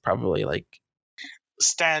modes, probably like.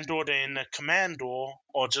 Standard and a commander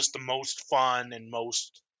are just the most fun and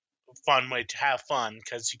most fun way to have fun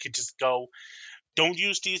because you could just go, don't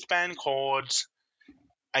use these band cards,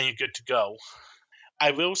 and you're good to go. I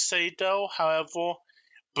will say though, however,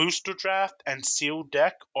 Booster Draft and Sealed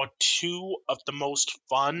Deck are two of the most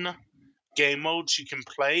fun game modes you can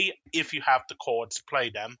play if you have the cards to play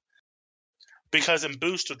them. Because in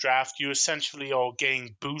Booster Draft, you essentially are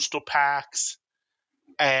getting booster packs,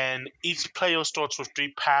 and each player starts with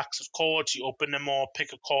 3 packs of cards. You open them all,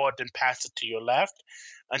 pick a card, then pass it to your left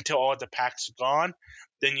until all the packs are gone.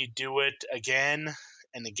 Then you do it again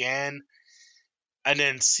and again. And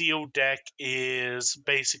then Sealed Deck is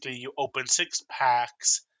basically you open 6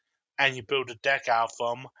 packs and you build a deck out of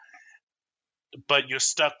them, but you're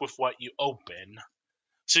stuck with what you open.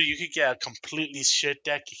 So you could get a completely shit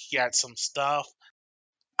deck, you could get some stuff.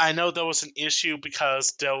 I know there was an issue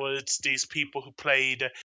because there was these people who played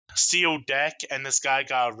Sealed Deck, and this guy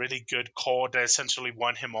got a really good card that essentially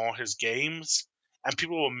won him all his games. And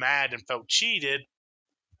people were mad and felt cheated.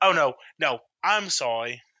 Oh no, I'm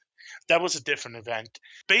sorry. That was a different event.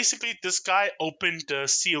 Basically, this guy opened the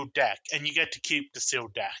sealed deck, and you get to keep the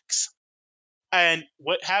sealed decks. And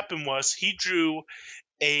what happened was he drew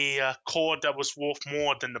a card that was worth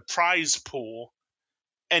more than the prize pool,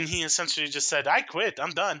 and he essentially just said, "I quit.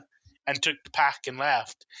 I'm done," and took the pack and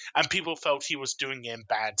left. And people felt he was doing it in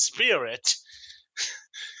bad spirit,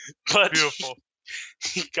 but Beautiful.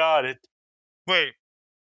 he got it. Wait,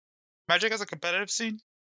 Magic has a competitive scene?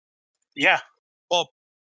 Yeah. Well,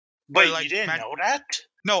 but Wait, like you didn't know that?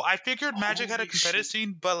 no, I figured Magic had a Holy competitive shit.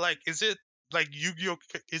 scene, but like, is it like Yu-Gi-Oh?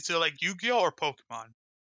 Is it like Yu-Gi-Oh or Pokemon?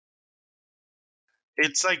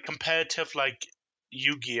 It's like competitive, like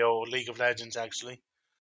Yu-Gi-Oh, or League of Legends, actually.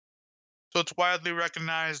 So it's widely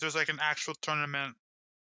recognized. There's like an actual tournament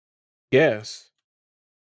Yes.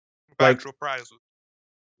 with Like actual prizes,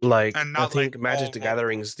 like and I not like think Magic all the local.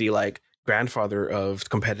 Gathering's the like grandfather of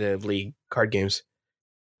competitive league card games,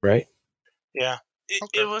 right? Yeah. It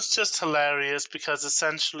Okay. was just hilarious because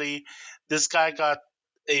essentially this guy got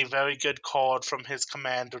a very good card from his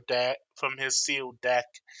commander deck, from his sealed deck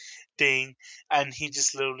thing, and he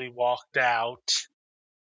just literally walked out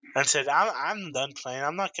and said, I'm done playing.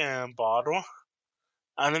 I'm not going to bother.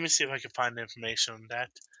 Let me see if I can find information on that.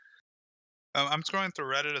 I'm scrolling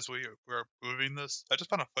through Reddit as we're moving this. I just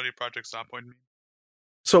found a funny Project Zomboid meme.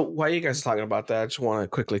 So while you guys are talking about that, I just want to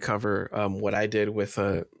quickly cover what I did with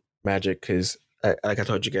Magic because, like I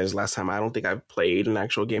told you guys last time, I don't think I've played an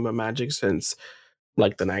actual game of Magic since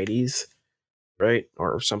like the '90s, right,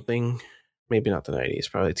 or something. Maybe not the '90s,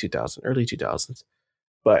 probably 2000, early 2000s.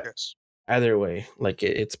 But Yes. either way, like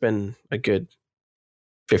it's been a good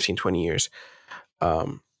 15, 20 years.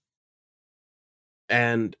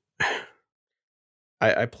 And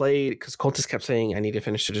I played because Cultist kept saying I need to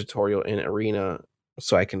finish the tutorial in Arena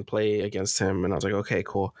so I can play against him. And I was like, okay,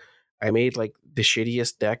 cool. I made like the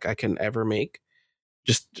shittiest deck I can ever make,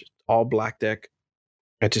 just all black deck.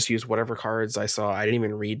 I just used whatever cards I saw. I didn't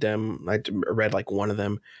even read them. I read like one of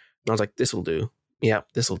them. And I was like, this will do. Yeah,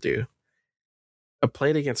 this will do. I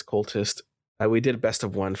played against Cultist. We did best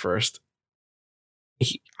of one first.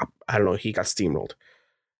 I don't know. He got steamrolled.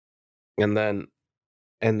 And then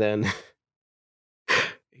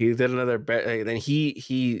he did another bet. Then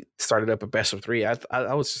he started up a best of three.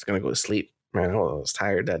 I was just gonna go to sleep, man. I was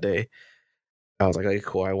tired that day. I was like, okay,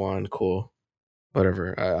 cool. I won. Cool.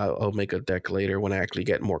 Whatever. I'll make a deck later when I actually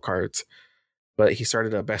get more cards. But he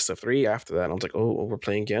started a best of three after that. I was like, oh, we're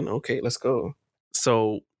playing again. Okay, let's go.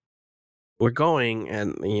 So we're going,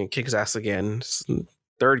 and kick his ass again.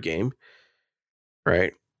 Third game,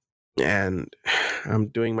 right? And I'm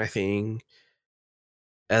doing my thing.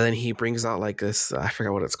 And then he brings out like this, I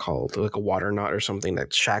forgot what it's called, like a water knot or something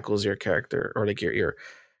that shackles your character or like your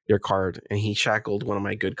your card. And he shackled one of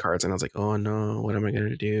my good cards, and I was like, oh no, what am I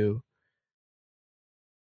gonna do?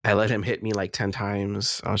 I let him hit me like 10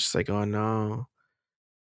 times. I was just like, oh no.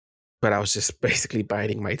 But I was just basically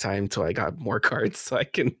biding my time till I got more cards so I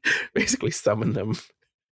can basically summon them.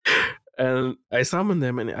 And I summoned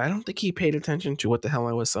them, and I don't think he paid attention to what the hell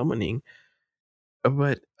I was summoning.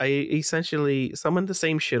 But I essentially summoned the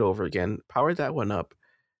same shit over again, powered that one up,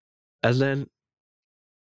 and then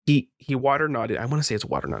he water knotted. I want to say it's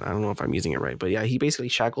water knot. I don't know if I'm using it right, but yeah, he basically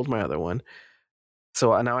shackled my other one.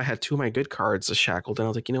 So now I had two of my good cards shackled, and I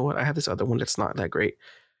was like, you know what? I have this other one that's not that great.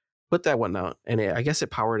 Put that one out, and I guess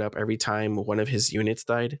it powered up every time one of his units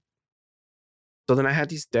died. So then I had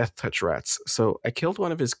these death touch rats. So I killed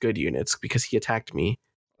one of his good units because he attacked me.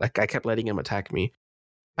 Like I kept letting him attack me.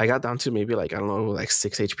 I got down to maybe like, I don't know, like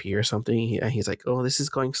 6 HP or something. And he's like, oh, this is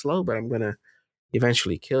going slow, but I'm going to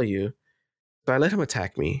eventually kill you. So I let him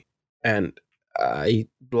attack me. And I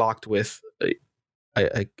blocked with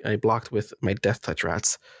I blocked with my death touch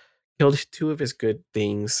rats. Killed two of his good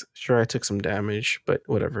things. Sure, I took some damage, but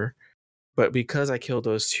whatever. But because I killed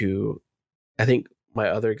those two, I think my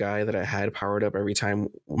other guy that I had powered up every time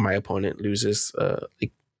my opponent loses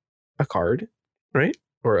like a card, right?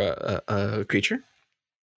 Or a creature.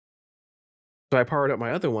 So I powered up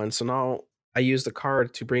my other one. So now I used the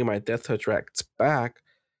card to bring my Death Touch Rats back.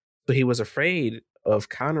 So he was afraid of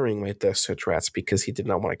countering my Death Touch Rats because he did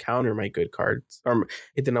not want to counter my good cards. Or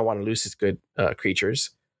he did not want to lose his good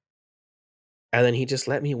creatures. And then he just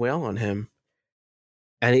let me wail on him.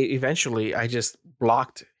 And eventually I just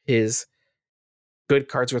blocked his good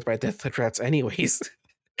cards with my Death Touch Rats anyways.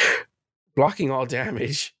 Blocking all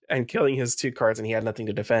damage and killing his two cards, and he had nothing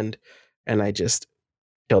to defend. And I just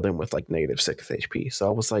killed him with like -6 HP. So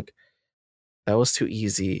I was like, that was too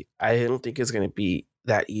easy. I don't think it's going to be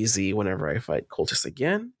that easy whenever I fight Cultist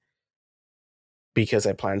again, because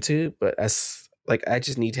I plan to. But as like, I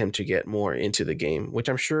just need him to get more into the game, which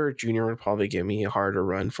I'm sure Junior would probably give me a harder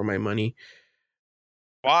run for my money.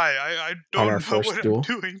 Why? I On our don't know first what duel.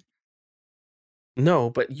 I'm doing. No,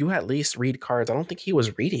 but you at least read cards. I don't think he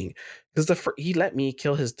was reading because he let me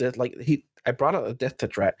kill his death. Like I brought out a Death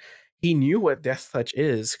Touch rat. He knew what Death Touch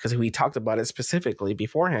is because we talked about it specifically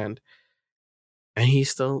beforehand, and he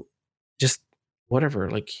still just whatever.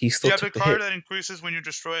 Like he You still have the took the hit. card that increases when you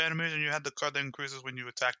destroy enemies, and you have the card that increases when you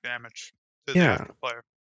attack damage to the Yeah, other player.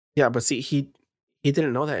 yeah. But see, he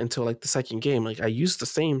didn't know that until like the second game. Like I used the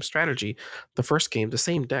same strategy, the first game, the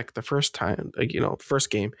same deck, the first time. Like first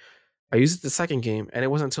game. I used it the second game, and it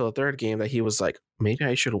wasn't until the third game that he was like, maybe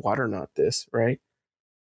I should water knot this, right?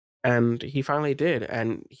 And he finally did,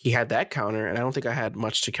 and he had that counter, and I don't think I had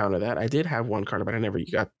much to counter that. I did have one counter, but I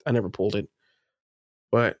never pulled it.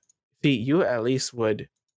 But see, you at least would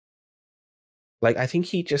like. I think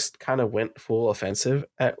he just kind of went full offensive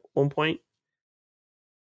at one point,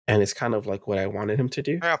 and it's kind of like what I wanted him to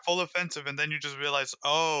do. Yeah, full offensive, and then you just realize,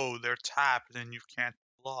 oh, they're tapped, and you can't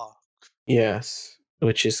block. Yes,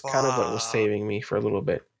 which is kind of what was Fuck. saving me for a little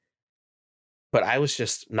bit. But I was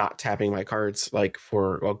just not tapping my cards like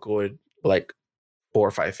for a good like 4 or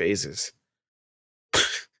 5 phases.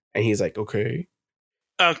 And he's like, okay.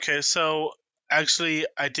 Okay, so actually,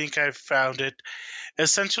 I think I found it.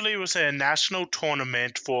 Essentially, it was a national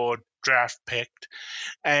tournament for draft picked,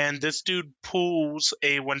 and this dude pulls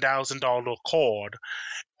a $1,000 card,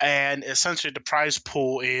 and essentially the prize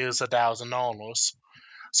pool is $1,000.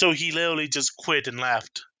 So he literally just quit and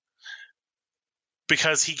left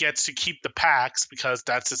because he gets to keep the packs because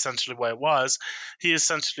that's essentially what it was. He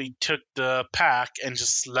essentially took the pack and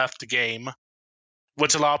just left the game,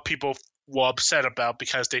 which a lot of people were upset about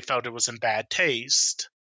because they felt it was in bad taste.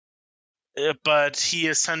 But he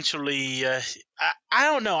essentially, I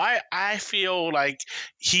don't know. I feel like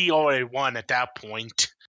he already won at that point.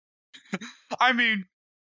 I mean,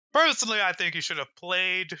 personally, I think he should have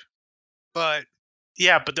played, but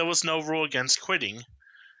Yeah, but there was no rule against quitting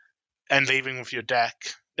and leaving with your deck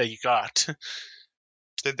that you got.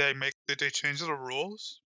 did they change the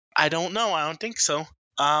rules? I don't know. I don't think so.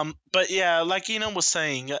 But yeah, like Ina was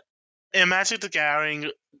saying, in Magic the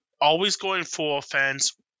Gathering, always going full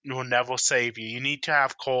offense will never save you. You need to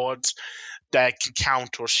have cards that can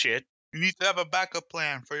counter shit. You need to have a backup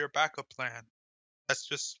plan for your backup plan. That's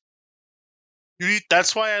just you need.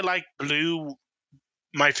 That's why I like blue.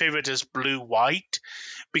 My favorite is blue white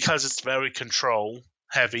because it's very control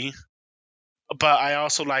heavy. But I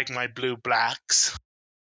also like my blue blacks.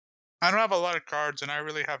 I don't have a lot of cards, and I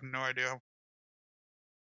really have no idea.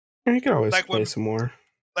 You can always Like play when some more.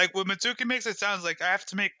 Like when Mitsuki makes it sounds like I have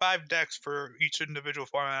to make 5 decks for each individual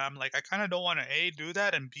format. I'm like, I kind of don't want to A, do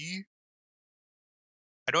that, and B,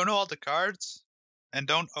 I don't know all the cards. and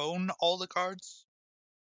don't own all the cards.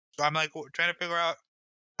 So I'm like trying to figure out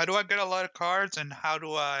how do I get a lot of cards and how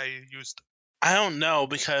do I use them. I don't know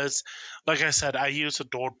because, like I said, I use a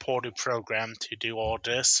third-party program to do all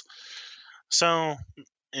this. So,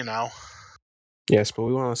 you know. Yes, but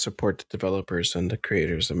we want to support the developers and the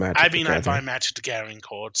creators of Magic the I Gathering. buy Magic the Gathering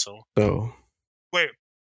cards, so. Wait,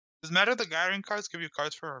 does Magic the Gathering cards give you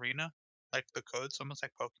cards for Arena? Like the codes, almost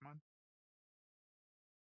like Pokemon?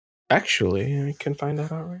 Actually, I can find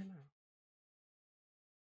that out right now.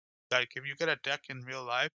 Like, if you get a deck in real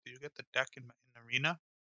life, do you get the deck in Arena?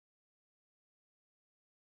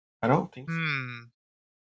 I don't think so.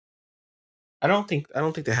 I don't think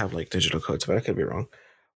they have like digital codes, but I could be wrong.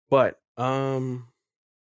 But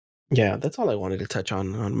yeah, that's all I wanted to touch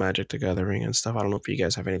on Magic the Gathering and stuff. I don't know if you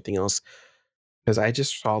guys have anything else, because I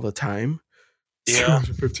just saw the time. Yeah.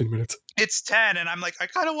 15 minutes. It's 10, and I'm like, I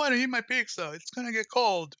kind of want to eat my pizza. It's gonna get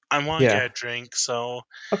cold. I want to get a drink, so.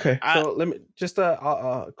 Okay, so let me just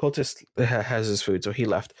Cultist has his food, so he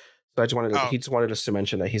left. So I just wanted he just wanted us to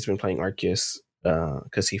mention that he's been playing Arceus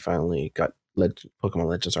because he finally got Pokemon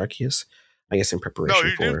Legends Arceus, I guess in preparation No,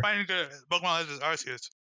 he for. didn't finally get Pokemon Legends Arceus.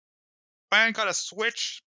 Finally got a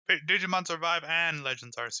Switch, Digimon Survive, and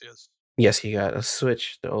Legends Arceus. Yes, he got a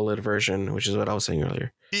Switch, the OLED version, which is what I was saying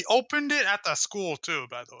earlier. He opened it at the school too,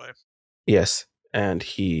 by the way. Yes, and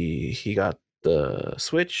he got the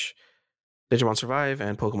Switch, Digimon Survive,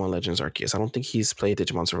 and Pokemon Legends Arceus. I don't think he's played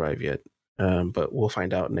Digimon Survive yet, but we'll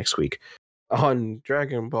find out next week on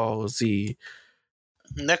Dragon Ball Z.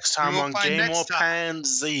 Next time on Game of Pan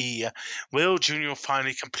Z, will Junior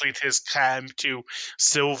finally complete his climb to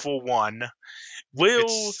Silver 1?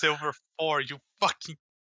 It's Silver 4, you fucking...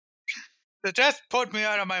 Just put me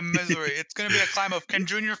out of my misery. It's going to be a climb of, can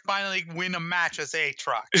Junior finally win a match as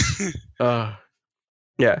Aatrox?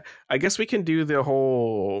 Yeah, I guess we can do the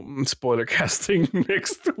whole spoiler casting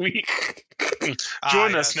next week.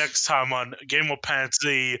 Join us next time on Game of Pan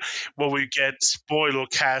Z, where we get spoiler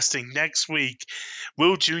casting next week.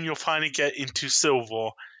 Will Junior finally get into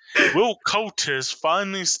Silver? Will Cultist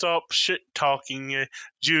finally stop shit-talking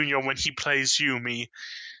Junior when he plays Yumi?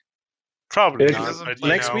 Probably not. But,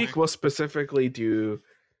 next week, we'll specifically do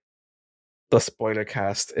the spoiler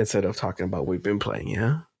cast instead of talking about what we've been playing,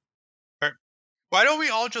 yeah? Why don't we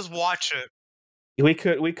all just watch it? We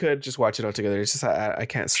could just watch it all together. It's just I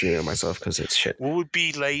can't stream it myself because it's shit. We would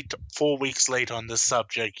be 4 weeks late on this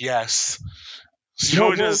subject, yes.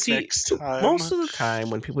 Join us next time. Most of the time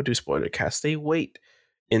when people do spoiler casts, they wait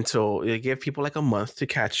until they give people like a month to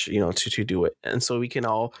catch, to do it. And so we can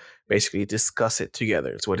all basically discuss it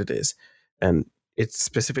together. It's what it is. And it's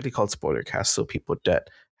specifically called spoiler cast, so people that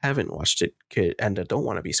haven't watched it and that don't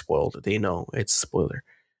want to be spoiled, they know it's a spoiler.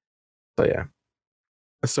 So yeah.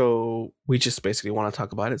 So we just basically want to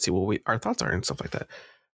talk about it, see what our thoughts are and stuff like that.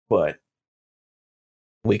 But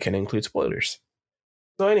we can include spoilers.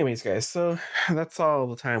 So anyways, guys, so that's all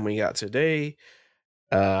the time we got today.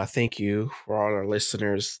 Thank you for all our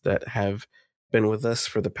listeners that have been with us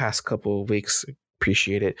for the past couple of weeks.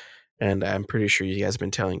 Appreciate it. And I'm pretty sure you guys have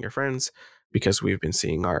been telling your friends because we've been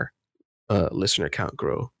seeing our listener count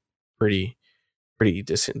grow pretty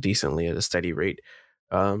decently at a steady rate.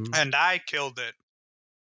 And I killed it.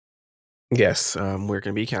 Yes, we're going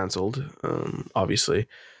to be canceled, obviously.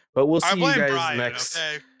 But we'll see you guys next.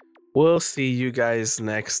 Okay? We'll see you guys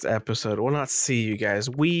next episode. We'll not see you guys.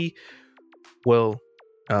 We will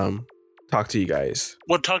talk to you guys.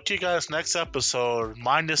 We'll talk to you guys next episode,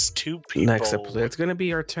 minus 2 people. Next episode. It's going to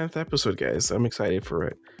be our 10th episode, guys. I'm excited for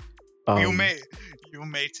it. You may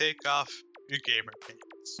take off your gamer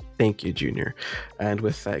pants. Thank you, Junior. And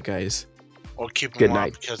with that, guys, or keep good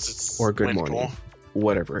night because it's or good winter. Morning,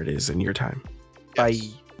 whatever it is in your time.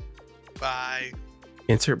 Yes. Bye. Bye.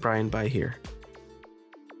 Insert Brian bye here.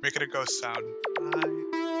 Make it a ghost sound. Bye.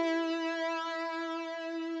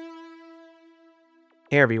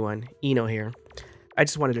 Hey everyone, Eno here. I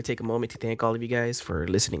just wanted to take a moment to thank all of you guys for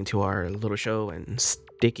listening to our little show and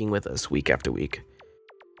sticking with us week after week.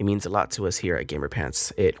 It means a lot to us here at Gamer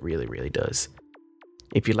Pants. It really, really does.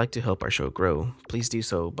 If you'd like to help our show grow, please do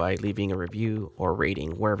so by leaving a review or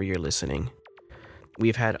rating wherever you're listening.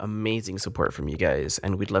 We've had amazing support from you guys,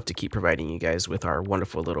 and we'd love to keep providing you guys with our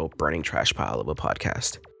wonderful little burning trash pile of a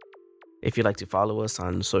podcast. If you'd like to follow us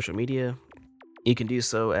on social media, you can do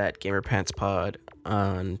so at GamerPantsPod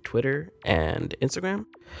on Twitter and Instagram.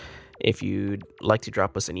 If you'd like to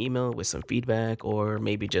drop us an email with some feedback or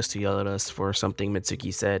maybe just to yell at us for something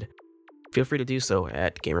Mitsuki said, feel free to do so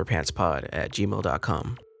at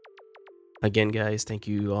gamerpantspod@gmail.com. Again, guys, thank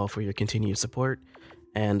you all for your continued support,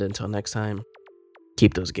 and until next time,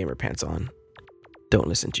 keep those gamer pants on. Don't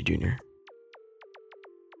listen to Junior.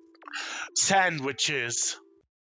 Sandwiches.